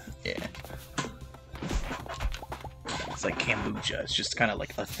 yeah. Yeah. It's like kombucha. It's just kind of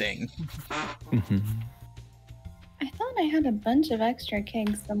like a thing. Mm-hmm. I thought I had a bunch of extra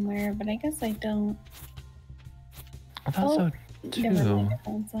kegs somewhere, but I guess I don't. I thought so Never too. mind, I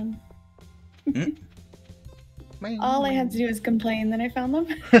found some. Man. All I had to do was complain that I found them.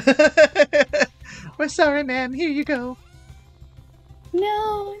 We're sorry, ma'am. Here you go.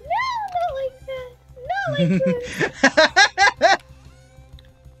 No, not like that. Not like that.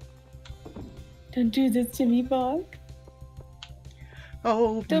 Don't do this to me, Bog.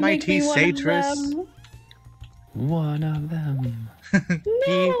 Oh, Don't make mighty me one of Satress. them. One of them.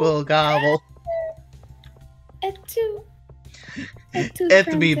 People gobble. Et tu. Et tu,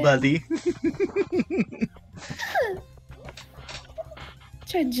 It's me, princess. buddy.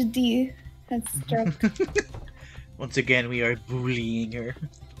 Tragedy has struck. Once again, we are bullying her.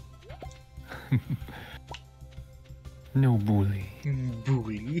 No bully.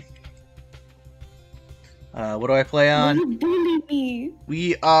 Bully. What do I play Will on? you bully me?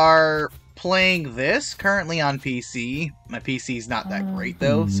 We are playing this currently on PC. My PC's not that great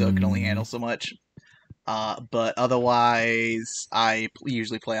though, so it can only handle so much. But otherwise, I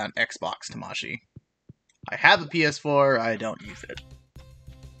usually play on Xbox, Tamashi. I have a PS4, I don't use it.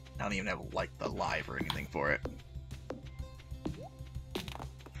 I don't even have like the live or anything for it.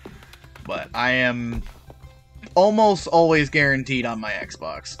 But I am almost always guaranteed on my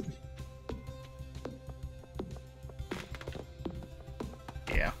Xbox.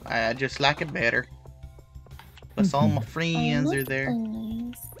 Yeah, I just like it better. Plus all my friends are there.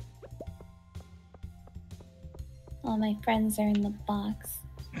 Always. All my friends are in the box.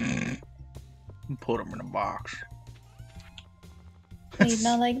 Put them in a box. Wait,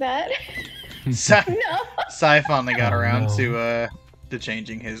 not like that. Sai No. Sai finally got Oh, around no. to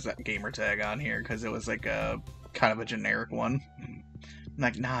changing his gamer tag on here because it was like a kind of a generic one. I'm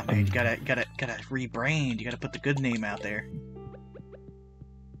like, nah, man, you gotta rebrand. You gotta put the good name out there.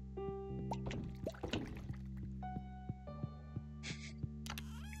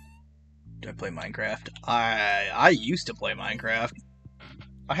 Do I play Minecraft? I used to play Minecraft.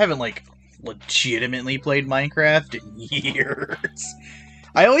 I haven't like legitimately played Minecraft in years.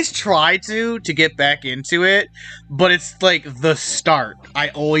 I always try to get back into it, but it's like the start. I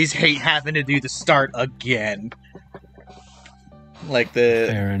always hate having to do the start again. Like the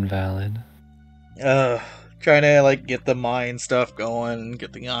Fair and valid. trying to like get the mine stuff going,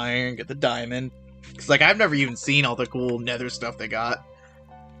 get the iron, get the diamond. Cause like I've never even seen all the cool Nether stuff they got,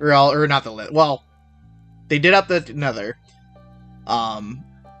 or not the well, they did up the Nether.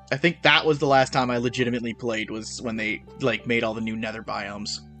 I think that was the last time I legitimately played, was when they like made all the new Nether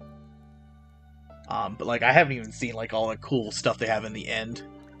biomes. But like I haven't even seen like all the cool stuff they have in the end.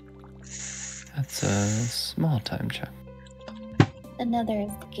 That's a small time check. Another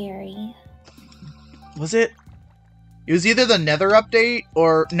is scary. Was it? It was either the Nether update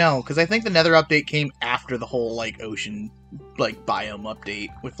or no, because I think the Nether update came after the whole like ocean like biome update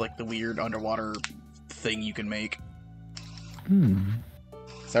with like the weird underwater thing you can make.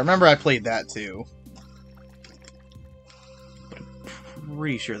 So I remember I played that too. But I'm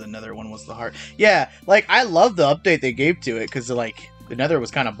pretty sure the Nether one was the hard. Yeah, like I love the update they gave to it because like the Nether was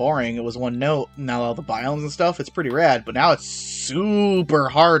kind of boring. It was one note. Now all the biomes and stuff, it's pretty rad. But now it's super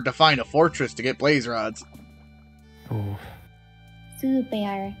hard to find a fortress to get blaze rods. Oof.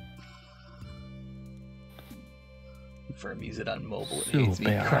 Super. Firm use it on mobile. It hates me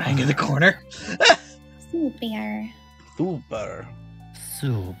Super. crying in the corner. Super. Super.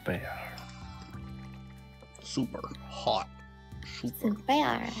 Super. Super hot. Super.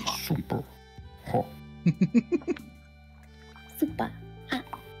 Super. Super. Hot. Super. Hot.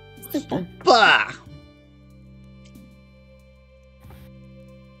 Super. Bah!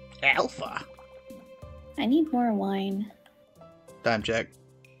 Alpha. I need more wine. Time check.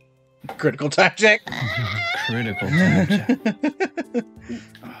 Critical time check. Critical time check.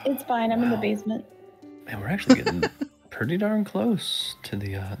 It's fine. I'm in the basement. Man, we're actually getting pretty darn close to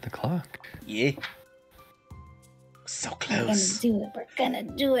the clock. Yeah. So We're gonna close. do it. We're gonna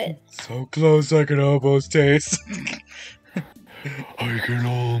do it. So close I can almost taste. I can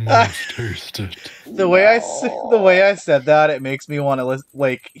almost taste it. The way I said that, it makes me want to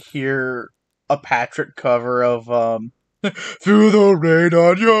like hear a Patrick cover of Through the Rain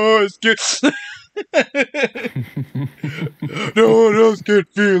on Your Skin. No one else can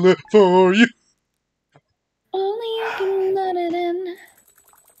feel it for you. Only you can let it in.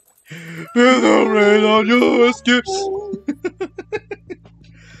 Through the rain on your skin.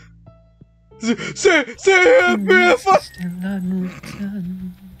 Say it, Still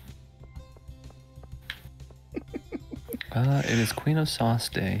unwritten. It is Queen of Sauce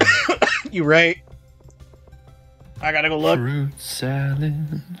Day. You right. I gotta go look. Fruit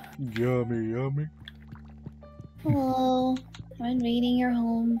salad. Yummy, yummy. Hello. I'm invading your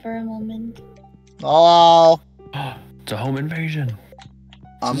home for a moment. Oh, It's a home invasion.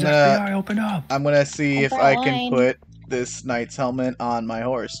 I'm This is gonna FBI, open up. I'm gonna see I if brought I can wine. put this knight's helmet on my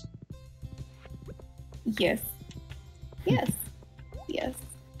horse. Yes. Yes. Yes.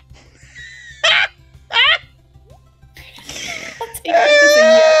 I'll take that as a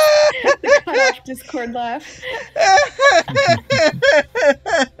yes. The cut off Discord laugh.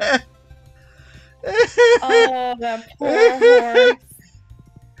 Oh, that poor horse.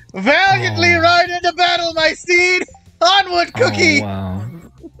 Valiantly Oh. ride into battle, my steed! Onward, Cookie! Oh, wow.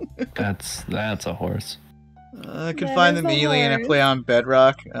 That's a horse. I can That find is the a melee and I horse. play on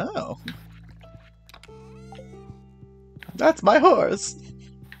Bedrock. Oh. That's my horse.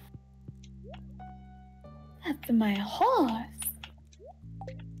 That's my horse.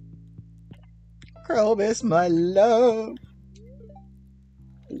 Krobus, my love.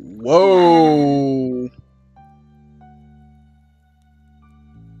 Whoa.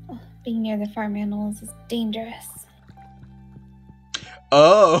 Oh, being near the farm animals is dangerous.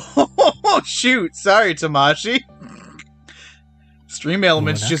 Oh, shoot. Sorry, Tamashi. Stream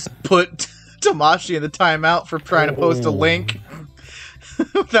Elements What just put Tamashi in the timeout for trying to post a link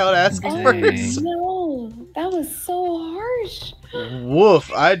without asking Oh first. no, that was so harsh.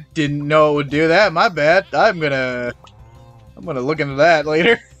 Woof, I didn't know it would do that. My bad. I'm gonna look into that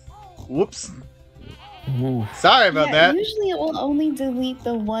later. Whoops. Ooh. Sorry about that. Usually it will only delete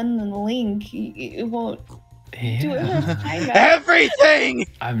the one link. It won't do it Yeah. for timeout. Everything!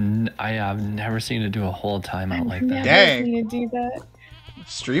 I have never seen it do a whole timeout like that. Never Dang. seen it do that.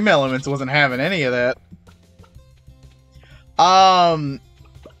 Stream Elements wasn't having any of that.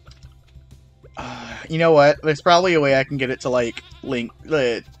 You know what? There's probably a way I can get it to like link.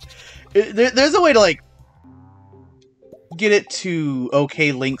 There's a way to like get it to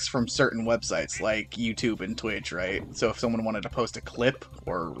okay links from certain websites like YouTube and Twitch, right? So if someone wanted to post a clip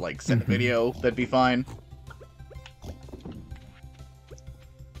or like send a Mhm. video, that'd be fine.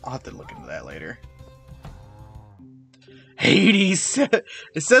 I'll have to look into that later. 87.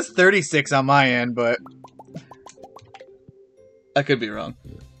 It says 36 on my end, but I could be wrong.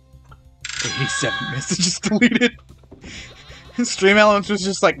 87 messages deleted. Stream Elements was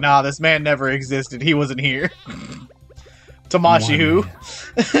just like, nah, this man never existed. He wasn't here. Tamashi who?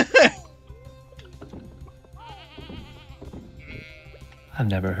 I've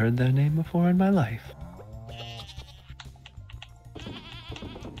never heard that name before in my life.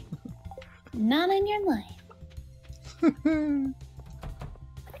 Not in your life.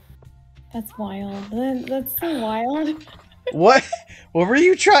 That's wild. That's so wild. What? What were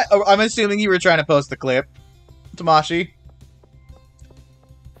you trying? Oh, I'm assuming you were trying to post the clip, Tamashi.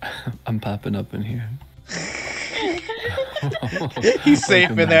 I'm popping up in here. He's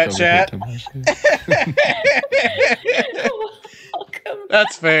safe in that chat. Welcome.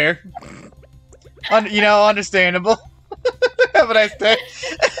 That's fair. You know, understandable. Have a nice day.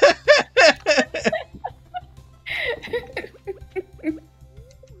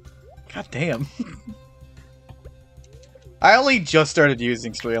 God damn. I only just started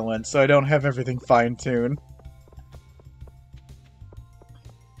using Streamlabs, so I don't have everything fine-tuned.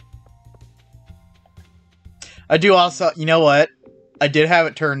 I do also, you know what? I did have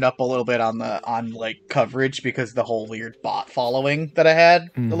it turned up a little bit on like coverage because of the whole weird bot following that I had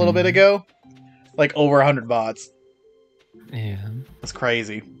a little bit ago. Like over 100 bots. Yeah. That's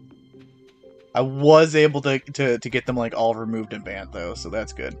crazy. I was able to get them like all removed and banned though, so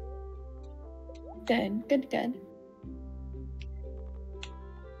that's good. Good. Does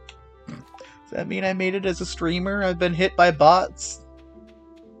that mean I made it as a streamer? I've been hit by bots?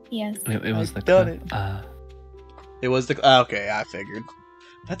 Yes. It was the done clip. it. It was the... okay, I figured.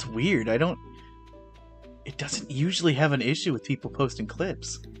 That's weird. It doesn't usually have an issue with people posting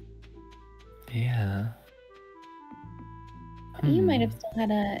clips. Yeah. You might have still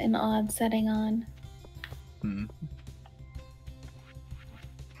had an odd setting on.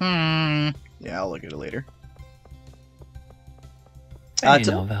 Yeah, I'll look at it later. Hey,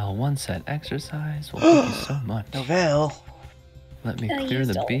 Novell, one set exercise. Well, thank you so much. Novell. Let me Oh, clear you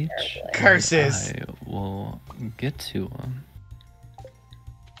the stole beach. her. and Curses. I will get to them.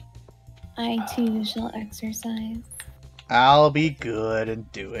 I too shall exercise. I'll be good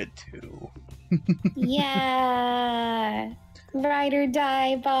and do it too. Yeah. Ride or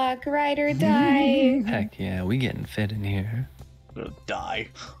die, Bach. Ride or die. Heck yeah, we getting fit in here. I'm gonna die.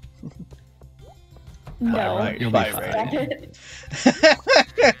 No. Right, You'll bye, be right. Stop it.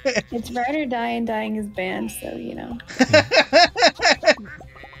 It's ride or die, and dying is banned, so you know.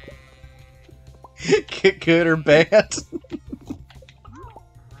 Get good or bad.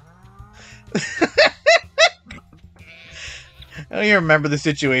 I don't even remember the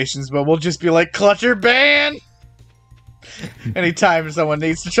situations, but we'll just be like, clutch or ban! Anytime someone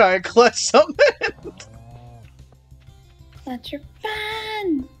needs to try and clutch something. That's your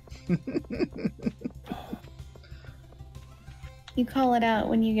fun. You call it out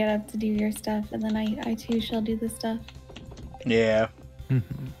when you get up to do your stuff, and then I too shall do the stuff. Yeah.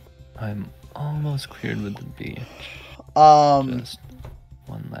 I'm almost cleared with the beach. Just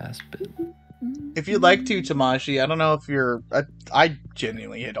one last bit. If you'd like to, Tamashi, I don't know if you're... I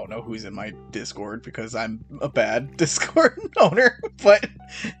genuinely don't know who's in my Discord because I'm a bad Discord owner, but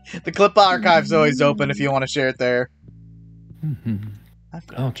the clip archive's always open if you want to share it there. I'm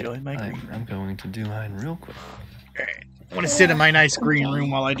gonna enjoy my green room. I'm going to do mine real quick. Alright. I want to sit in my nice green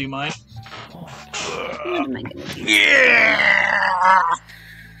room while I do mine. What am I gonna do? Yeah!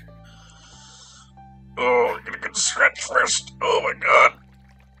 Oh, I'm gonna get stretch first. Oh my god.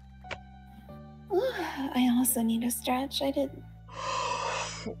 I also need a stretch. I did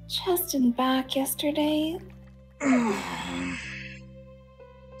chest and back yesterday.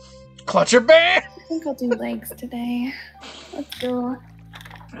 Clutch your band! I think I'll do legs today. Let's go.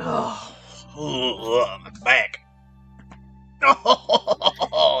 Oh, my back.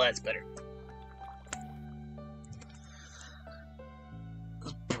 Oh, that's better.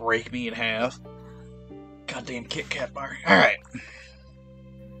 Just break me in half. Goddamn Kit Kat bar. Alright.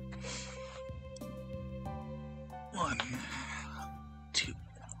 1, 2,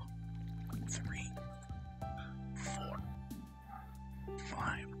 3, 4,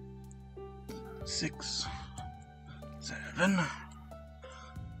 5, 6, 7,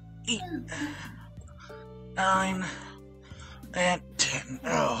 8, 9, and 10.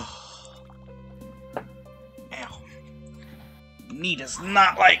 Oh. Ow. Knee does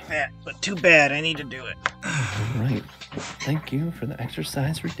not like that, but too bad. I need to do it. Alright. Thank you for the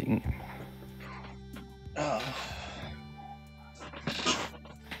exercise routine. Oh.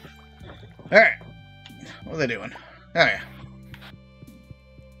 Alright. What are they doing? Oh, yeah.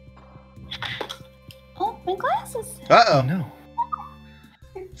 Oh, my glasses. Oh Uh-oh. no.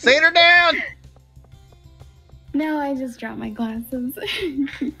 Sit her down! No, I just dropped my glasses.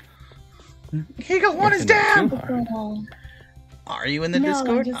 Eagle 1 is Working it down! too hard. Well, Are you in the No,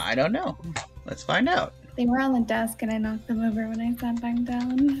 Discord? just- I don't know. Let's find out. they were on the desk and I knocked them over when I sat back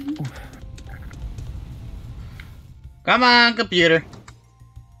down. Come on, computer.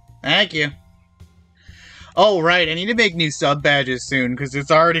 Thank you. Oh, right. I need to make new sub badges soon, because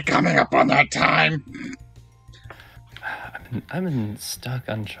it's already coming up on that time. I've been stuck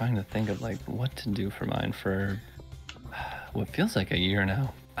on trying to think of like what to do for mine for what feels like a year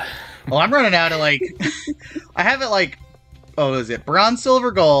now. Well, I'm running out of, like... I have it, like... Oh, is it? Bronze,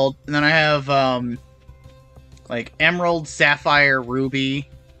 silver, gold. And then I have, like, emerald, sapphire, ruby.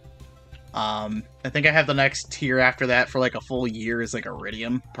 I think I have the next tier after that for, like, a full year is, like,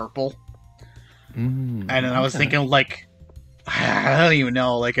 iridium, purple. And then I was okay. thinking, like... I don't even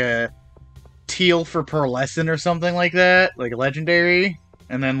know, like a... teal for pearlescent or something like that. Like, a legendary.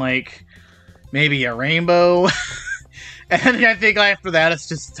 And then, like... maybe a rainbow. And then I think after that, it's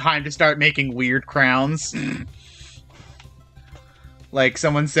just time to start making weird crowns. Like,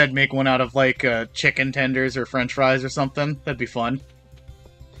 someone said make one out of, like, chicken tenders or french fries or something. That'd be fun.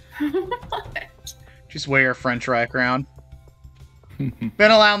 Just wear a french fry crown. You've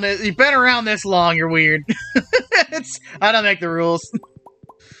been around this long, you're weird. I don't make the rules.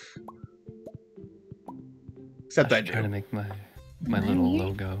 Except I should try to do. make my little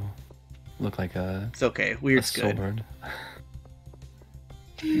logo look like a It's okay. Weird's good. sword.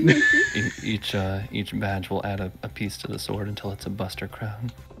 Each badge will add a piece to the sword until it's a Buster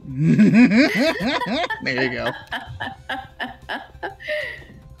crown. There you go.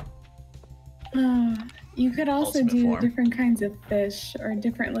 You could also Ultimate do form. different kinds of fish or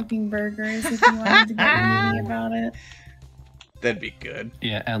different looking burgers if you wanted to get meaty about it. That'd be good.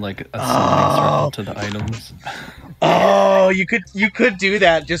 Yeah, add like a summoning circle to the items. Oh, you could do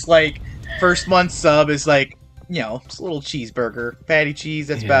that. Just like first month sub is like, you know, just a little cheeseburger, fatty cheese.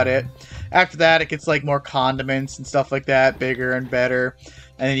 That's about Yeah. it. After that, it gets like more condiments and stuff like that, bigger and better.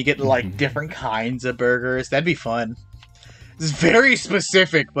 And then you get like different kinds of burgers. That'd be fun. It's very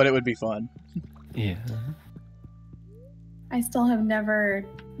specific, but it would be fun. Yeah. I still have never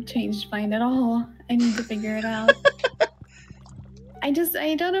changed mine at all. I need to figure it out. I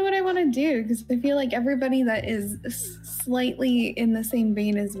don't know what I want to do because I feel like everybody that is slightly in the same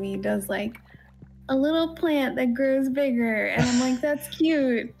vein as me does like a little plant that grows bigger, and I'm like, that's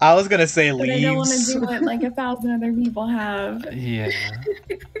cute. I was gonna say But I don't want to leaves. do what like 1,000 other people have. Yeah.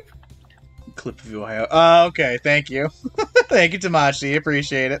 Clip of you, Ohio. Okay, thank you. Thank you, Tamashi.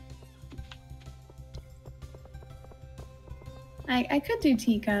 Appreciate it. I could do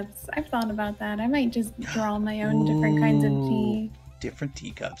teacups. I've thought about that. I might just draw my own different kinds of tea. Different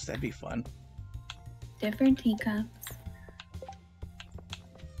teacups. That'd be fun. Different teacups.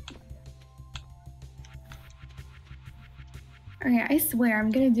 Okay, I swear I'm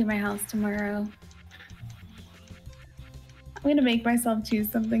gonna do my house tomorrow. I'm gonna make myself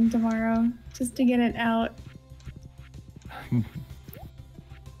choose something tomorrow just to get it out.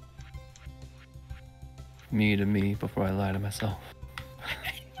 Me to me before I lie to myself.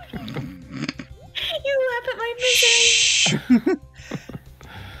 You laugh at my misery.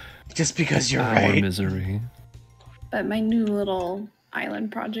 Just because you're Our right. misery. But my new little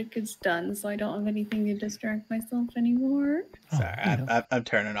island project is done, so I don't have anything to distract myself anymore. Sorry, Oh, yeah. I'm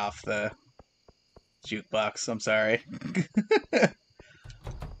turning off the jukebox. I'm sorry.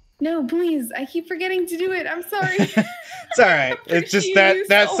 No, please. I keep forgetting to do it. I'm sorry. It's all right. It's just that You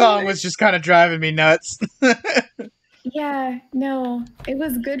that so song much. was just kind of driving me nuts. Yeah, no. It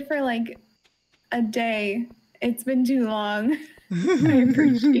was good for like a day. It's been too long. I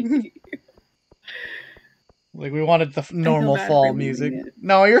appreciate you. Like we wanted the normal bad fall for music. losing it.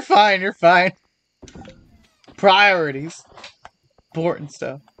 No, you're fine. You're fine. Priorities, important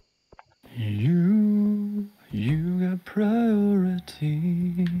stuff. You got priorities.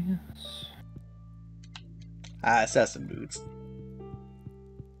 Assassin boots.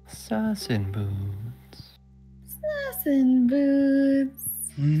 Assassin boots. Assassin boots.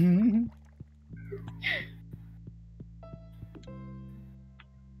 Mhm.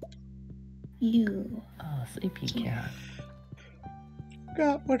 You. Oh, sleepy cat.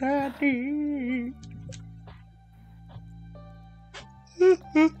 Got what I need.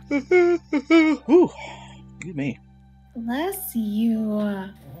 Ooh, excuse me. Bless you.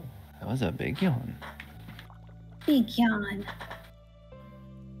 That was a big yawn. Big yawn.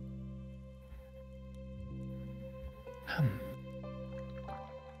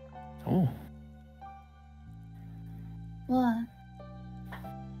 Oh, What?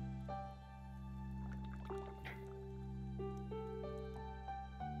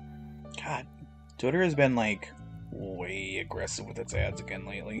 Twitter has been, like, way aggressive with its ads again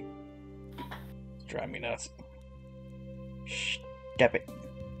lately. It's driving me nuts. Step it.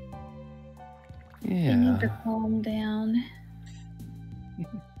 You need to Yeah. calm down.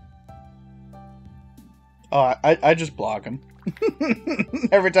 Oh, I just block them.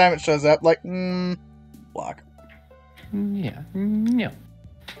 Every time it shows up, like, block. Yeah. Yeah.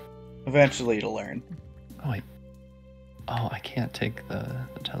 Eventually it'll learn. Oh wait. Oh, I can't take the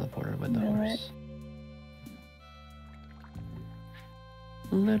teleporter with the Do horse.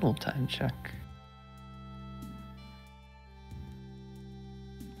 Little time check.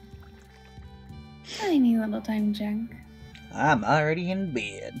 Tiny little time check. I'm already in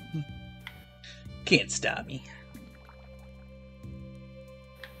bed. Can't stop me.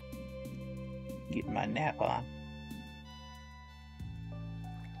 Getting my nap on.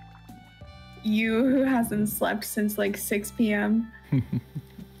 You who hasn't slept since like 6 p.m.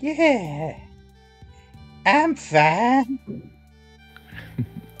 Yeah. I'm fine.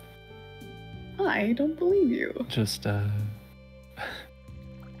 I don't believe you. Just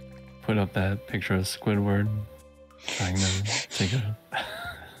put up that picture of Squidward trying to take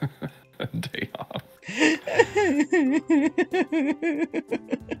a day off.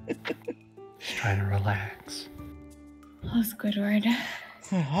 Just trying to relax. Oh, Squidward.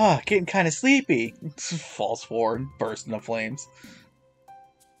 Getting kind of sleepy. Falls forward, bursts into flames.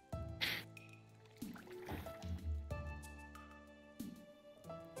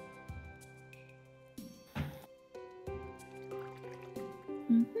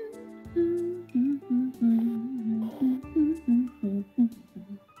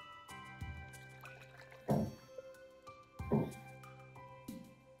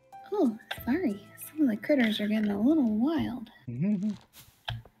 Oh, sorry. Some of the critters are getting a little wild.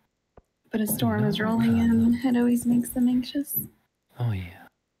 But a storm is rolling in. It always makes them anxious. Oh yeah.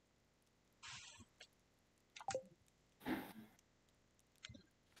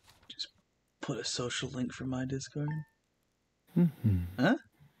 Put a social link for my Discord. Mm-hmm. Huh?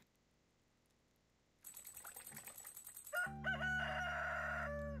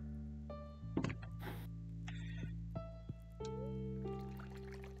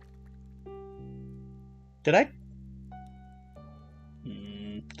 Did I?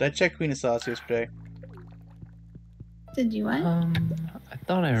 Did I check Queen of Sauce yesterday? Did you what? I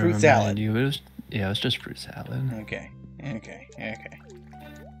thought I Fruit reminded salad. you. It was just fruit salad. Okay.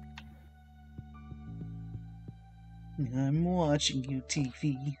 I'm watching you,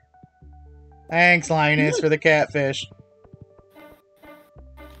 TV. Thanks, Linus, for the catfish.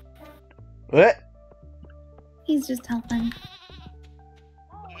 What? He's just helping.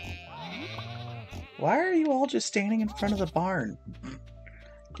 Why are you all just standing in front of the barn?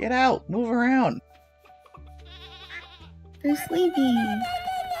 Get out, move around. They're sleepy.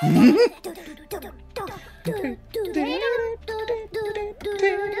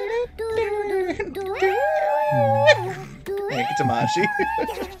 Thank you, Tamashi.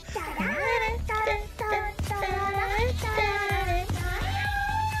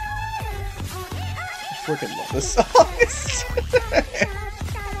 I freaking love this song.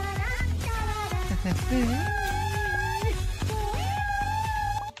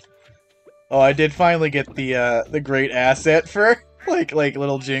 Oh, I did finally get the great asset for like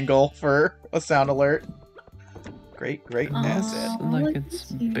little jingle for a sound alert. Great asset. Oh, Like look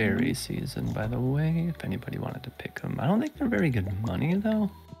it's at you. berry season, by the way. If anybody wanted to pick them, I don't think they're very good money though.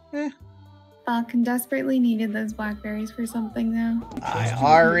 Buck desperately needed those blackberries for something, though. I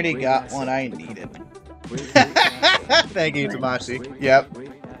already got one I needed. Thank you, Tamashi. Yep.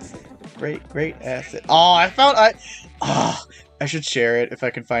 Great asset. Oh, I should share it if I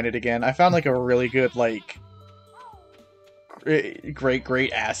can find it again. I found like a really good like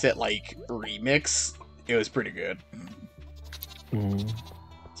great asset like remix. It was pretty good.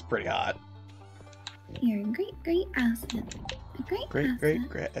 It's pretty hot. You're a great asset. A great asset.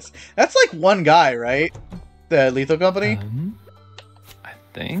 Great asset. That's like one guy, right? The Lethal Company? I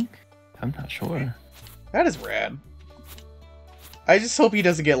think. I'm not sure. That is rad. I just hope he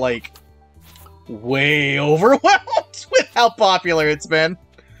doesn't get like way overwhelmed with how popular it's been.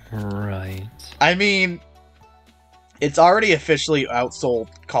 Right. I mean, it's already officially outsold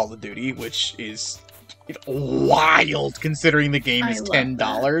Call of Duty, which is wild considering the game I is love $10.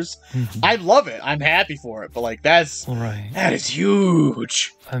 Mhm. I love it. I'm happy for it, but like that Right. is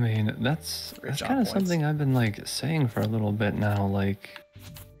huge. I mean, that's Great job, kind of points. something I've been like saying for a little bit now. Like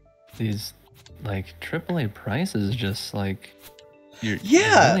these like AAA prices, just like you're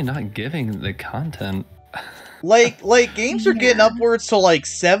really not giving the content. Like games are getting Yeah. upwards to like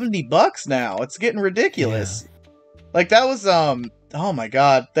 $70 now. It's getting ridiculous. Like that was oh my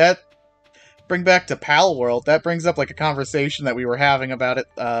god, that bring back to Pal World, that brings up like a conversation that we were having about it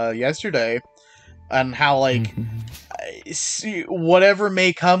yesterday, on how like whatever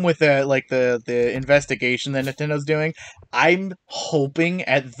may come with the investigation that Nintendo's doing, I'm hoping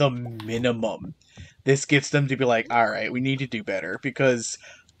at the minimum this gets them to be like, all right, we need to do better, because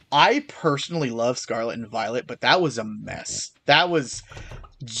I personally love Scarlet and Violet, but that was a mess. That was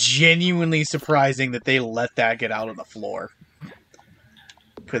genuinely surprising that they let that get out on the floor.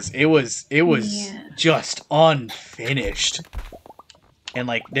 Because it was just unfinished. And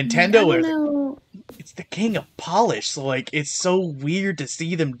like Nintendo it's the king of polish, so like it's so weird to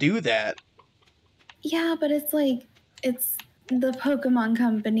see them do that. Yeah, but it's like it's the Pokemon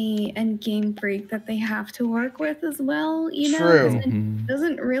Company and Game Freak that they have to work with as well, you know? True. It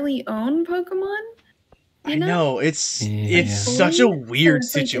doesn't really own Pokemon. I know, it's such a weird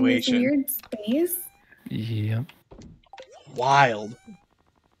situation. Like in this weird space. Yep. Wild.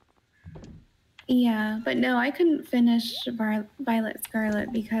 Yeah, but no, I couldn't finish Violet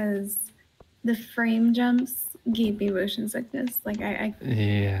Scarlet because the frame jumps gave me motion sickness. Like I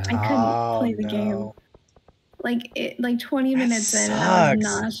couldn't play the game. Like 20 minutes in, and I was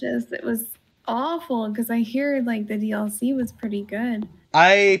nauseous. It was awful because I hear like the DLC was pretty good.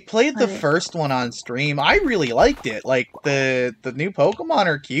 I played the first one on stream. I really liked it. Like the new Pokemon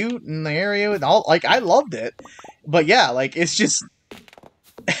are cute in the area and all. Like I loved it. But yeah, like it's just.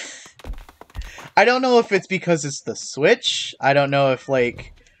 I don't know if it's because it's the Switch. I don't know if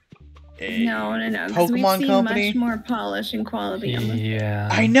like. No. Pokemon we've Company, much more polish and quality. Yeah,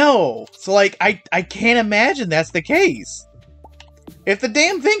 I know. So like, I can't imagine that's the case. If the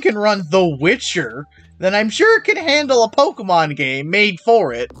damn thing can run The Witcher, then I'm sure it can handle a Pokemon game made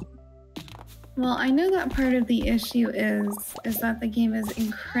for it. Well, I know that part of the issue is that the game is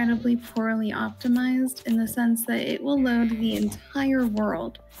incredibly poorly optimized in the sense that it will load the entire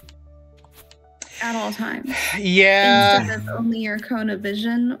world at all times. Yeah. Instead of only your cone of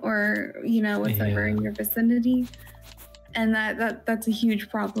vision or, whatever in your vicinity. And that's a huge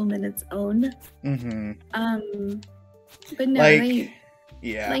problem in its own. Mm-hmm. But no,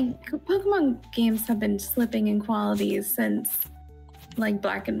 like Pokemon games have been slipping in quality since like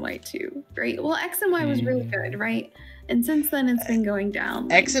Black and White 2, right? Well, X and Y was really good, right? And since then it's been going down.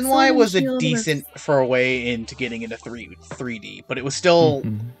 Like, X and Y was a decent for a way into getting into 3D, but it was still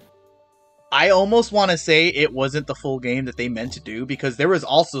I almost want to say it wasn't the full game that they meant to do, because there was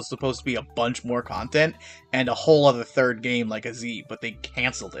also supposed to be a bunch more content and a whole other third game like a Z, but they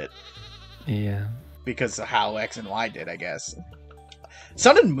canceled it. Yeah. Because of how X and Y did, I guess.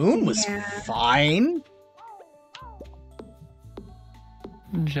 Sun and Moon was fine.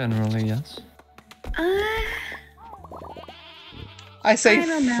 Generally, yes. I say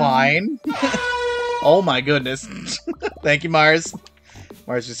fine. Oh my goodness. Thank you, Mars.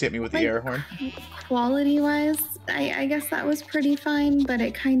 Mars just hit me with the air horn. Quality-wise, I guess that was pretty fine, but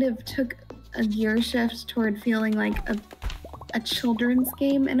it kind of took a gear shift toward feeling like a children's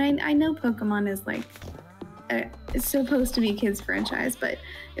game. And I know Pokemon is like it's supposed to be a kids franchise, but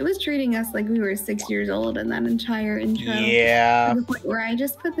it was treating us like we were 6 years old in that entire intro. Yeah. To the point where I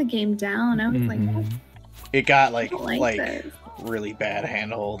just put the game down. I was like, it got like this. really bad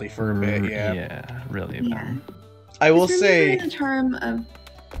handholdy for a bit. Yeah, really bad. Yeah. I will say the charm of.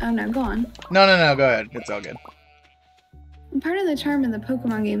 Oh no, go on. No, go ahead. It's all good. Part of the charm of the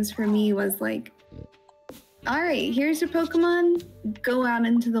Pokemon games for me was like, all right, here's your Pokemon. Go out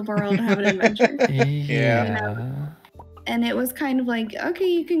into the world, have an adventure. Yeah. And it was kind of like, okay,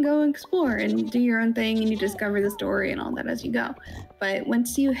 you can go explore and do your own thing, and you discover the story and all that as you go. But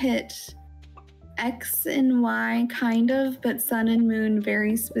once you hit X and Y, kind of, but Sun and Moon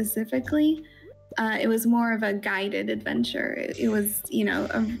very specifically, it was more of a guided adventure. It was,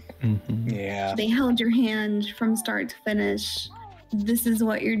 they held your hand from start to finish. This is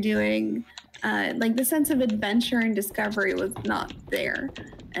what you're doing. Like the sense of adventure and discovery was not there.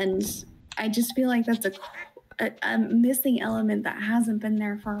 And I just feel like that's a missing element that hasn't been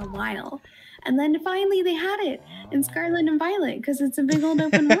there for a while. And then finally they had it in Scarlet and Violet because it's a big old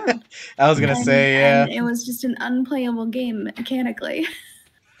open world. I was going to say, yeah. And it was just an unplayable game mechanically.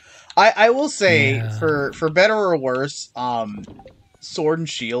 I will say, for better or worse, Sword and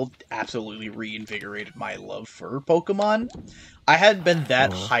Shield absolutely reinvigorated my love for Pokemon. I hadn't been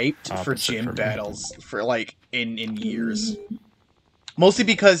that hyped for gym battles for like in years. Mostly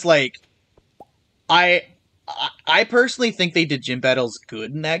because like I personally think they did gym battles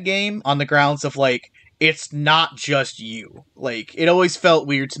good in that game on the grounds of like it's not just you. Like it always felt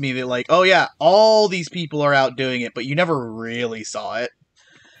weird to me that like, oh yeah, all these people are out doing it, but you never really saw it.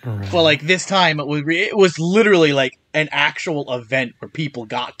 Right. But like this time it was literally like an actual event where people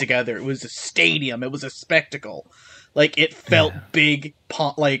got together. It was a stadium. It was a spectacle. Like, it felt big,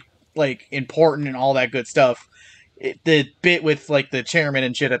 like important and all that good stuff. The bit with, like, the chairman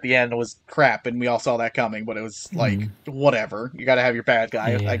and shit at the end was crap, and we all saw that coming, but it was, like, whatever. You gotta have your bad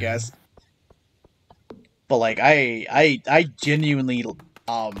guy, I guess. But, like, I genuinely,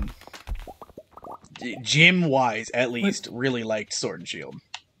 gym-wise, at least, really liked Sword and Shield.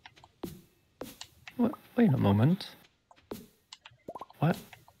 Wait a moment. What?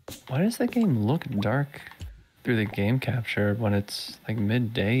 Why does that game look dark through the game capture when it's like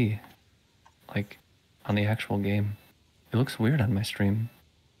midday? Like on the actual game. It looks weird on my stream.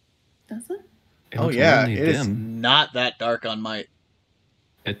 Does it? It Oh looks yeah, really it is dim. not that dark on my...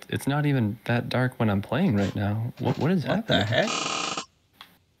 It's not even that dark when I'm playing right now. What is What happening? the heck?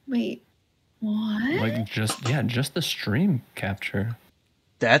 Wait, what? Like just the stream capture.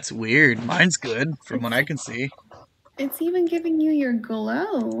 That's weird. Mine's good, from what I can see. It's even giving you your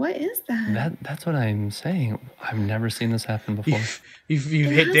glow. What is that? That's what I'm saying. I've never seen this happen before. You've It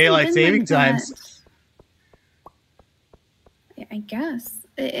hit hasn't daylight been saving like that. times. I guess.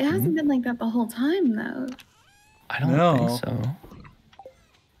 It hasn't been like that the whole time, though. I don't No. think so.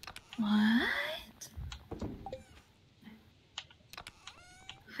 What?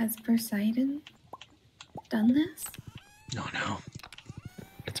 Has Poseidon done this? No.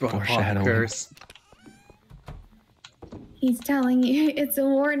 It's Brought upon a foreshadowing. curse. He's telling you it's a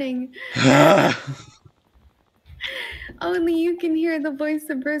warning. Only you can hear the voice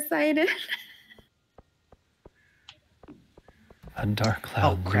of Poseidon. A dark Oh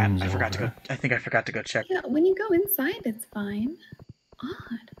cloud crap! looms I forgot to go. over. I think I forgot to go check. Yeah, when you go inside, it's fine.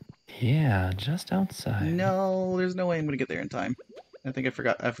 Odd. Yeah, just outside. No, there's no way I'm gonna get there in time. I think I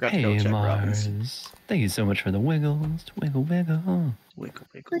forgot to go Hey check Robin's. Mars. Thank you so much for the wiggles. Wiggle wiggle. Wiggle,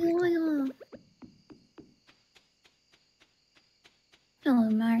 wiggle, Wiggle, wiggle. wiggle. Hello,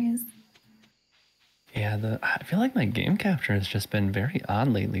 Mars. Yeah, I feel like my game capture has just been very odd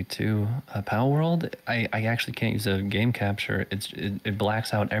lately too. Pal World, I actually can't use a game capture. It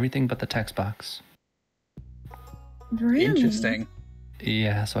blacks out everything but the text box. Really? Interesting.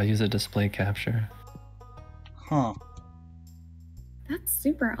 Yeah, so I use a display capture. Huh. That's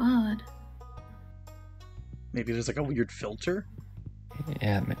super odd. Maybe there's like a weird filter.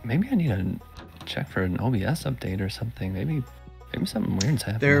 Yeah, maybe I need to check for an OBS update or something. Maybe something weird's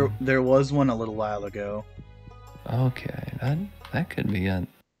happening. There was one a little while ago, Okay, that could be it.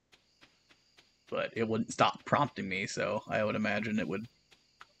 but it wouldn't stop prompting me, so I would imagine it would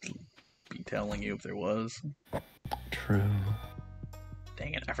be telling you if there was. True.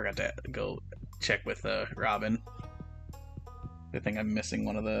 Dang it, I forgot to go check with Robin. I think I'm missing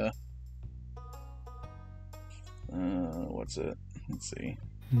one of the... what's it? Let's see.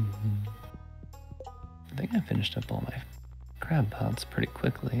 I think I finished up all my crab pots pretty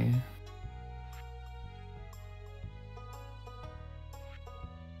quickly.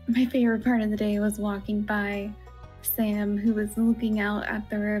 My favorite part of the day was walking by Sam, who was looking out at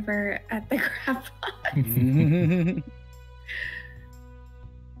the river at the crab pot.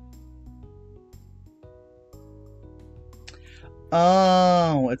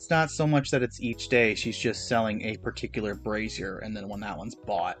 Oh, it's not so much that it's each day. She's just selling a particular brazier, and then when that one's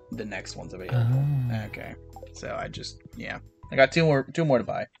bought, the next one's available. Oh. Okay, so I got two more to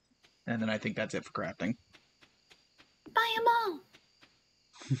buy, and then I think that's it for crafting. Buy them all.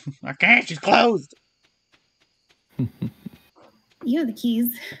 Okay, she's closed. You have the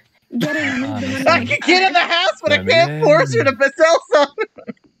keys. Get in. I can get in the house, but I can't force her to sell something.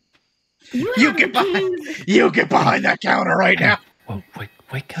 You get behind that counter right now. Whoa,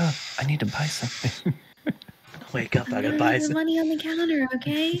 wake up. I need to buy something. Wake up, I gotta buy the some. money on the counter,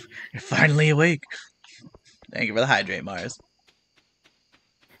 okay? You're finally awake. Thank you for the hydrate, Mars.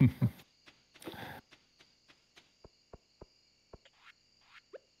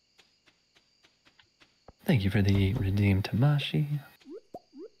 Thank you for the redeemed Tamashi.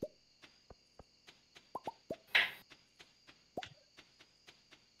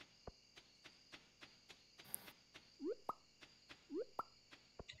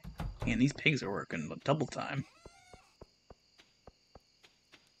 Man, these pigs are working double time.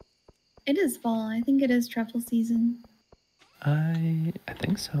 It is fall. I think it is truffle season. I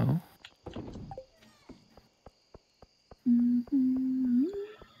think so.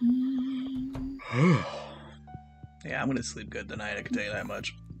 Yeah, I'm gonna sleep good tonight, I can tell you that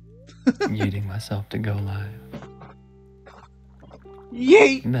much. Yeeting myself to go live.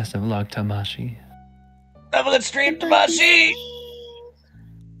 Yay! Best of luck, Tamashi. Have a good stream, Tamashi!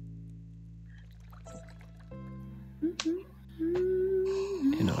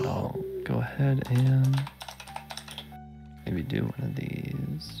 You know what, I'll go ahead and maybe do one of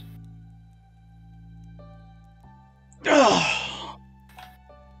these.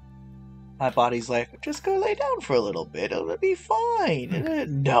 My body's like, just go lay down for a little bit. It'll be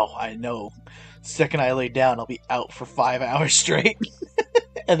fine. No, I know. Second I lay down, I'll be out for 5 hours straight.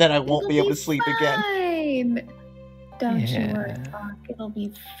 And then I won't be able to sleep again. again. Don't you Yeah. worry, Bach. It'll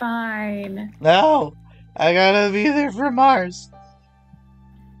be fine. No, I gotta be there for Mars.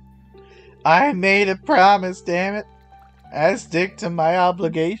 I made a promise, damn it. I stick to my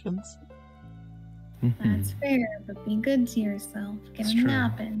obligations. That's fair, but be good to yourself. Get It's a true.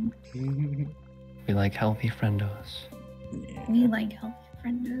 nap in. We like healthy friendos. We like healthy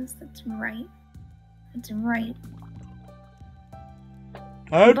friendos. That's right. That's right.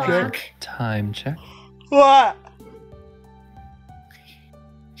 Okay. Bach. Time check. What?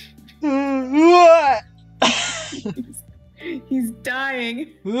 What? He's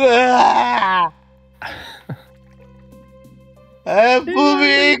dying. Ah! I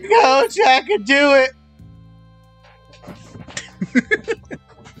believe, Coach, I can do it.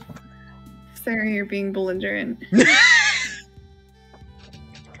 Sorry, you're being belligerent.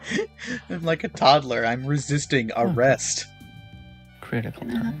 I'm like a toddler. I'm resisting arrest. Critical I'm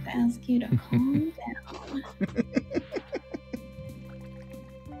gonna have time. to ask you to calm down.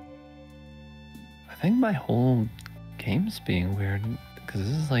 I think my whole game's being weird because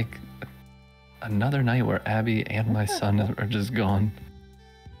this is like another night where Abby and my son are just gone.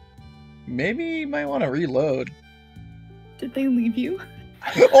 Maybe you might want to reload. Did they leave you?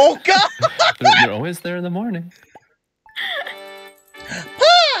 Oh, God! They're always there in the morning.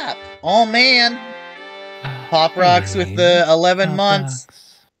 Pop! Oh, man. Pop Rocks with the 11 Pop months.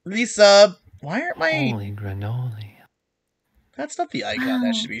 Rocks. Resub. Why aren't my... Holy granola. That's not the icon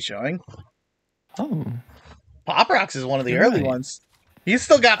that should be showing. Oh, Pop Rocks is one of the You're early right. ones. He's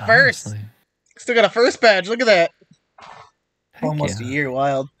still got first. honestly. Still got a first badge. Look at that. Heck Almost yeah. a year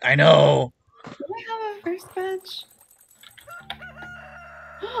wild. I know. Do I have a first badge?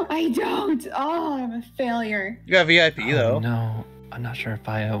 I don't. Oh, I'm a failure. You got VIP, Oh, though. no, I'm not sure if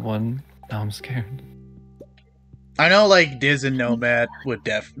I have one. Now I'm scared. I know, like, Diz and Nomad would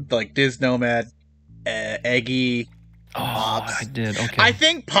like, Diz, Nomad, Eggy. Oh, Pops. I did. Okay. I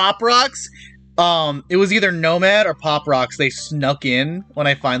think Pop Rocks, it was either Nomad or Pop Rocks. They snuck in when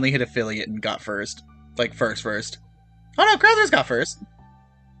I finally hit affiliate and got first. Like, first. Oh, no, Crowther's got first.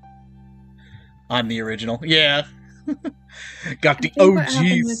 I'm the original. Yeah. Got the I think what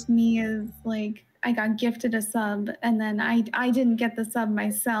happened OGs. with me is like I got gifted a sub, and then I didn't get the sub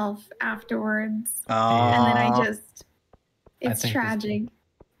myself afterwards, and then I just I it's think tragic.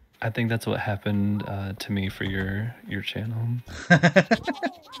 I think that's what happened to me for your channel. I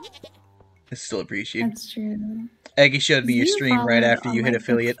still appreciate it. That's true. Eggy showed me your You stream right followed after on, you hit like, the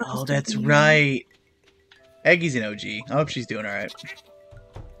affiliate. first Oh, that's video. right. Eggy's an OG. I hope she's doing alright.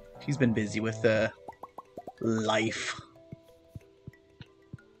 She's been busy with life.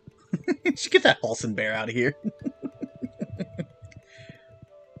 Should get that Olsen bear out of here.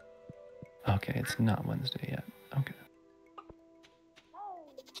 Okay, it's not Wednesday yet. Okay.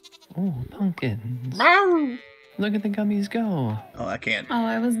 Oh, pumpkins. Look at the gummies go. Oh, I can't. Oh,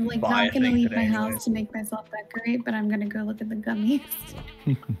 I was like Buy a not gonna thing leave today my anyways. house to make myself decorate, but I'm gonna go look at the gummies.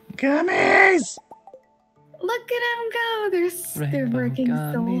 Gummies! Look at them go! They're Rainbow working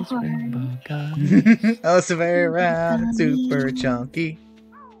gummies, so hard. rainbow gummies. Oh, so very round and super Gummies. chunky.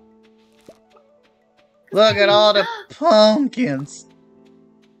 Look at all the pumpkins.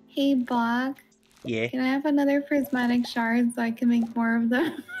 Hey, Bach, Yeah. can I have another prismatic shard so I can make more of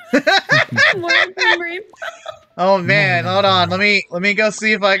them? More of them rainbow. Oh man, hold on. Let me go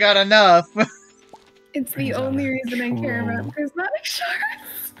see if I got enough. It's the Brings out only a reason I care troll. about prismatic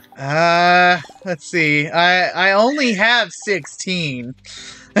shards. Let's see. I only have 16.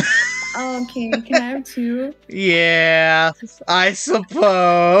 Oh, okay, can I have 2? Yeah, I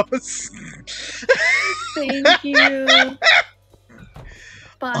suppose. Thank you.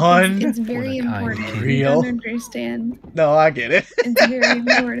 But it's very What a kind important. kid. You Real? don't understand. No, I get it. It's very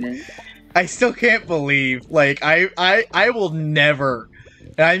important. I still can't believe, like, I will never,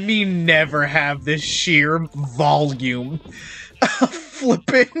 and I mean never, have this sheer volume of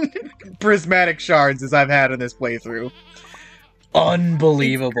flipping prismatic shards as I've had in this playthrough.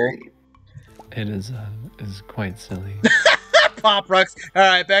 Unbelievable. It is quite silly. Pop Rocks.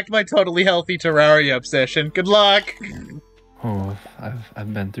 Alright, back to my totally healthy Terraria obsession. Good luck! Oh,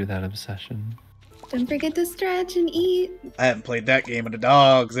 I've been through that obsession. Don't forget to stretch and eat. I haven't played that game in a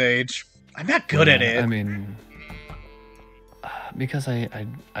dog's age. I'm not good at it. I mean, because I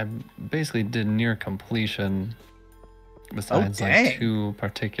basically did near completion. Besides dang. like 2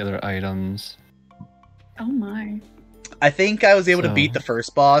 particular items. Oh my. I think I was able to So- beat the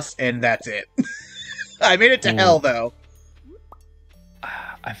first boss, and that's it. I made it to Ooh. hell, though.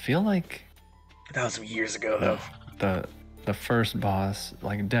 I feel like That was some years ago, though. the first boss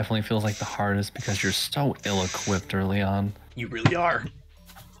like definitely feels like the hardest because you're so ill-equipped early on. You really are.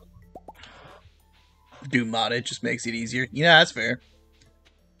 Doom modded just makes it easier. Yeah, that's fair.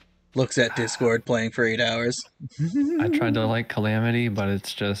 Looks at Discord playing for 8 hours. I tried to like Calamity, but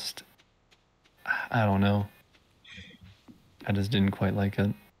it's just I don't know. I just didn't quite like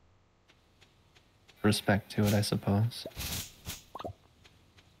it. Respect to it, I suppose.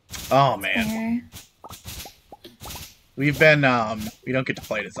 Oh man, Fair. we've been we don't get to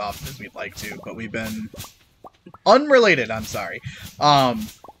play it as often as we'd like to, but we've been unrelated. I'm sorry.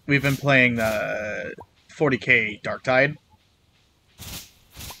 We've been playing the 40K Darktide.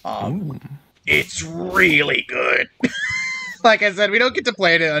 Ooh. It's really good. Like I said, we don't get to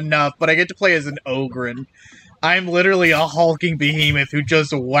play it enough, but I get to play as an Ogren. I'm literally a hulking behemoth who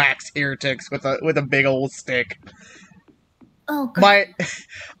just whacks heretics with a big old stick. Oh, God.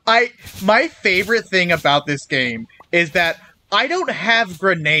 My favorite thing about this game is that I don't have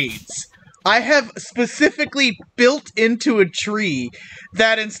grenades. I have specifically built into a tree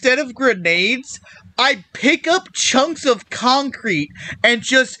that instead of grenades, I pick up chunks of concrete and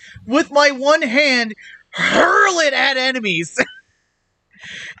just, with my one hand, hurl it at enemies.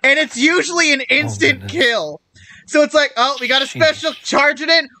 And it's usually an instant goodness. kill. So it's like, oh, we got a special, charge it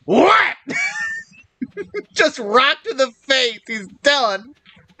in. What? Just rock to the face. He's done.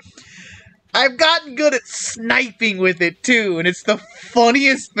 I've gotten good at sniping with it too, and it's the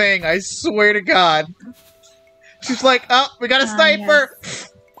funniest thing, I swear to God. She's like, oh, we got a sniper.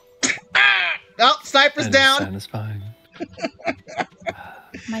 Yes. Ah! Oh, sniper's That is down. satisfying.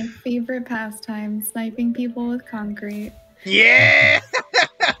 My favorite pastime, sniping people with concrete. Yeah!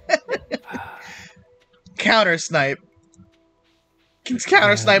 Counter snipe. Can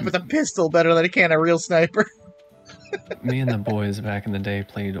counter snipe with a pistol better than I can a real sniper. Me and the boys back in the day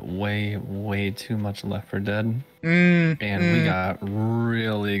played way too much Left 4 Dead, and we got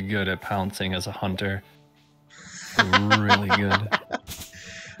really good at pouncing as a hunter. Really good.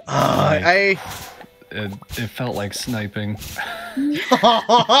 I It felt like sniping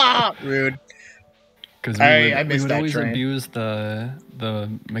rude. because I we missed would that always train. abuse the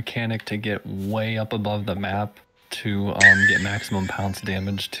mechanic to get way up above the map to get maximum pounce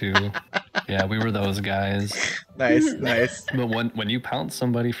damage too. Yeah, we were those guys. Nice, nice. But when you pounce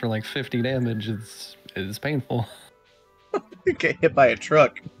somebody for like 50 damage, it's painful. Get hit by a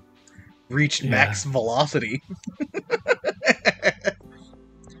truck. Reach Yeah. max velocity.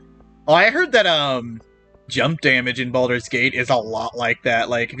 Oh, I heard that jump damage in Baldur's Gate is a lot like that.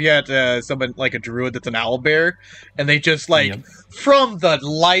 Like if you had someone like a druid that's an owlbear, and they just like Yep. from the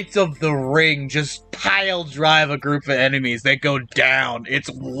lights of the ring just pile drive a group of enemies, they go down. It's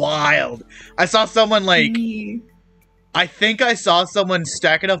wild. I saw someone like Yee. I think I saw someone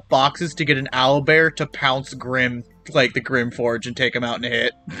stack enough boxes to get an owlbear to pounce Grim, like the Grim Forge, and take him out in a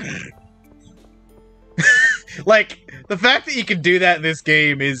hit. Like, the fact that you can do that in this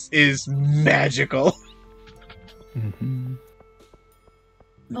game is magical. Mm-hmm.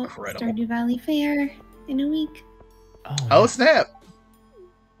 Oh, Incredible. Stardew Valley Fair in a week. Oh, snap.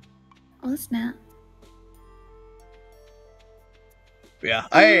 Oh, snap. Yeah,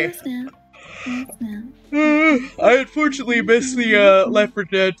 Oh, snap. Oh, snap. I unfortunately missed the Left 4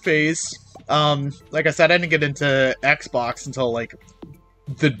 Dead phase. Like I said, I didn't get into Xbox until like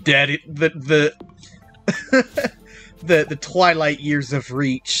the the twilight years of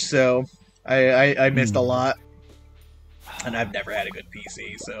Reach, so I missed a lot, and I've never had a good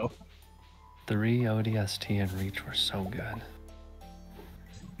PC, so 3 ODST and Reach were so good.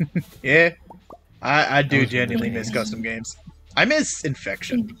 yeah, I do Those were genuinely the miss days. custom games. I miss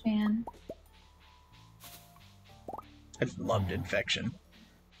Infection. Big fan. I loved Infection.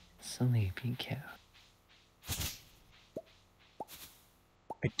 Sleepy cat.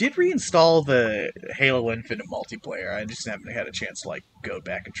 I did reinstall the Halo Infinite multiplayer. I just haven't had a chance to like go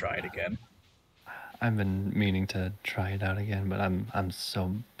back and try it again. I've been meaning to try it out again, but I'm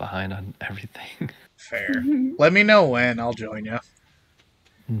so behind on everything. Fair. Let me know when. I'll join you.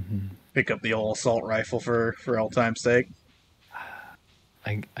 Mm-hmm. Pick up the old assault rifle for all time's sake.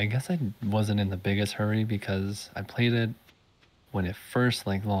 I guess I wasn't in the biggest hurry because I played it when it first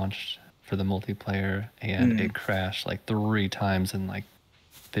like launched for the multiplayer, and it crashed like 3 times in like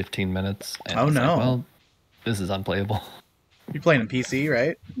 15 minutes. And Oh, I was no. like, well, this is unplayable. You're playing on PC,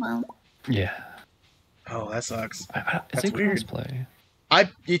 right? Well, Yeah. Oh, that sucks. It's That's in weird. crossplay.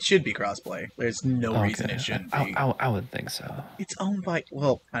 It should be crossplay. There's no reason Okay. it shouldn't be. I would think so. It's owned by,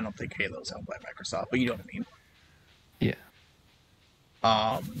 well, I don't think Halo's owned by Microsoft, but you know what I mean. Yeah.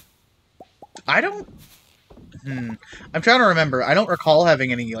 I don't. I'm trying to remember. I don't recall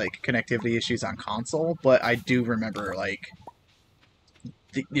having any like connectivity issues on console, but I do remember like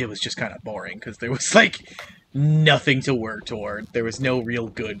it was just kind of boring because there was like nothing to work toward. There was no real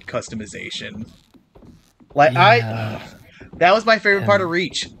good customization. Like Yeah. that was my favorite part of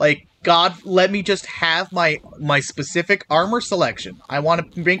Reach. Like, God, let me just have my specific armor selection. I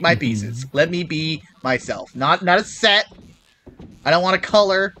want to make my pieces. Let me be myself. Not a set. I don't want a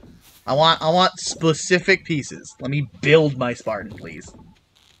color. I want specific pieces. Let me build my Spartan, please.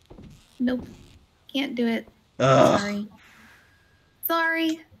 Nope. Can't do it. Ugh. Sorry.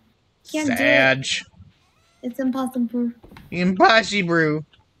 Sorry. Can't do it. Sag. It's impossible. Impossible.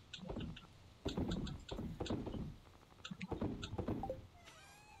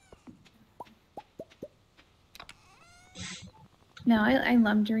 No, I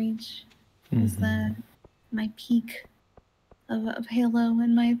loved Reach. It was my peak of Halo,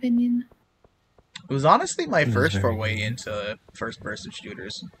 in my opinion. It was honestly my It was first very foray good. into first-person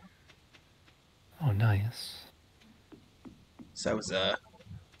shooters. Oh, nice. So I was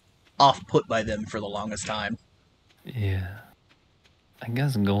off-put by them for the longest time. Yeah. I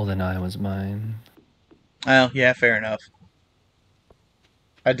guess GoldenEye was mine. Oh, yeah, fair enough.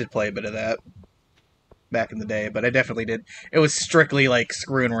 I did play a bit of that back in the day, but I definitely did. It was strictly like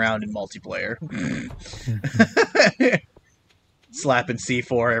screwing around in multiplayer. Slapping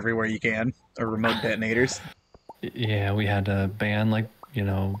C4 everywhere you can, or remote detonators. Yeah, we had to ban, like, you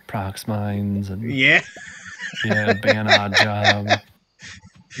know, prox mines and Yeah. yeah, ban odd job.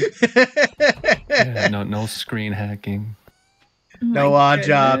 Yeah, no screen hacking. No My odd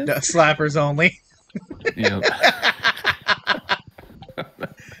job, no, goodness. slappers only. Yep.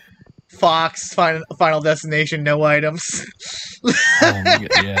 Fox, Final Destination, no items. Oh my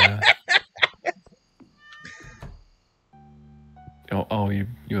God, yeah. Oh, you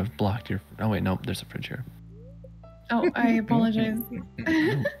have blocked your. Oh wait, no, there's a fridge here. Oh, I apologize.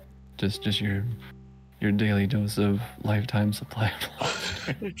 No, just your daily dose of lifetime supply of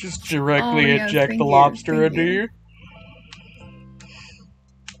lobster. Just directly Oh, yes, eject thank the you, lobster thank into you.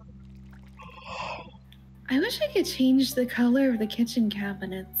 I wish I could change the color of the kitchen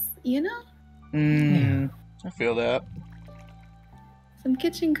cabinets, you know? I feel that. Some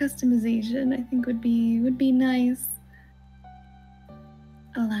kitchen customization I think would be nice.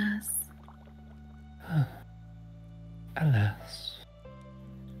 Alas. Alas.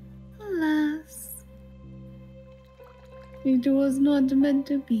 Alas. It was not meant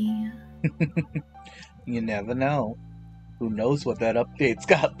to be. You never know. Who knows what that update's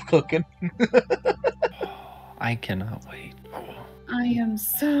got cooking? I cannot wait. I am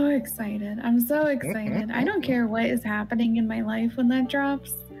so excited. I'm so excited. I don't care what is happening in my life when that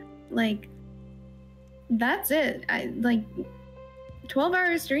drops. Like, that's it.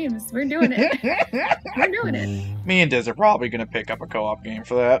 12-hour streams. We're doing it. We're doing it. Me and Diz are probably gonna pick up a co-op game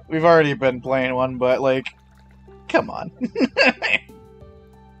for that. We've already been playing one, but like, come on.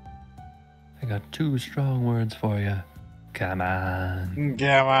 I got 2 strong words for you. Come on. Come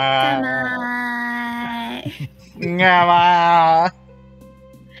Come on. on. Come on.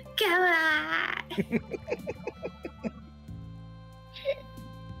 Come on.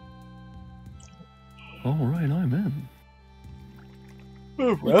 All right, I'm in.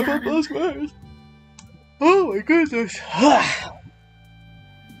 Wrap up those words. Oh my goodness. I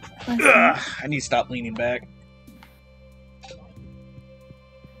need to stop leaning back.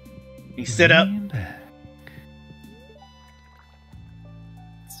 You sit up. Lean back.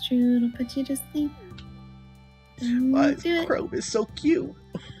 It's true. It'll put you to sleep. Why Do it. Crow is so cute.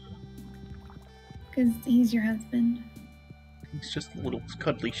 Because he's your husband. He's just a little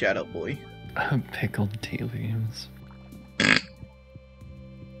cuddly shadow boy. Pickled tea leaves.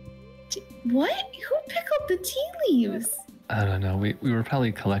 What? Who pickled the tea leaves? I don't know. We were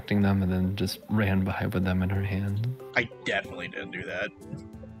probably collecting them and then just ran by with them in her hand. I definitely didn't do that.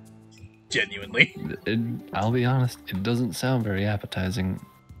 Genuinely. I'll be honest, it doesn't sound very appetizing,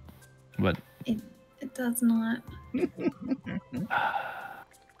 but It does not.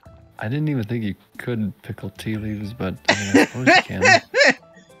 I didn't even think you could pickle tea leaves, but I mean, I suppose you can.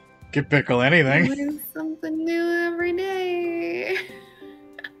 Could pickle anything. Learn something new every day.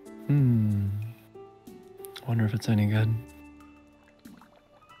 Wonder if it's any good.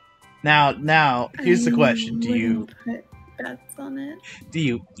 Now, here's the I question: Do you wouldn't put bets on it?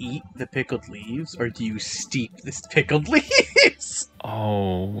 eat the pickled leaves, or do you steep this pickled leaves?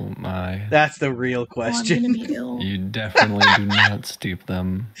 Oh my. That's the real Oh, I'm question. gonna be ill. You definitely do not steep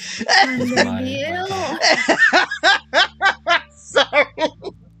them. I'm Is gonna my be ill. advice. Sorry.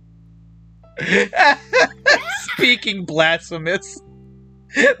 Speaking blasphemous.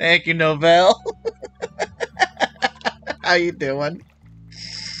 Thank you, Novell. How you doing?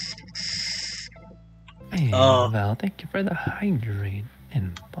 Hey, Oh. Val, thank you for the hydrate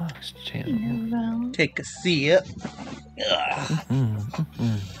inbox channel. Well, Take a sip.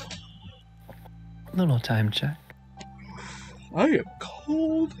 Little time check. I am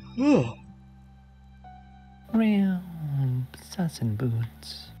cold. Ugh. Real sus and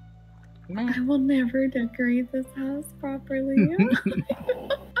boots. I will never decorate this house properly.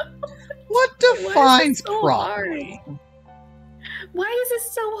 What defines so properly? Why is it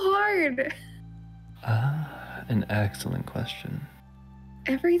so hard? An excellent question.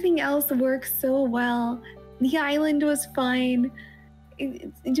 Everything else works so well. The island was fine.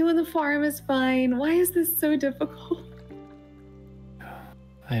 Doing the farm is fine. Why is this so difficult?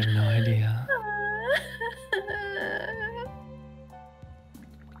 I have no idea.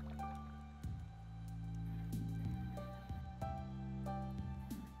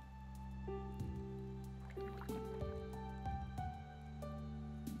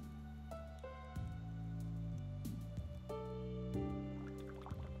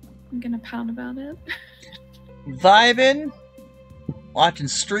 I'm gonna pout about it. Vibing, watching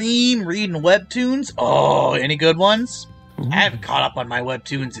stream, reading webtoons. Oh, any good ones? Ooh. I haven't caught up on my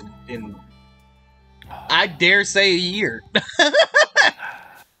webtoons in I dare say a year.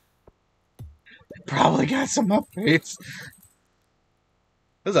 Probably got some updates.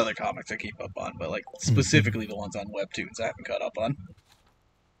 There's other comics I keep up on, but like specifically the ones on webtoons I haven't caught up on.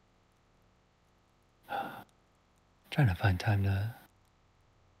 Trying to find time to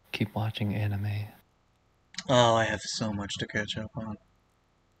keep watching anime. Oh, I have so much to catch up on.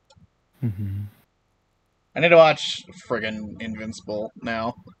 Mm-hmm. I need to watch friggin' Invincible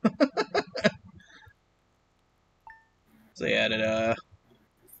now. So they added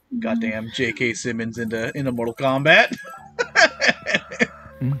goddamn J.K. Simmons into Mortal Kombat.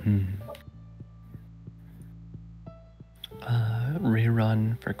 Mm-hmm.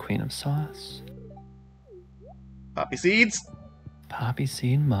 Rerun for Queen of Sauce. Poppy seeds. Poppy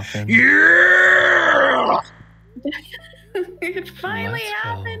seed muffin. Yeah! It finally Let's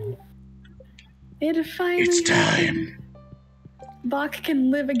happened. go. It finally It's happened. time. Bach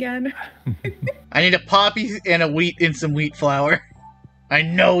can live again. I need a poppy and a wheat and some wheat flour. I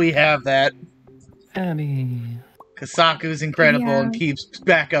know we have that. Abby. Kasaku's incredible and Yeah. keeps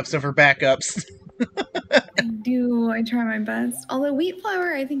backups of her backups. I try my best. Although wheat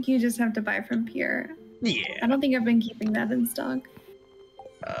flour, I think you just have to buy from Pure. Yeah. I don't think I've been keeping that in stock.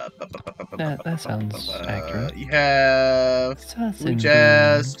 That sounds accurate. You have Sus blue and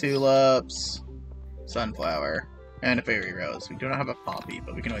jazz, boots. tulips, sunflower, and a fairy rose. We don't have a poppy,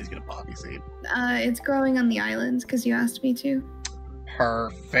 but we can always get a poppy seed. It's growing on the islands because you asked me to.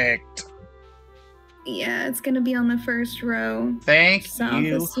 Perfect. Yeah, it's gonna be on the first row. Thank South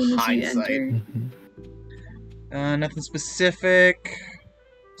you, as soon as you hindsight. enter. Mhm. Nothing specific.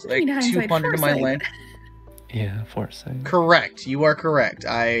 It's like I mean, hindsight, 200 of my foresight. land. Yeah, foresight. Correct. You are correct.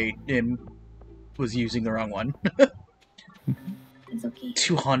 I was using the wrong one. It's okay.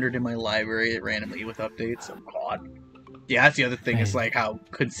 200 in my library randomly with updates. Oh god. Yeah, that's the other thing. Is Hey. like how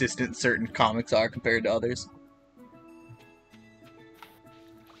consistent certain comics are compared to others.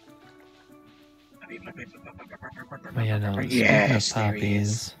 But yeah, no. Yes, Speaking of there he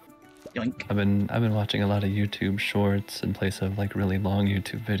is. poppies, Yoink. I've been watching a lot of YouTube shorts in place of like really long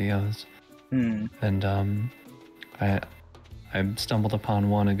YouTube videos, Hmm. and I stumbled upon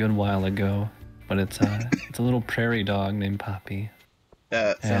one a good while ago, but it's a little prairie dog named Poppy,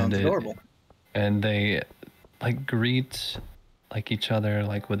 That sounds And adorable. and they like greet like each other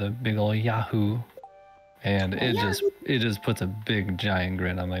like with a big old Yahoo, and it just puts a big giant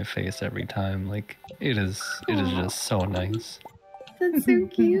grin on my face every time. Like it is just so nice. That's so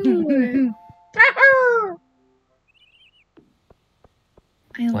cute.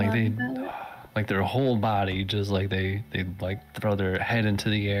 I Like love they that. like their whole body just like they like throw their head into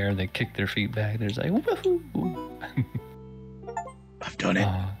the air, they kick their feet back, they're just like woohoo. I've done it.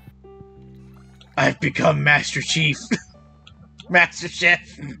 Aw. I've become Master Chief. Master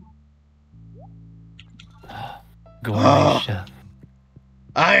Chef. Gourmet Ah. chef.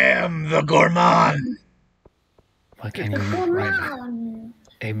 I am the gourmand. What can you eat right now?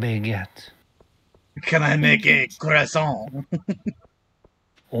 A baguette. Can I make a croissant?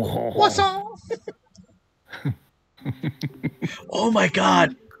 Oh. Croissant. Oh my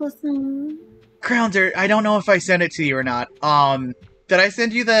god. Croissant. Crowner, I don't know if I sent it to you or not. Did I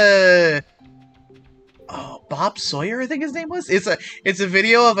send you the Bob Sawyer, I think his name was? It's a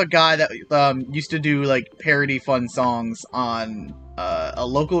video of a guy that used to do like parody fun songs on a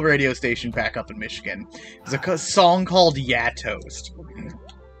local radio station back up in Michigan. There's a song called Yeah Toast.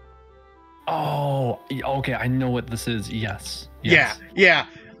 Oh, okay. I know what this is. Yes. Yeah.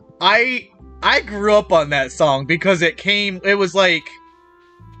 I grew up on that song because it was like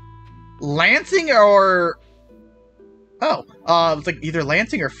Lansing or it was like either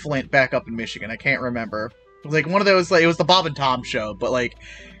Lansing or Flint back up in Michigan. I can't remember. It was like one of those, like, it was the Bob and Tom show, but like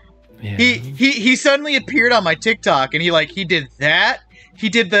he suddenly appeared on my TikTok and he did that. He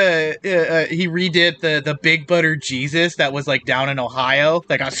did he redid the Big Butter Jesus that was like down in Ohio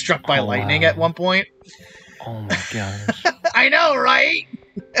that got struck by lightning at one point. Oh my gosh. I know, right?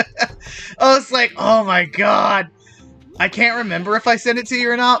 I was like, oh my god. I can't remember if I sent it to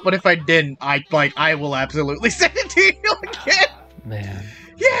you or not, but if I didn't, I will absolutely send it to you again. Man.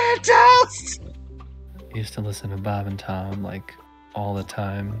 Yeah, Toast! I used to listen to Bob and Tom like all the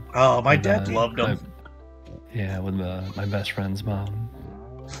time. Oh, my dad loved them. With my best friend's mom.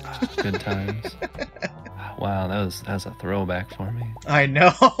 Good times. Wow, that was a throwback for me. I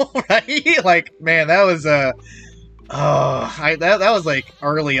know, right? Like, man, that was that was like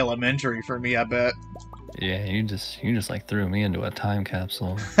early elementary for me, I bet. Yeah, you just like threw me into a time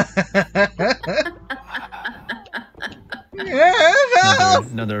capsule. Yeah,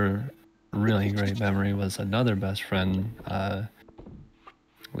 another really great memory was another best friend. It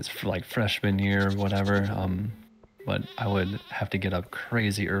was like freshman year or whatever. But I would have to get up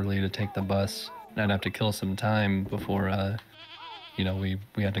crazy early to take the bus. And I'd have to kill some time before,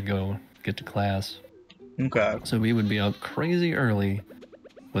 we had to go get to class. Okay. So we would be up crazy early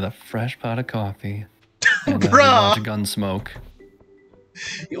with a fresh pot of coffee and Bruh! watch Gunsmoke.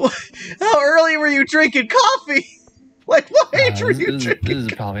 How early were you drinking coffee? Like, what age were you drinking? This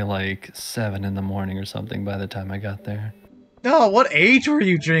is probably like 7 in the morning or something by the time I got there. No, what age were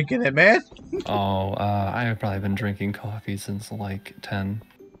you drinking it, man? I have probably been drinking coffee since like 10.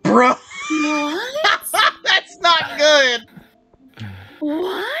 Bro! What? That's not good!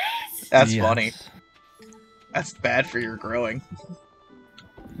 What? That's Yes. funny. That's bad for your growing.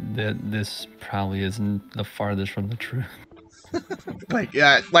 This probably isn't the farthest from the truth. Like,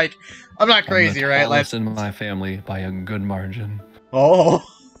 yeah, like, I'm not crazy, I'm the right? Like, tallest in my family by a good margin. oh.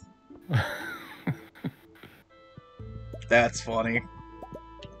 That's funny.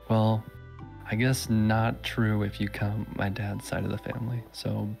 Well, I guess not true if you count my dad's side of the family.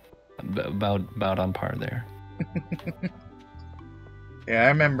 So about on par there. Yeah, I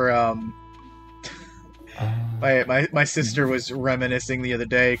remember my sister was reminiscing the other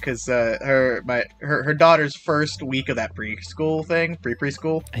day because her daughter's first week of that preschool thing,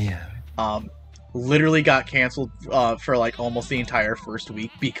 preschool, Yeah. literally got canceled for like almost the entire first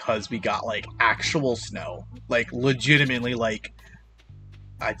week because we got like actual snow, like legitimately, like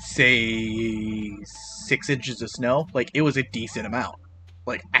I'd say 6 inches of snow. Like, it was a decent amount.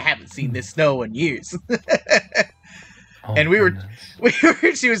 Like, I haven't seen this snow in years. Oh,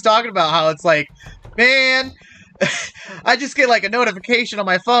 And she was talking about how it's like, man, I just get like a notification on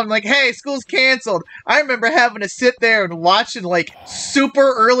my phone like, hey, school's canceled. I remember having to sit there and watching like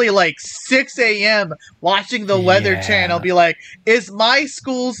super early, like 6 a.m. watching the Weather Channel, be like, is my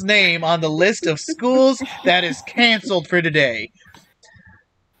school's name on the list of schools that is canceled for today?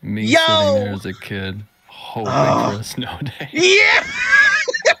 Me Yo! sitting there as a kid hoping for a snow day. Yeah!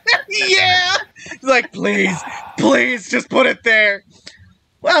 Yeah! It's like, please, just put it there.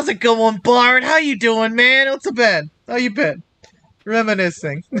 Well, how's it going, Bard? How you doing, man? What's it been? How you been?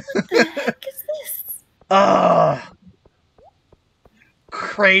 Reminiscing. What the heck is this?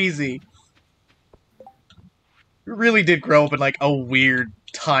 Crazy. You really did grow up in, like, a weird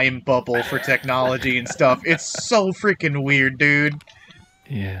time bubble for technology and stuff. It's so freaking weird, dude.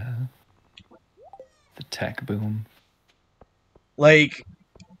 Yeah. The tech boom. Like,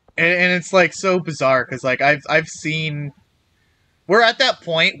 and it's, like, so bizarre, because, like, I've seen... We're at that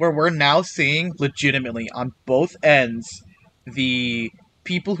point where we're now seeing, legitimately, on both ends, the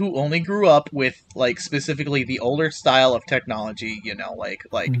people who only grew up with, like, specifically the older style of technology, you know, like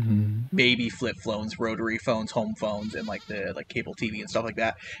baby flip phones, rotary phones, home phones, and, like, the cable TV and stuff like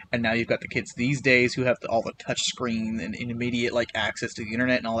that. And now you've got the kids these days who have all the touch screen and immediate, like, access to the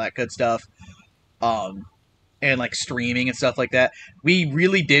internet and all that good stuff. And, like, streaming and stuff like that. We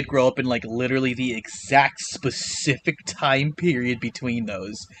really did grow up in, like, literally the exact specific time period between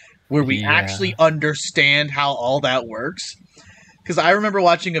those, where we actually understand how all that works. Because I remember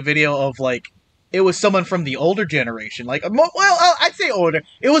watching a video of, like, it was someone from the older generation. Like, well, I'd say older.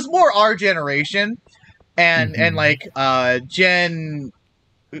 It was more our generation. And like, Gen...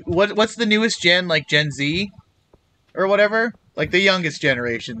 What's the newest gen? Like, Gen Z? Or whatever? Like, the youngest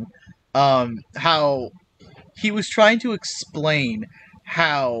generation. How... He was trying to explain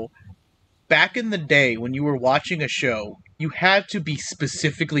how back in the day when you were watching a show, you had to be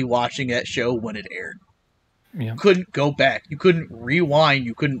specifically watching that show when it aired. Yeah. You couldn't go back. You couldn't rewind.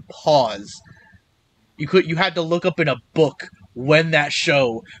 You couldn't pause. You had to look up in a book when that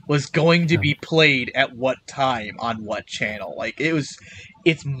show was going to be played at what time on what channel. Like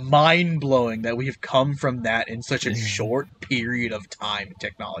it's mind blowing that we have come from that in such a short period of time,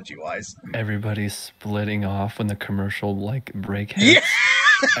 technology wise. Everybody's splitting off when the commercial like break hits,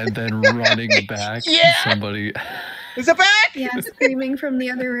 and then running back. Somebody. Is it back? Yeah, screaming from the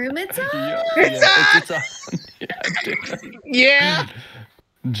other room. It's on! It's on! Yeah.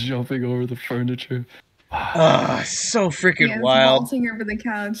 Jumping over the furniture. So freaking wild. Vaulting over the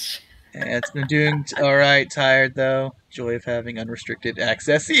couch. Yeah, it's been doing alright, tired though. Joy of having unrestricted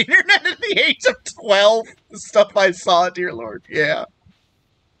access to the internet at the age of 12. The stuff I saw, dear lord. Yeah.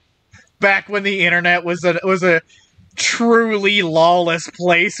 Back when the internet was a truly lawless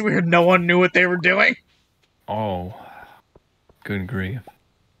place where no one knew what they were doing. Oh. Good grief.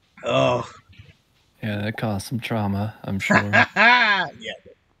 Oh. Yeah, that caused some trauma, I'm sure. Yeah.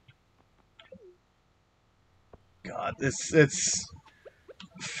 God, it's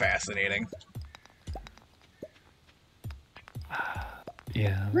fascinating.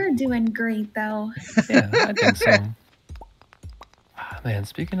 Yeah. We're doing great, though. Yeah, I think so. Man,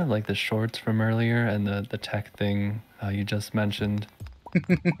 speaking of like the shorts from earlier and the tech thing you just mentioned,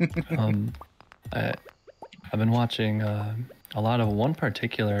 I've been watching a lot of one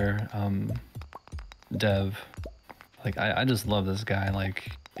particular dev. Like I just love this guy.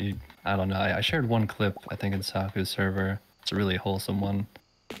 Like I don't know. I shared one clip, I think, in Saku's server. It's a really wholesome one.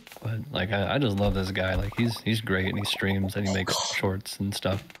 But like I just love this guy. Like he's great, and he streams and he makes shorts and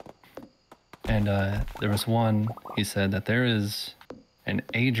stuff. And there was one, he said that there is an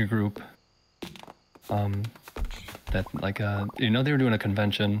age group that like they were doing a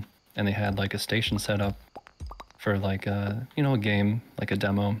convention and they had like a station set up for like a game, like a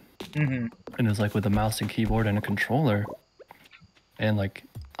demo. Mm-hmm. And it was like with a mouse and keyboard and a controller. And like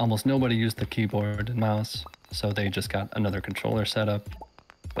almost nobody used the keyboard and mouse, so they just got another controller set up.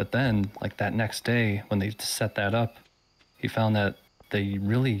 But then, like that next day, when they set that up, he found that the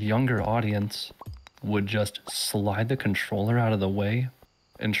really younger audience would just slide the controller out of the way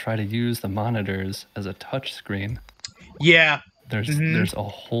and try to use the monitors as a touch screen. Yeah. There's a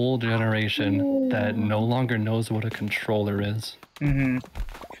whole generation that no longer knows what a controller is. Mm-hmm.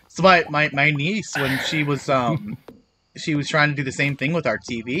 So my niece, when she was she was trying to do the same thing with our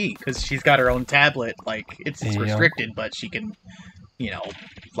TV, because she's got her own tablet. Like it's restricted, but she can,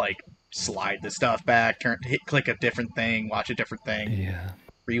 like slide the stuff back, click a different thing, watch a different thing,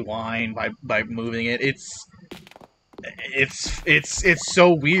 rewind by moving it. It's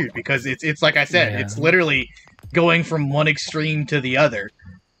so weird because it's like I said, it's literally going from one extreme to the other.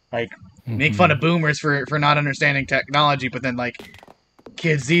 Like make fun of boomers for not understanding technology, but then like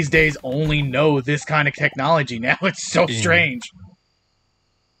kids these days only know this kind of technology now. It's so strange.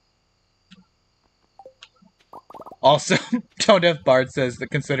 Also, Tone Deaf Bard says that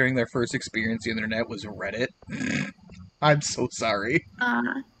considering their first experience on the internet was Reddit. I'm so sorry.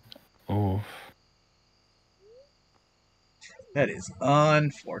 Oh. That is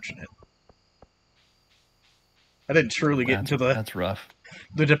unfortunate. I didn't truly get into that's rough.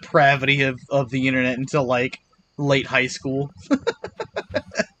 The depravity of the internet until like late high school.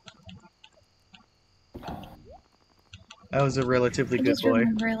 I was a relatively good boy.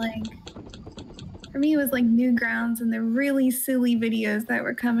 Remember, like, for me, it was like Newgrounds and the really silly videos that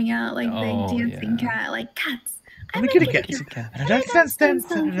were coming out, like the dancing cat, like cats. I'm gonna get a cat.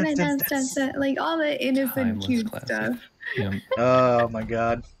 Like all the innocent, timeless, cute stuff. Yeah. Oh my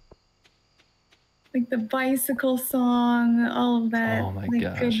god. Like the bicycle song, all of that. Oh my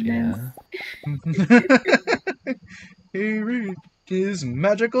gosh, goodness. Yeah. Here is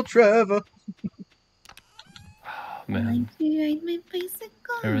magical Trevor. Man. There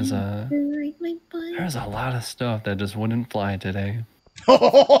was a lot of stuff that just wouldn't fly today.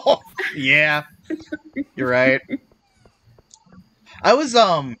 Yeah. You're right. I was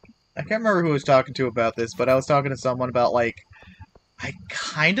I can't remember who I was talking to about this, but I was talking to someone about like I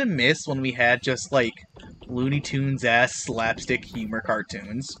kind of miss when we had just like Looney Tunes ass slapstick humor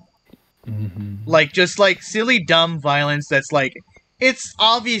cartoons. Mm-hmm. Like just like silly dumb violence that's like it's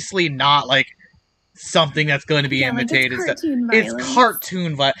obviously not like something that's going to be imitated. Like it's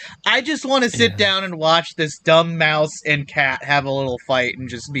cartoon violence. I just want to sit down and watch this dumb mouse and cat have a little fight and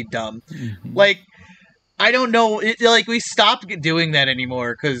just be dumb. Mm-hmm. Like I don't know. Like we stopped doing that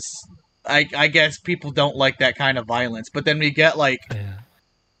anymore because I guess people don't like that kind of violence. But then we get like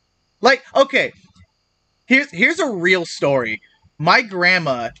okay, here's a real story. my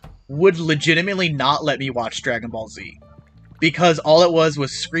grandma would legitimately not let me watch Dragon Ball Z. Because all it was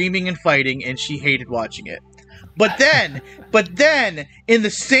screaming and fighting, and she hated watching it. But then, in the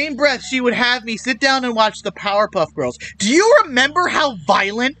same breath, she would have me sit down and watch the Powerpuff Girls. Do you remember how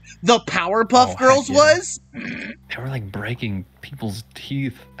violent the Powerpuff Girls was? They were like breaking people's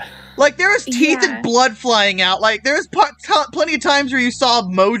teeth. Like, there was teeth and blood flying out. Like, there was plenty of times where you saw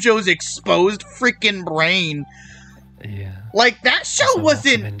Mojo's exposed freaking brain. Yeah. Like, that show Also,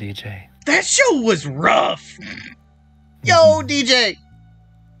 wasn't... welcome in, DJ. That show was rough. Yo, DJ.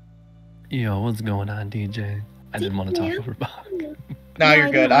 Yo, what's going on, DJ? I didn't want to talk over Bob. No, you're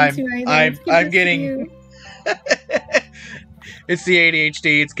good. I'm getting... It's the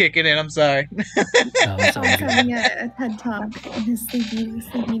ADHD. It's kicking in. I'm sorry. No, it's all He's good. having a TED talk in his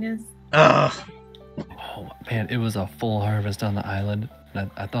sleepiness. Ugh. Oh man, it was a full harvest on the island.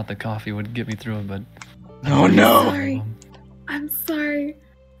 And I thought the coffee would get me through it, but Oh no. Sorry. I'm sorry.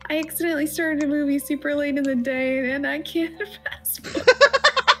 I accidentally started a movie super late in the day, and I can't fast forward.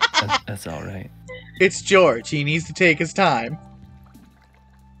 That's all right. It's George. He needs to take his time.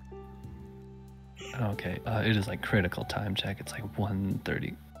 Okay, it is like critical time check. It's like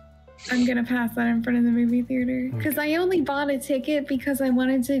 1:30. I'm gonna pass that in front of the movie theater because I only bought a ticket because I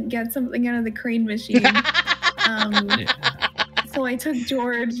wanted to get something out of the crane machine. Yeah. So I took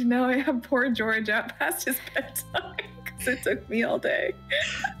George. Now I have poor George out past his bedtime because it took me all day.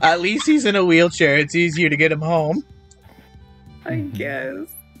 At least he's in a wheelchair. It's easier to get him home. I guess.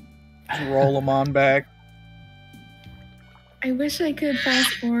 Just roll him on back. I wish I could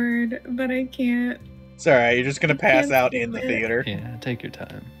fast forward, but I can't. It's alright. You're just gonna pass can't out do in the it. theater. Yeah, take your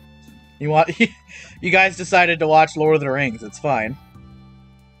time. You guys decided to watch Lord of the Rings. It's fine.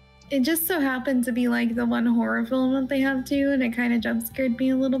 It just so happened to be like the one horror film that they have too, and it kind of jump scared me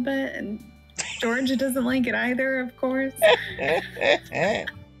a little bit. And George doesn't like it either, of course. I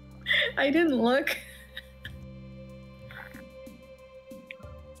didn't look.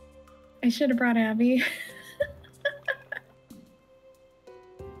 I should have brought Abby.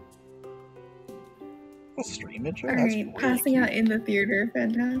 Streamage? All right, passing out in the theater,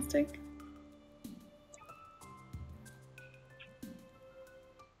 fantastic.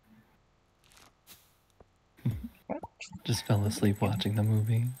 Just fell asleep watching the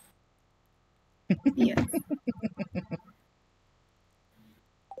movie. Yes.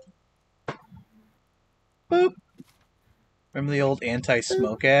 Boop. Remember the old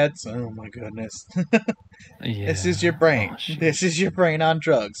anti-smoke ads? Oh my goodness. Yeah. This is your brain. Oh, shoot. This is your brain on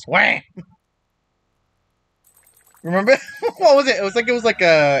drugs. Wham! Remember? What was it? It was like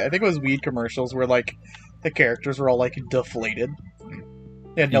I think it was weed commercials where like the characters were all like deflated.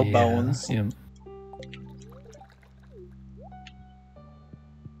 They had no Yeah, bones. Yeah.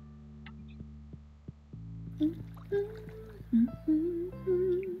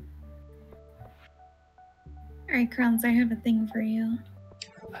 All right, Crowns, I have a thing for you.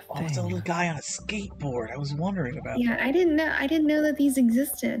 Oh, it's a little guy on a skateboard. I was wondering about Yeah, that. I didn't know that these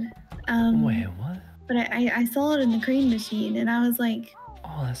existed. Wait, what? But I saw it in the crane machine, and I was like,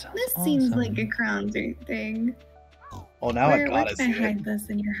 Oh, that sounds this awesome. seems like a Crowns thing. Oh, now where I gotta can I see it. hide this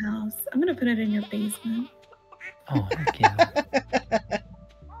in your house? I'm gonna put it in your basement. Oh, heck yeah.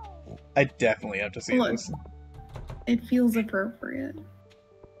 I definitely have to see Look. this. It feels appropriate.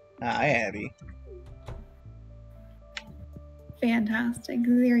 Hi, Abby. Fantastic.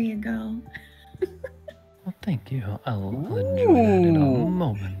 There you go. Well, thank you. I'll enjoy that in a Ooh.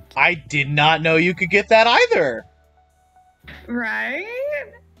 moment. I did not know you could get that either. Right?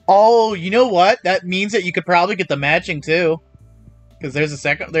 Oh, you know what? That means that you could probably get the matching too. Because there's a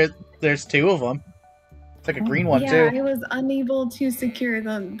second. There's two of them. It's like a green one Yeah, too. I was unable to secure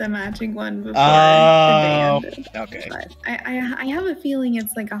the matching one before Oh, the day ended. okay. But I have a feeling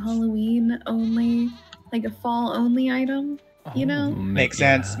it's like a Halloween only, like a fall only item. You know? Makes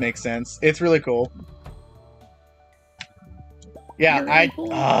sense. Makes sense. It's really cool. Yeah, You're really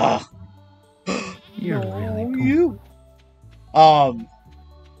cool. You're really cool. You.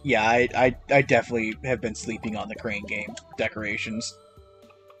 Yeah, I definitely have been sleeping on the crane game decorations.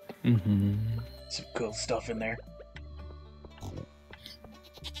 Mm-hmm. Some cool stuff in there.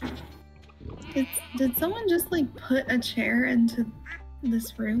 Did someone just like put a chair into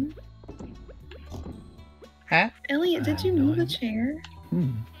this room? Huh? Elliot, did you no move a idea. chair?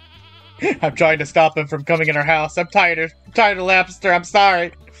 Hmm. I'm trying to stop him from coming in our house. I'm tired of lobster. I'm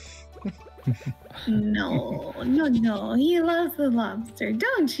sorry. No. He loves the lobster,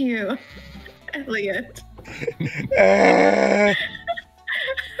 don't you, Elliot?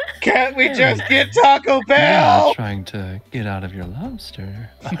 Can't we just get Taco You're Bell? not trying to get out of your lobster,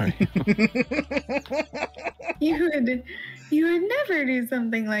 are you? You would never do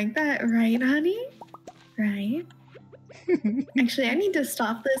something like that, right, honey? Right? Actually, I need to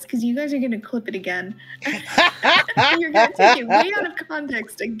stop this because you guys are going to clip it again. You're going to take it way out of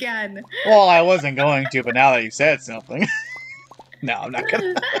context again. Well, I wasn't going to, but now that you said something. No, I'm not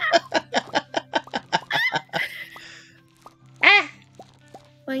gonna.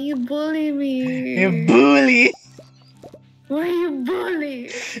 Why you bully me? You bully! Why you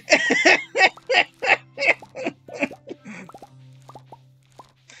bully?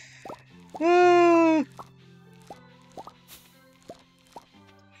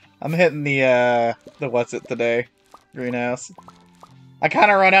 I'm hitting the what's it today? Greenhouse. I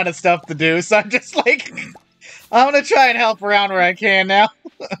kind of run out of stuff to do, so I'm just like, I'm gonna try and help around where I can now.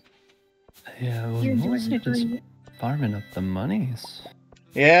 Yeah, well, You're mostly doing just great. farming up the monies.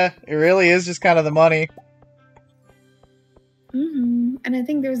 Yeah, it really is just kind of the money. And I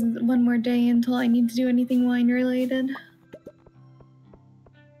think there's one more day until I need to do anything wine related.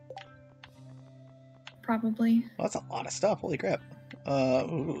 Probably. Well, that's a lot of stuff. Holy crap. I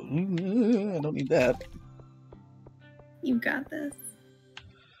don't need that. You got this.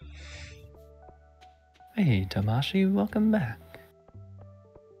 Hey, Tamashi, welcome back.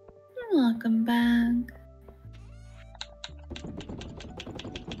 Welcome back.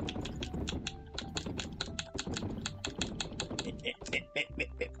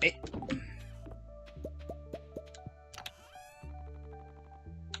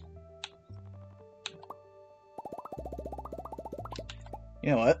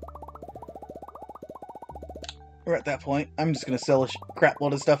 You know what? We're at that point. I'm just gonna sell a crap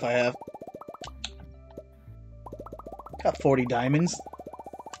load of stuff I have. Got 40 diamonds.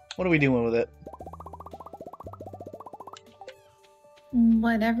 What are we doing with it?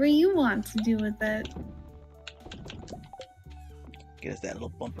 Whatever you want to do with it. Get us that little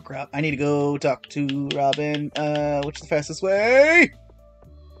bumper crop. I need to go talk to Robin. Which is the fastest way?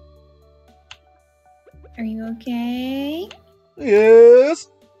 Are you okay? Yes.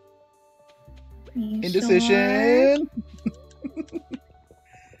 Are you sure? Indecision.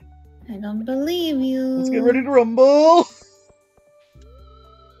 I don't believe you. Let's get ready to rumble.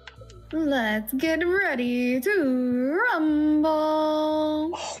 Let's get ready to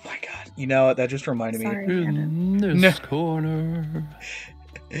rumble. Oh my god. You know what? That just reminded Sorry, me. Shannon. In this corner.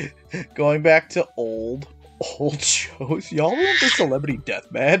 Going back to old shows. Y'all remember Celebrity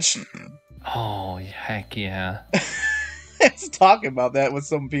Deathmatch? Oh, heck yeah. I was talking about that with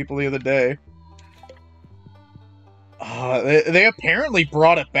some people the other day. They apparently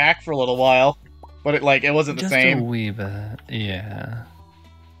brought it back for a little while, but it wasn't the Just same. a wee bit, yeah.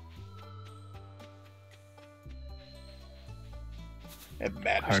 And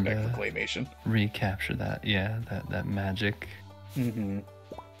mad Hard respect to- for claymation. Recapture that, yeah, that magic. Mm-hmm.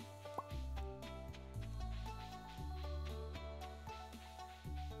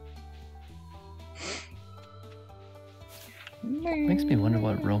 Makes me wonder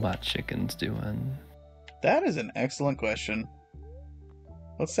what Robot Chicken's doing. That is an excellent question.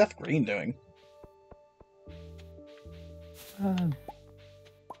 What's Seth Green doing?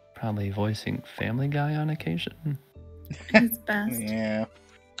 Probably voicing Family Guy on occasion. His best. Yeah.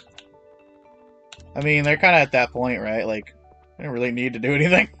 I mean, they're kind of at that point, right? Like, they don't really need to do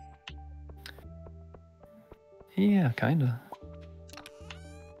anything. Yeah, kinda.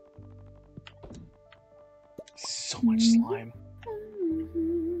 So much slime.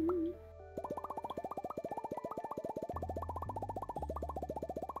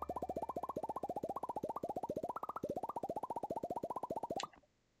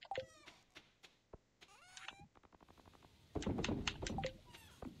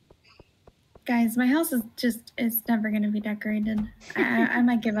 Guys, my house is it's never gonna be decorated. I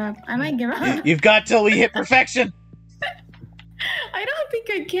might give up. I might give up. You've got till we hit perfection. I don't think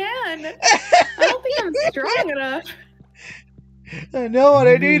I can. I don't think I'm strong enough. I know what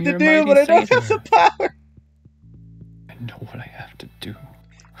I need to You're do, mighty but I don't have the Satan. power. I know what I have to do.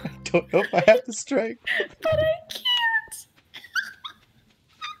 I don't know if I have the strength. But I can't.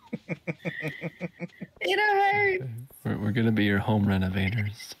 It hurts. We're gonna be your home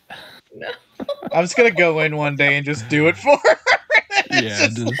renovators. No. I'm just gonna go in one day and just do it for her. It's Yeah,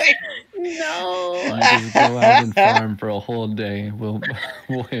 just- like, No. You just go out and farm for a whole day. We'll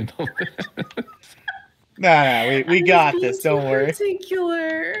handle it. nah, we got this. Don't worry.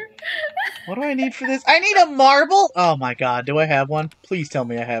 Particular. What do I need for this? I need a marble. Oh my god, do I have one? Please tell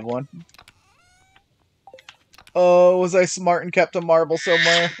me I have one. Oh, was I smart and kept a marble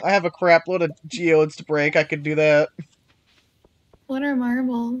somewhere? I have a crap load of geodes to break. I could do that. What are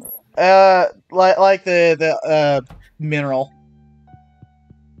marbles? Like the mineral.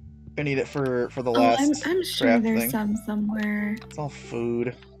 I need it for the Oh, last I'm sure craft there's thing. some somewhere. It's all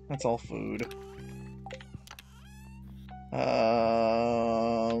food. That's all food.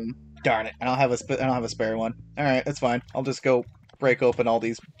 Darn it! I don't have a spare one. All right, that's fine. I'll just go break open all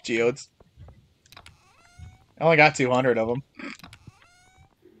these geodes. I only got 200 of them.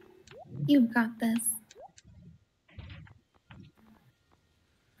 You've got this.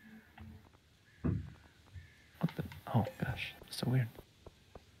 What the? Oh gosh, so weird.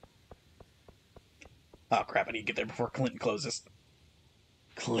 Oh crap! I need to get there before Clint closes.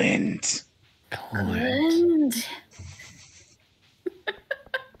 Clint. Clint.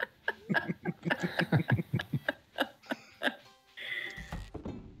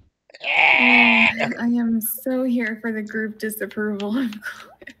 I am so here for the group disapproval of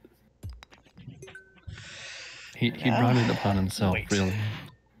Clint. He brought it upon himself, Wait. really.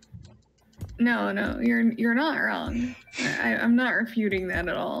 No, you're not wrong. I'm not refuting that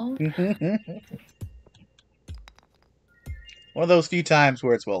at all. One of those few times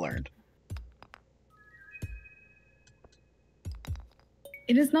where it's well earned.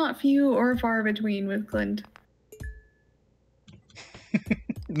 It is not few or far between with Clint.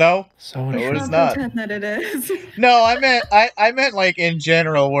 No, So No, it Let's is not. pretend that it is. no, I meant like in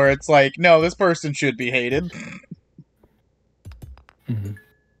general, where it's like, no, this person should be hated. Mhm.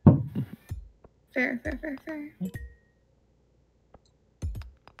 Fair.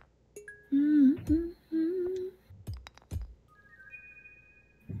 Mm-hmm.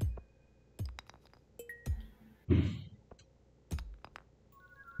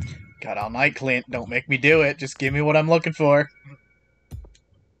 God, all night, Clint. Don't make me do it. Just give me what I'm looking for.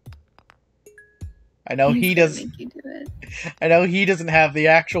 I know he does. Make you do it. I know he doesn't have the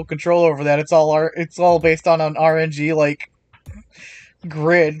actual control over that. It's all based on an RNG like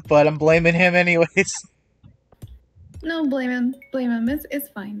grid, but I'm blaming him anyways. No, blame him. Blame him. It's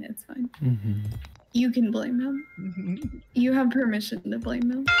fine. It's fine. Mhm. You can blame him. You You have permission to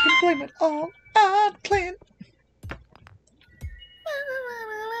blame him. can blame it all on Clint.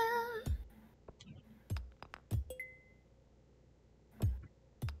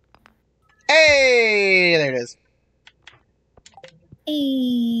 Hey, there it is.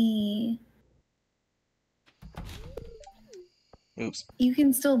 Hey. Oops. You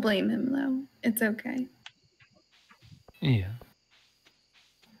can still blame him though. It's okay. Yeah.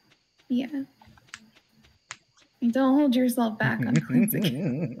 Yeah. Don't hold yourself back on Clint's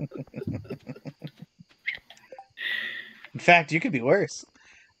account. In fact, you could be worse.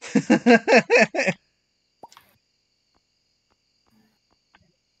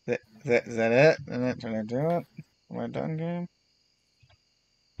 Is that it? Can I do it? Am I done game?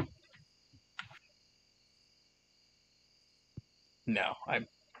 No, I'm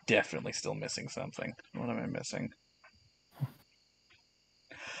definitely still missing something. What am I missing?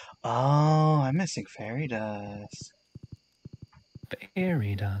 Oh, I'm missing fairy dust.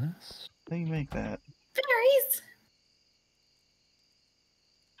 Fairy dust. How do you make that? Fairies!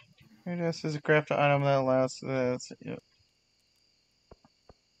 Fairy dust is a craft item that allows yep.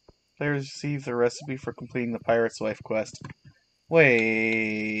 Players receive the recipe for completing the Pirate's Wife quest.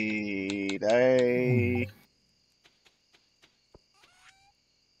 Wait,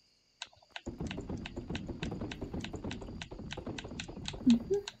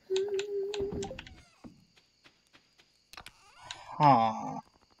 Huh.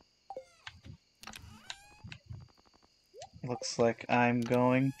 Looks like I'm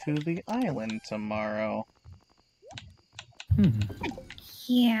going to the island tomorrow. Hmm.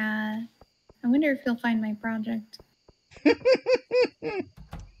 Yeah. I wonder if he'll find my project. What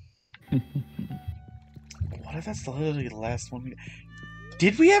if that's literally the last one?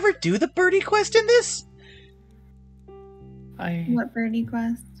 Did we ever do the birdie quest in this? I What birdie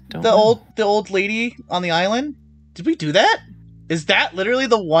quest? don't The know. old lady on the island? Did we do that? Is that literally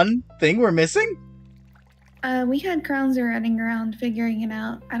the one thing we're missing? We had Crownser running around figuring it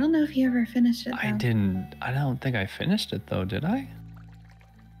out. I don't know if he ever finished it though. I didn't. I don't think I finished it though, did I?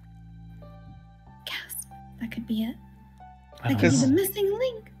 Gasp. That could be it. I That don't could be Because- the know. missing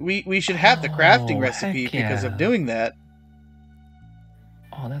link. We should have the crafting Oh, recipe heck because of yeah. doing that.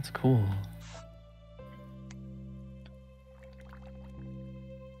 Oh, that's cool.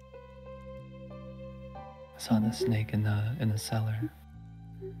 I saw the snake in the cellar.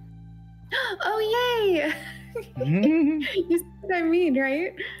 Oh yay! You see what I mean,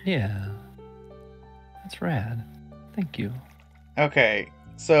 right? Yeah. That's rad. Thank you. Okay, Oh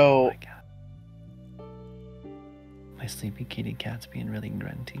so my god. My sleepy kitty cat's being really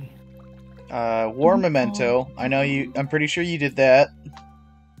grunty. War Memento. I know you. I'm pretty sure you did that.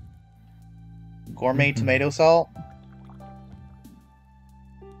 Gourmet Mhm. tomato salt.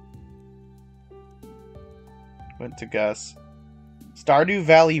 Went to Gus. Stardew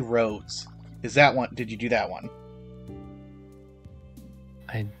Valley Roads. Is that one? Did you do that one?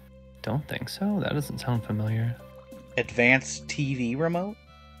 I don't think so. That doesn't sound familiar. Advanced TV remote?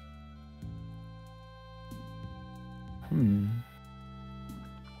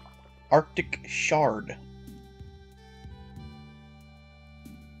 Arctic Shard.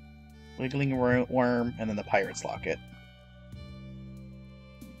 Wiggling Worm, and then the Pirate's Locket.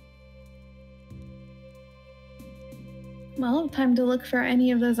 Well, time to look for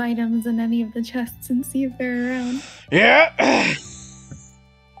any of those items in any of the chests and see if they're around. Yeah!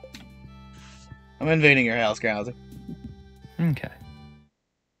 I'm invading your house, Krause. Okay.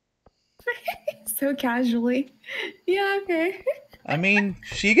 So casually. Yeah, okay. I mean,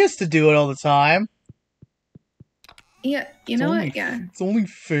 she gets to do it all the time. Yeah, you know what? Yeah, It's only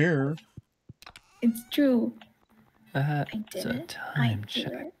fair. it's true. That's I did a it. I time did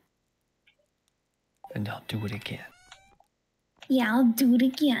check. it. And I'll do it again. Yeah, I'll do it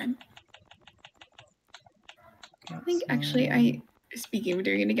again. I think actually, speaking of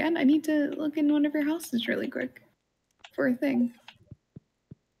doing it again, I need to look in one of your houses really quick for a thing.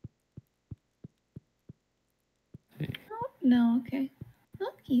 See. Oh, no, okay.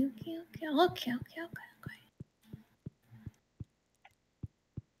 Okay.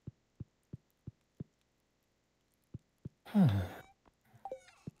 Huh.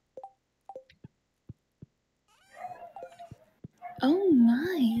 Oh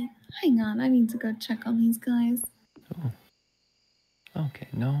my. Hang on, I need to go check on these guys. Oh. Okay,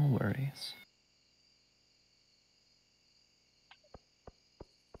 no worries.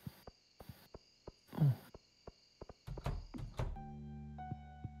 Oh.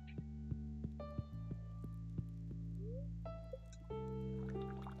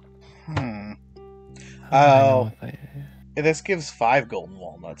 Hmm. I Oh. know if I... This gives 5 golden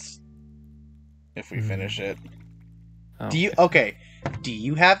walnuts. If we finish it. Do you... Okay. Do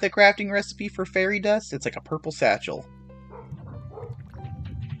you have the crafting recipe for fairy dust? It's like a purple satchel.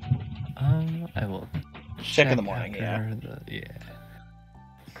 I will Check in the morning, yeah. after yeah.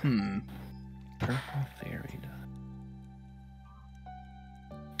 Purple fairy dust.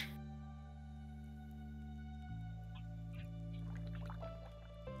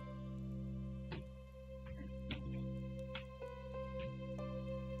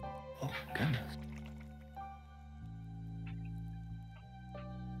 Oh, goodness.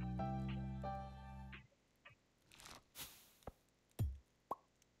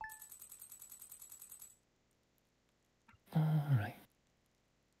 All right.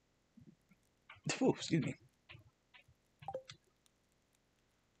 Ooh, excuse me.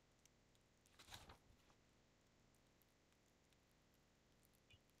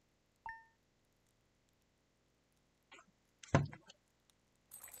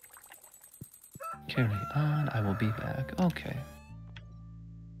 Carry on. I will be back. Okay.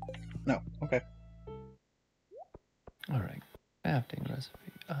 No, okay. All right. Crafting recipe.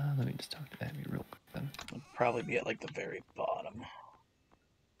 Let me just talk to Abby real quick then. It'll probably be at like the very bottom.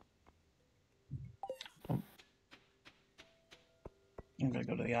 Oh. I'm gonna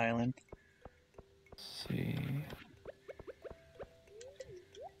go to the island. Let's see.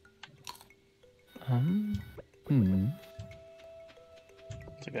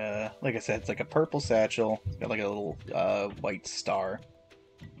 It's like a, like I said, it's like a purple satchel. It's got like a little white star.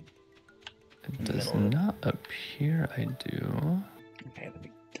 It does not appear I do. Okay,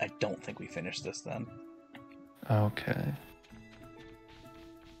 I don't think we finished this then. Okay.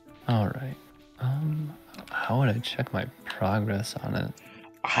 All right. How would I check my progress on it?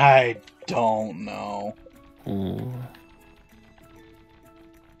 I don't know. Ooh.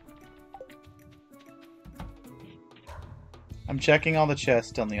 I'm checking all the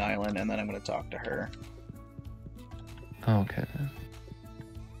chests on the island, and then I'm gonna talk to her. Okay.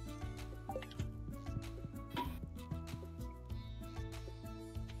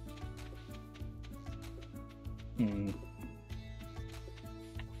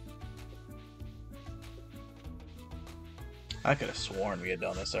 I could have sworn we had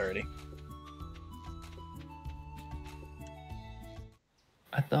done this already.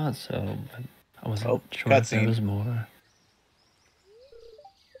 I thought so, but I wasn't Oh, sure if there cutscene. was more.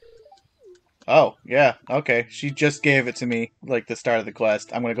 Oh, yeah, okay. She just gave it to me, like the start of the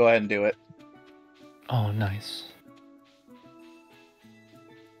quest. I'm gonna go ahead and do it. Oh, nice.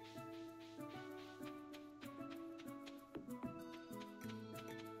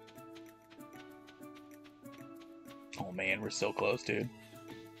 Oh man, we're so close, dude.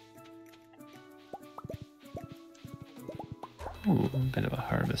 Ooh, a bit of a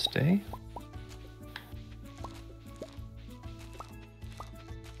harvest day.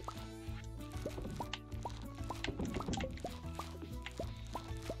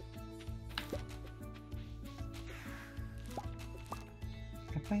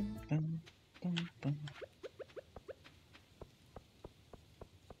 Bum, bum, bum, bum.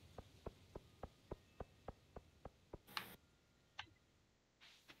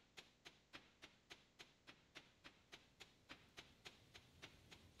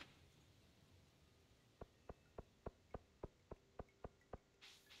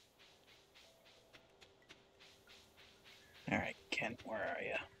 All right, Kent, where are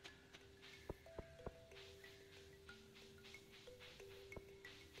you?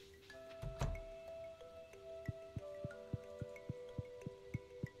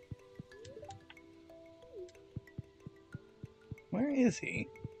 Where is he?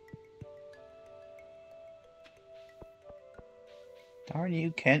 Darn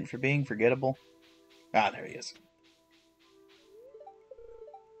you, Kent, for being forgettable. Ah, there he is.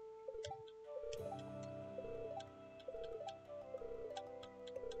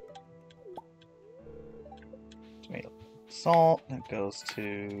 Tomato, salt. That goes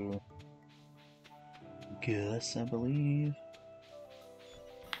to Gus, I believe.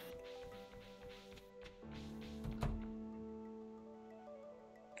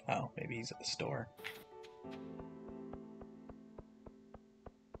 Oh, maybe he's at the store.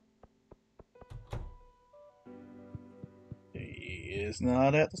 He is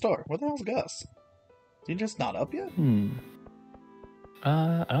not at the store. Where the hell's Gus? Is he just not up yet?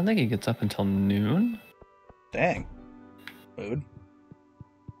 I don't think he gets up until noon. Dang. Mood.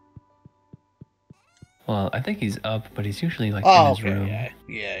 Well, I think he's up, but he's usually like in Oh, his okay, room.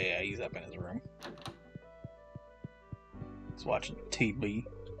 yeah, he's up in his room. He's watching TV.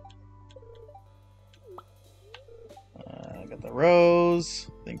 I got the rose.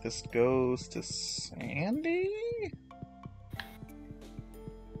 I think this goes to Sandy?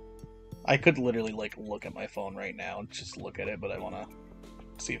 I could literally, like, look at my phone right now and just look at it, but I want to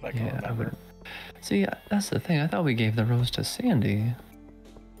see if I can remember. See, that's the thing. I thought we gave the rose to Sandy.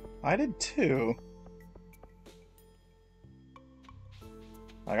 I did too.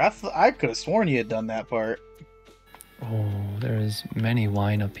 Like, I could have sworn you had done that part. Oh, there's many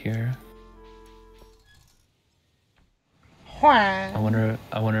wine up here. I wonder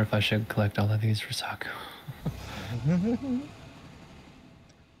if I should collect all of these for Saku.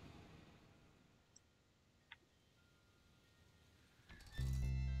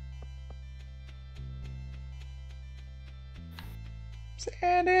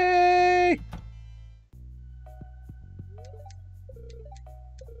 Sandy!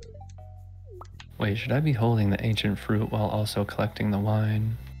 Wait, should I be holding the ancient fruit while also collecting the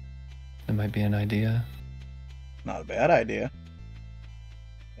wine? That might be an idea. Not a bad idea.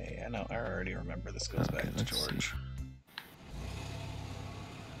 Hey, I know. I already remember this goes Okay, back to let's George. see.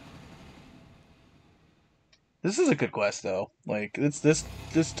 This is a good quest, though. Like, this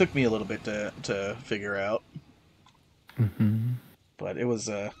took me a little bit to figure out, Mm-hmm. but it was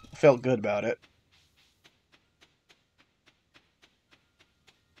felt good about it.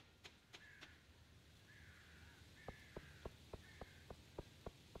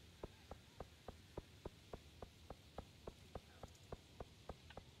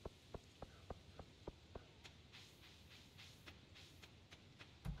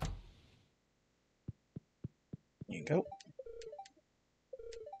 There you go.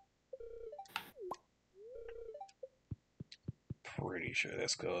 Pretty sure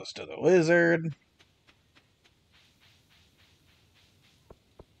this goes to the wizard.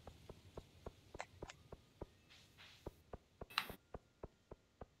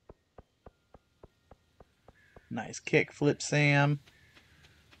 Nice kick flip, Sam.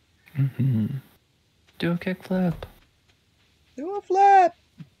 Mm-hmm. Do a kickflip. Do a flip!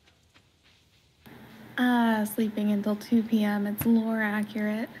 Sleeping until 2 p.m. It's lore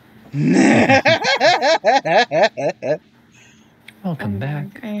accurate. Welcome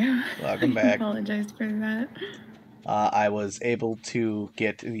back. Welcome back. Apologize for that. I was able to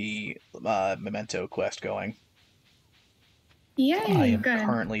get the Memento quest going. Yay, I am good.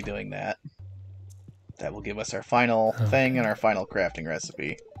 currently doing that. That will give us our final thing and our final crafting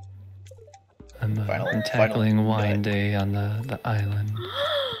recipe. I'm Final tackling wine nut. day on the island.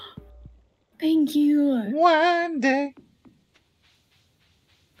 Thank you. One day.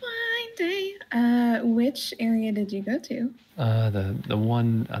 Wine day. Which area did you go to? The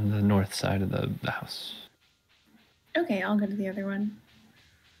one on the north side of the house. Okay, I'll go to the other one.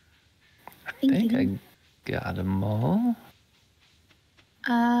 I Thank think you. I got them all.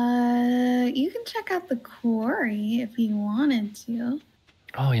 You can check out the quarry if you wanted to.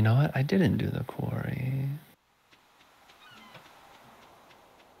 Oh, you know what? I didn't do the quarry.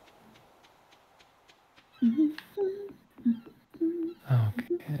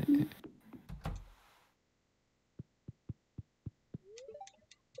 Okay.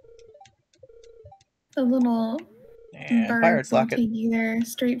 The little And birds Pirate's will Locket. take you there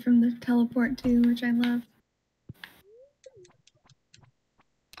straight from the teleport too, which I love.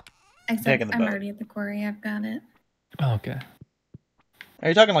 Except Taking the I'm boat. already at the quarry. I've got it. Oh, okay. Are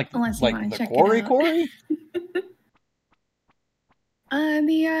you talking like Unless you wanna the check it quarry out. quarry?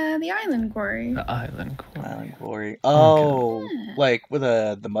 The island quarry. The island quarry. Island quarry. Oh, Yeah. like with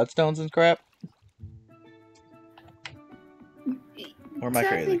the mudstones and crap? Or am I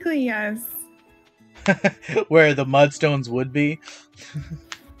crazy? Technically, yes. Where the mudstones would be?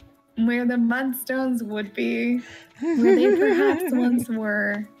 Where the mudstones would be. Where they perhaps once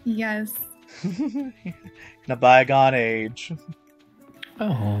were. Yes. In a bygone age.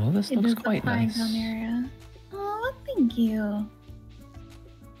 Oh, this It looks is quite the nice. Bygone area. Oh, thank you.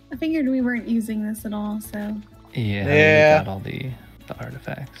 I figured we weren't using this at all, so. Yeah, Yeah. we got all the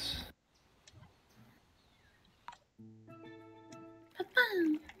artifacts.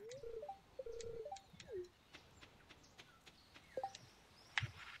 Pa-pam.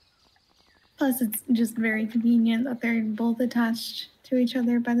 Plus, it's just very convenient that they're both attached to each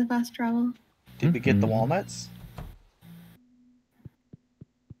other by the fast travel. Did we get the Mhm. walnuts?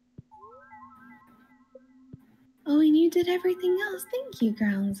 Oh, and you did everything else. Thank you,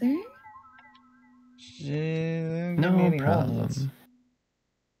 Groundser. No problem.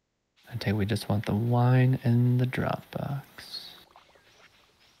 I think we just want the wine in the Dropbox.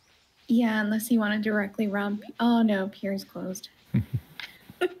 Yeah, unless you want to directly rob. Oh no, Pierre's closed.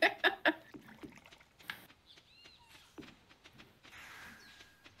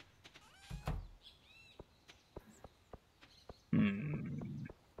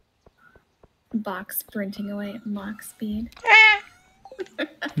 Box sprinting away at mock speed.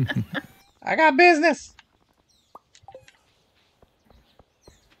 I got business.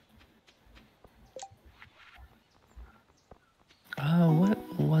 What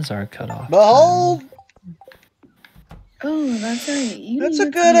was our cutoff? Behold! Oh, that's right. You That's a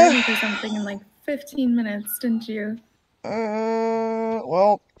needed good, some ready for something in like 15 minutes, didn't you?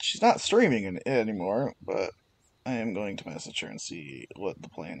 Well, she's not streaming it anymore, but I am going to message her and see what the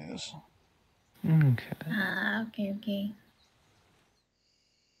plan is. Okay. Ah, okay, okay.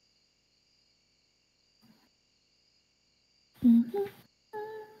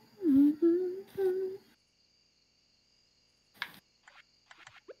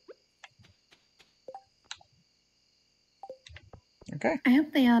 Okay. I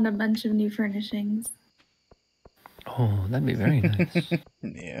hope they add a bunch of new furnishings. Oh, that'd be very nice.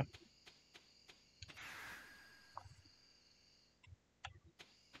 Yeah.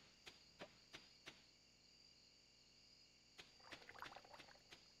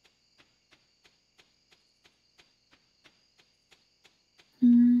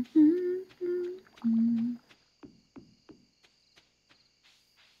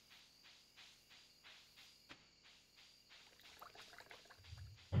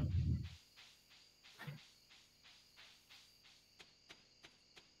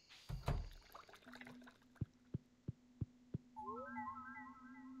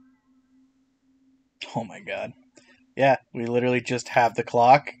 Oh my god. Yeah, we literally just have the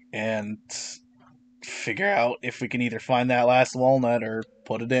clock and figure out if we can either find that last walnut or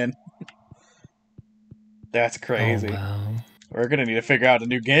put it in. That's crazy. Oh, wow. We're gonna need to figure out a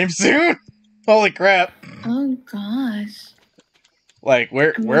new game soon. Holy crap. Oh gosh. Like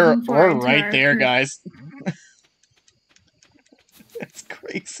we're I'm we're looking forward we're to right our there, group. guys. That's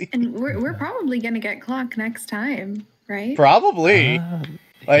crazy. And we're probably gonna get clock next time, right? Probably.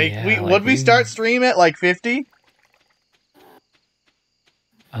 Like yeah, we like would we start stream at like 50?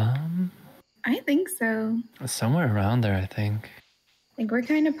 I think so. Somewhere around there, I think. Like we're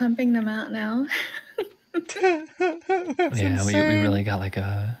kind of pumping them out now. That's Yeah, we insane. really got like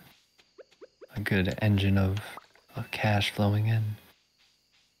a good engine of cash flowing in.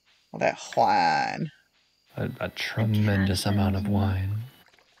 All that wine. A tremendous amount of wine.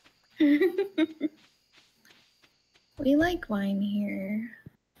 We like wine here.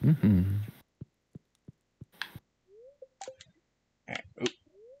 Mm-hmm. Alright, oop.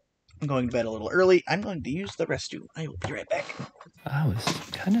 I'm going to bed a little early. I'm going to use the restroom. I will be right back. I was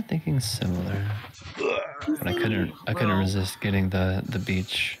kind of thinking similar, but I couldn't Well. resist getting the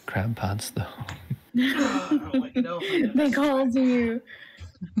beach crab pots though. I'll let you know if I get They this. called you.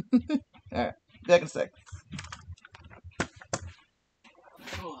 Alright, back in a sec.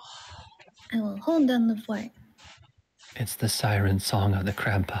 I will hold down the fort. It's the siren song of the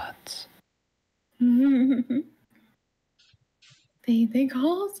crab pots. They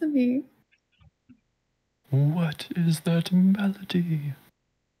call to me. What is that melody?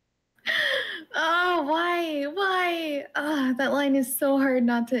 Oh, why? Why? That line is so hard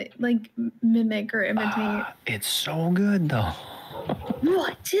not to like mimic or imitate. It's so good though.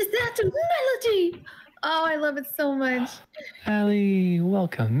 What is that melody? Oh, I love it so much. Allie,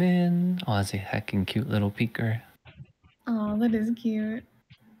 welcome in. Oh, that's a heckin' cute little peeker. Oh, that is cute.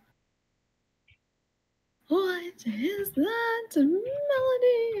 What is that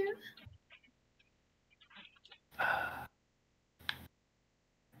melody?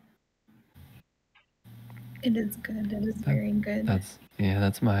 It is good. It is very good.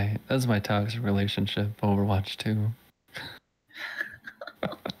 That's my toxic relationship, Overwatch 2.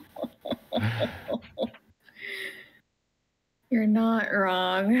 You're not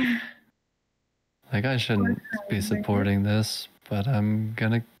wrong. Like, I shouldn't be supporting this, but I'm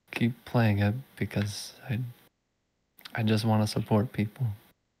gonna keep playing it because I just want to support people.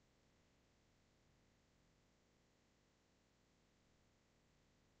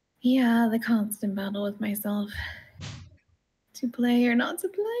 Yeah, the constant battle with myself. To play or not to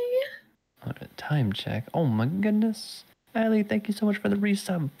play. On a time check. Oh my goodness. Allie, thank you so much for the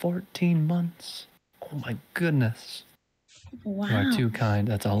resub. 14 months. Oh my goodness. Wow. You are too kind.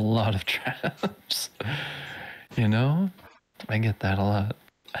 That's a lot of traps. You know? I get that a lot.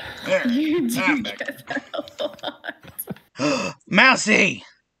 You do get that a lot. Mousy,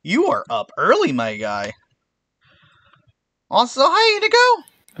 you are up early, my guy. Also, hi, Indigo.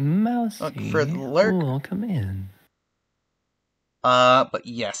 Mousy, Look for the lurk. welcome in. But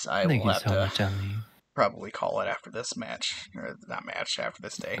yes, I Thank will you have so to much, Allie. probably call it after this match. Or not match, after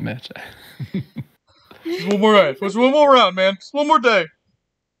this day. Match. Just one more round. Just one more round, man. Just one more day.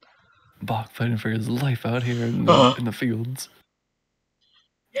 Bach fighting for his life out here in the fields.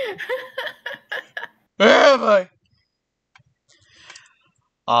 Have I?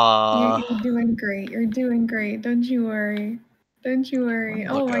 You're doing great. You're doing great. Don't you worry. Don't you worry.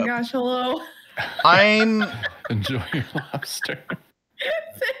 Oh my gosh, hello. I'm... Enjoy your lobster.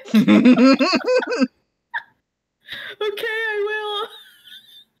 Okay, I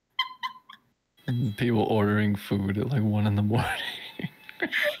will. People ordering food at like 1 in the morning.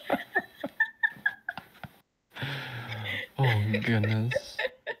 Oh goodness.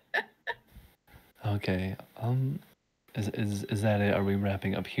 Okay. Is that it? Are we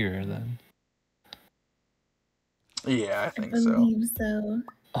wrapping up here then? Yeah, I I think so. believe so.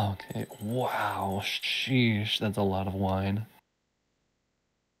 Okay. Wow. Sheesh. That's a lot of wine.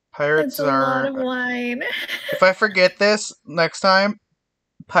 Pirates It's a lot of are... wine. If I forget this next time,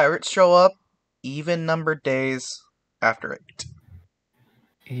 pirates show up even numbered days after it.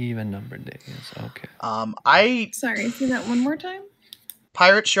 Even numbered days. Okay. Sorry, say that one more time.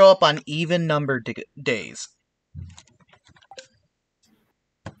 Pirates show up on even numbered days.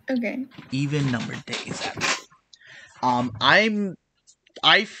 Okay. Even numbered days after.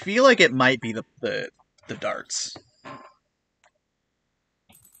 I feel like it might be the darts.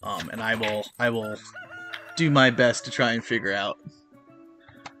 And I will do my best to try and figure out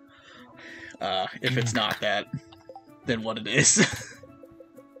if it's not that, then what it is.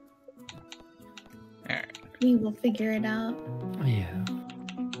 Alright. We will figure it out. Yeah.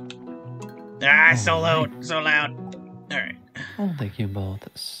 So loud, so loud. Alright. Well, thank you both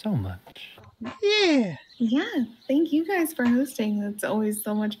so much. Yeah. Yeah, thank you guys for hosting. It's always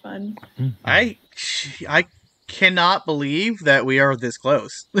so much fun. I cannot believe that we are this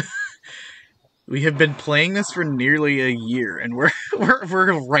close. We have been playing this for nearly a year, and we're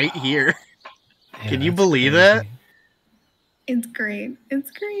right here. Yeah, Can you that's believe crazy. that? It's great. It's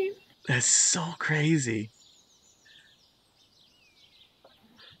great. That's so crazy.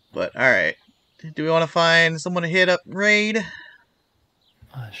 But alright. Do we want to find someone to hit up raid?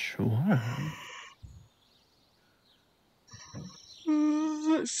 Sure.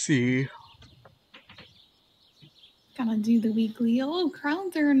 Let's see. Gotta do the weekly. Oh,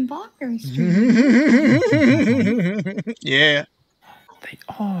 Crowther and Blocker stream. Yeah. They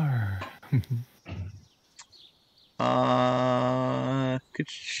are. Could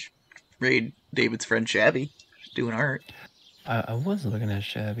raid David's friend Shabby. She's doing art. I was looking at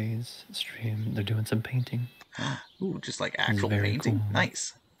Shabby's stream. They're doing some painting. Ooh, just like actual very painting. cool.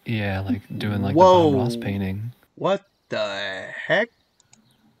 Nice. Yeah, like doing like Whoa. the Bob Ross painting. What the heck?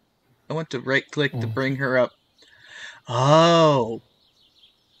 I went to right click to Oh. bring her up. Oh.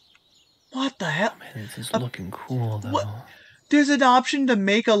 What the hell? Man, this is looking cool though. what? There's an option to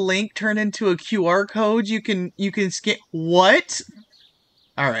make a link turn into a QR code. You can scan. What?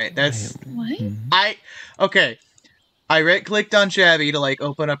 All right, that's What? okay. I right clicked on Shabby to like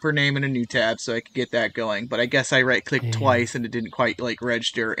open up her name in a new tab so I could get that going. But I guess I right clicked Yeah. twice and it didn't quite like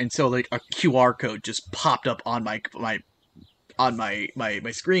register, and so like a QR code just popped up on my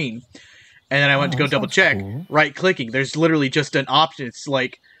screen. And then I went to go that double sounds check, cool. right clicking. There's literally just an option. It's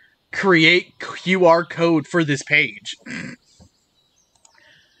like, create QR code for this page.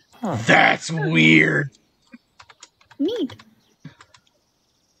 Huh. That's weird. Neat.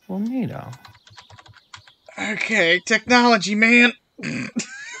 Well, neato. Okay, technology, man.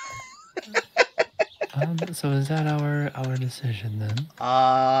 So is that our decision then?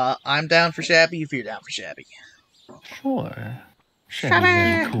 I'm down for Shabby if you're down for Shabby. Sure. Shabby's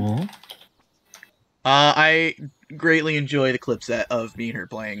very cool. I greatly enjoy the clip set of me and her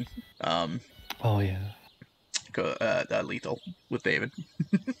playing Oh yeah. Lethal with David.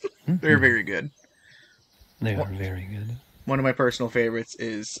 Mhm. They're very good. They are very good. One of my personal favorites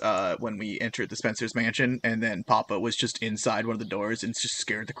is when we entered the Spencer's mansion and then Papa was just inside one of the doors and just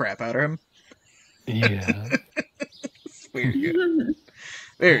scared the crap out of him. Yeah. It's very good.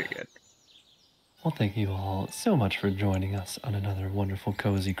 Very good. Well, thank you all so much for joining us on another wonderful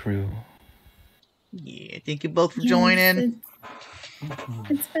Cozy Crew. Yeah, thank you both for Yes, joining.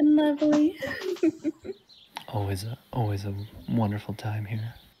 It's been lovely. Always a wonderful time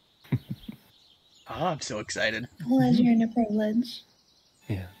here. Oh, I'm so excited. A pleasure and a privilege.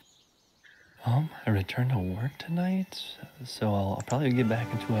 Yeah. I return to work tonight, so I'll probably get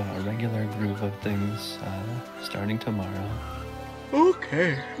back into a regular groove of things starting tomorrow.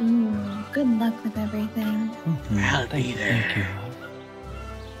 Okay. Ooh, good luck with everything. I'll be there. Thank you.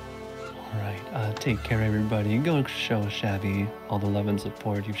 All right. Take care, everybody. Go show Shabby all the love and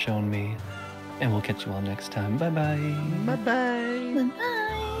support you've shown me, and we'll catch you all next time. Bye bye. Bye-bye.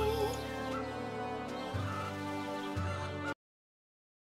 Bye-bye.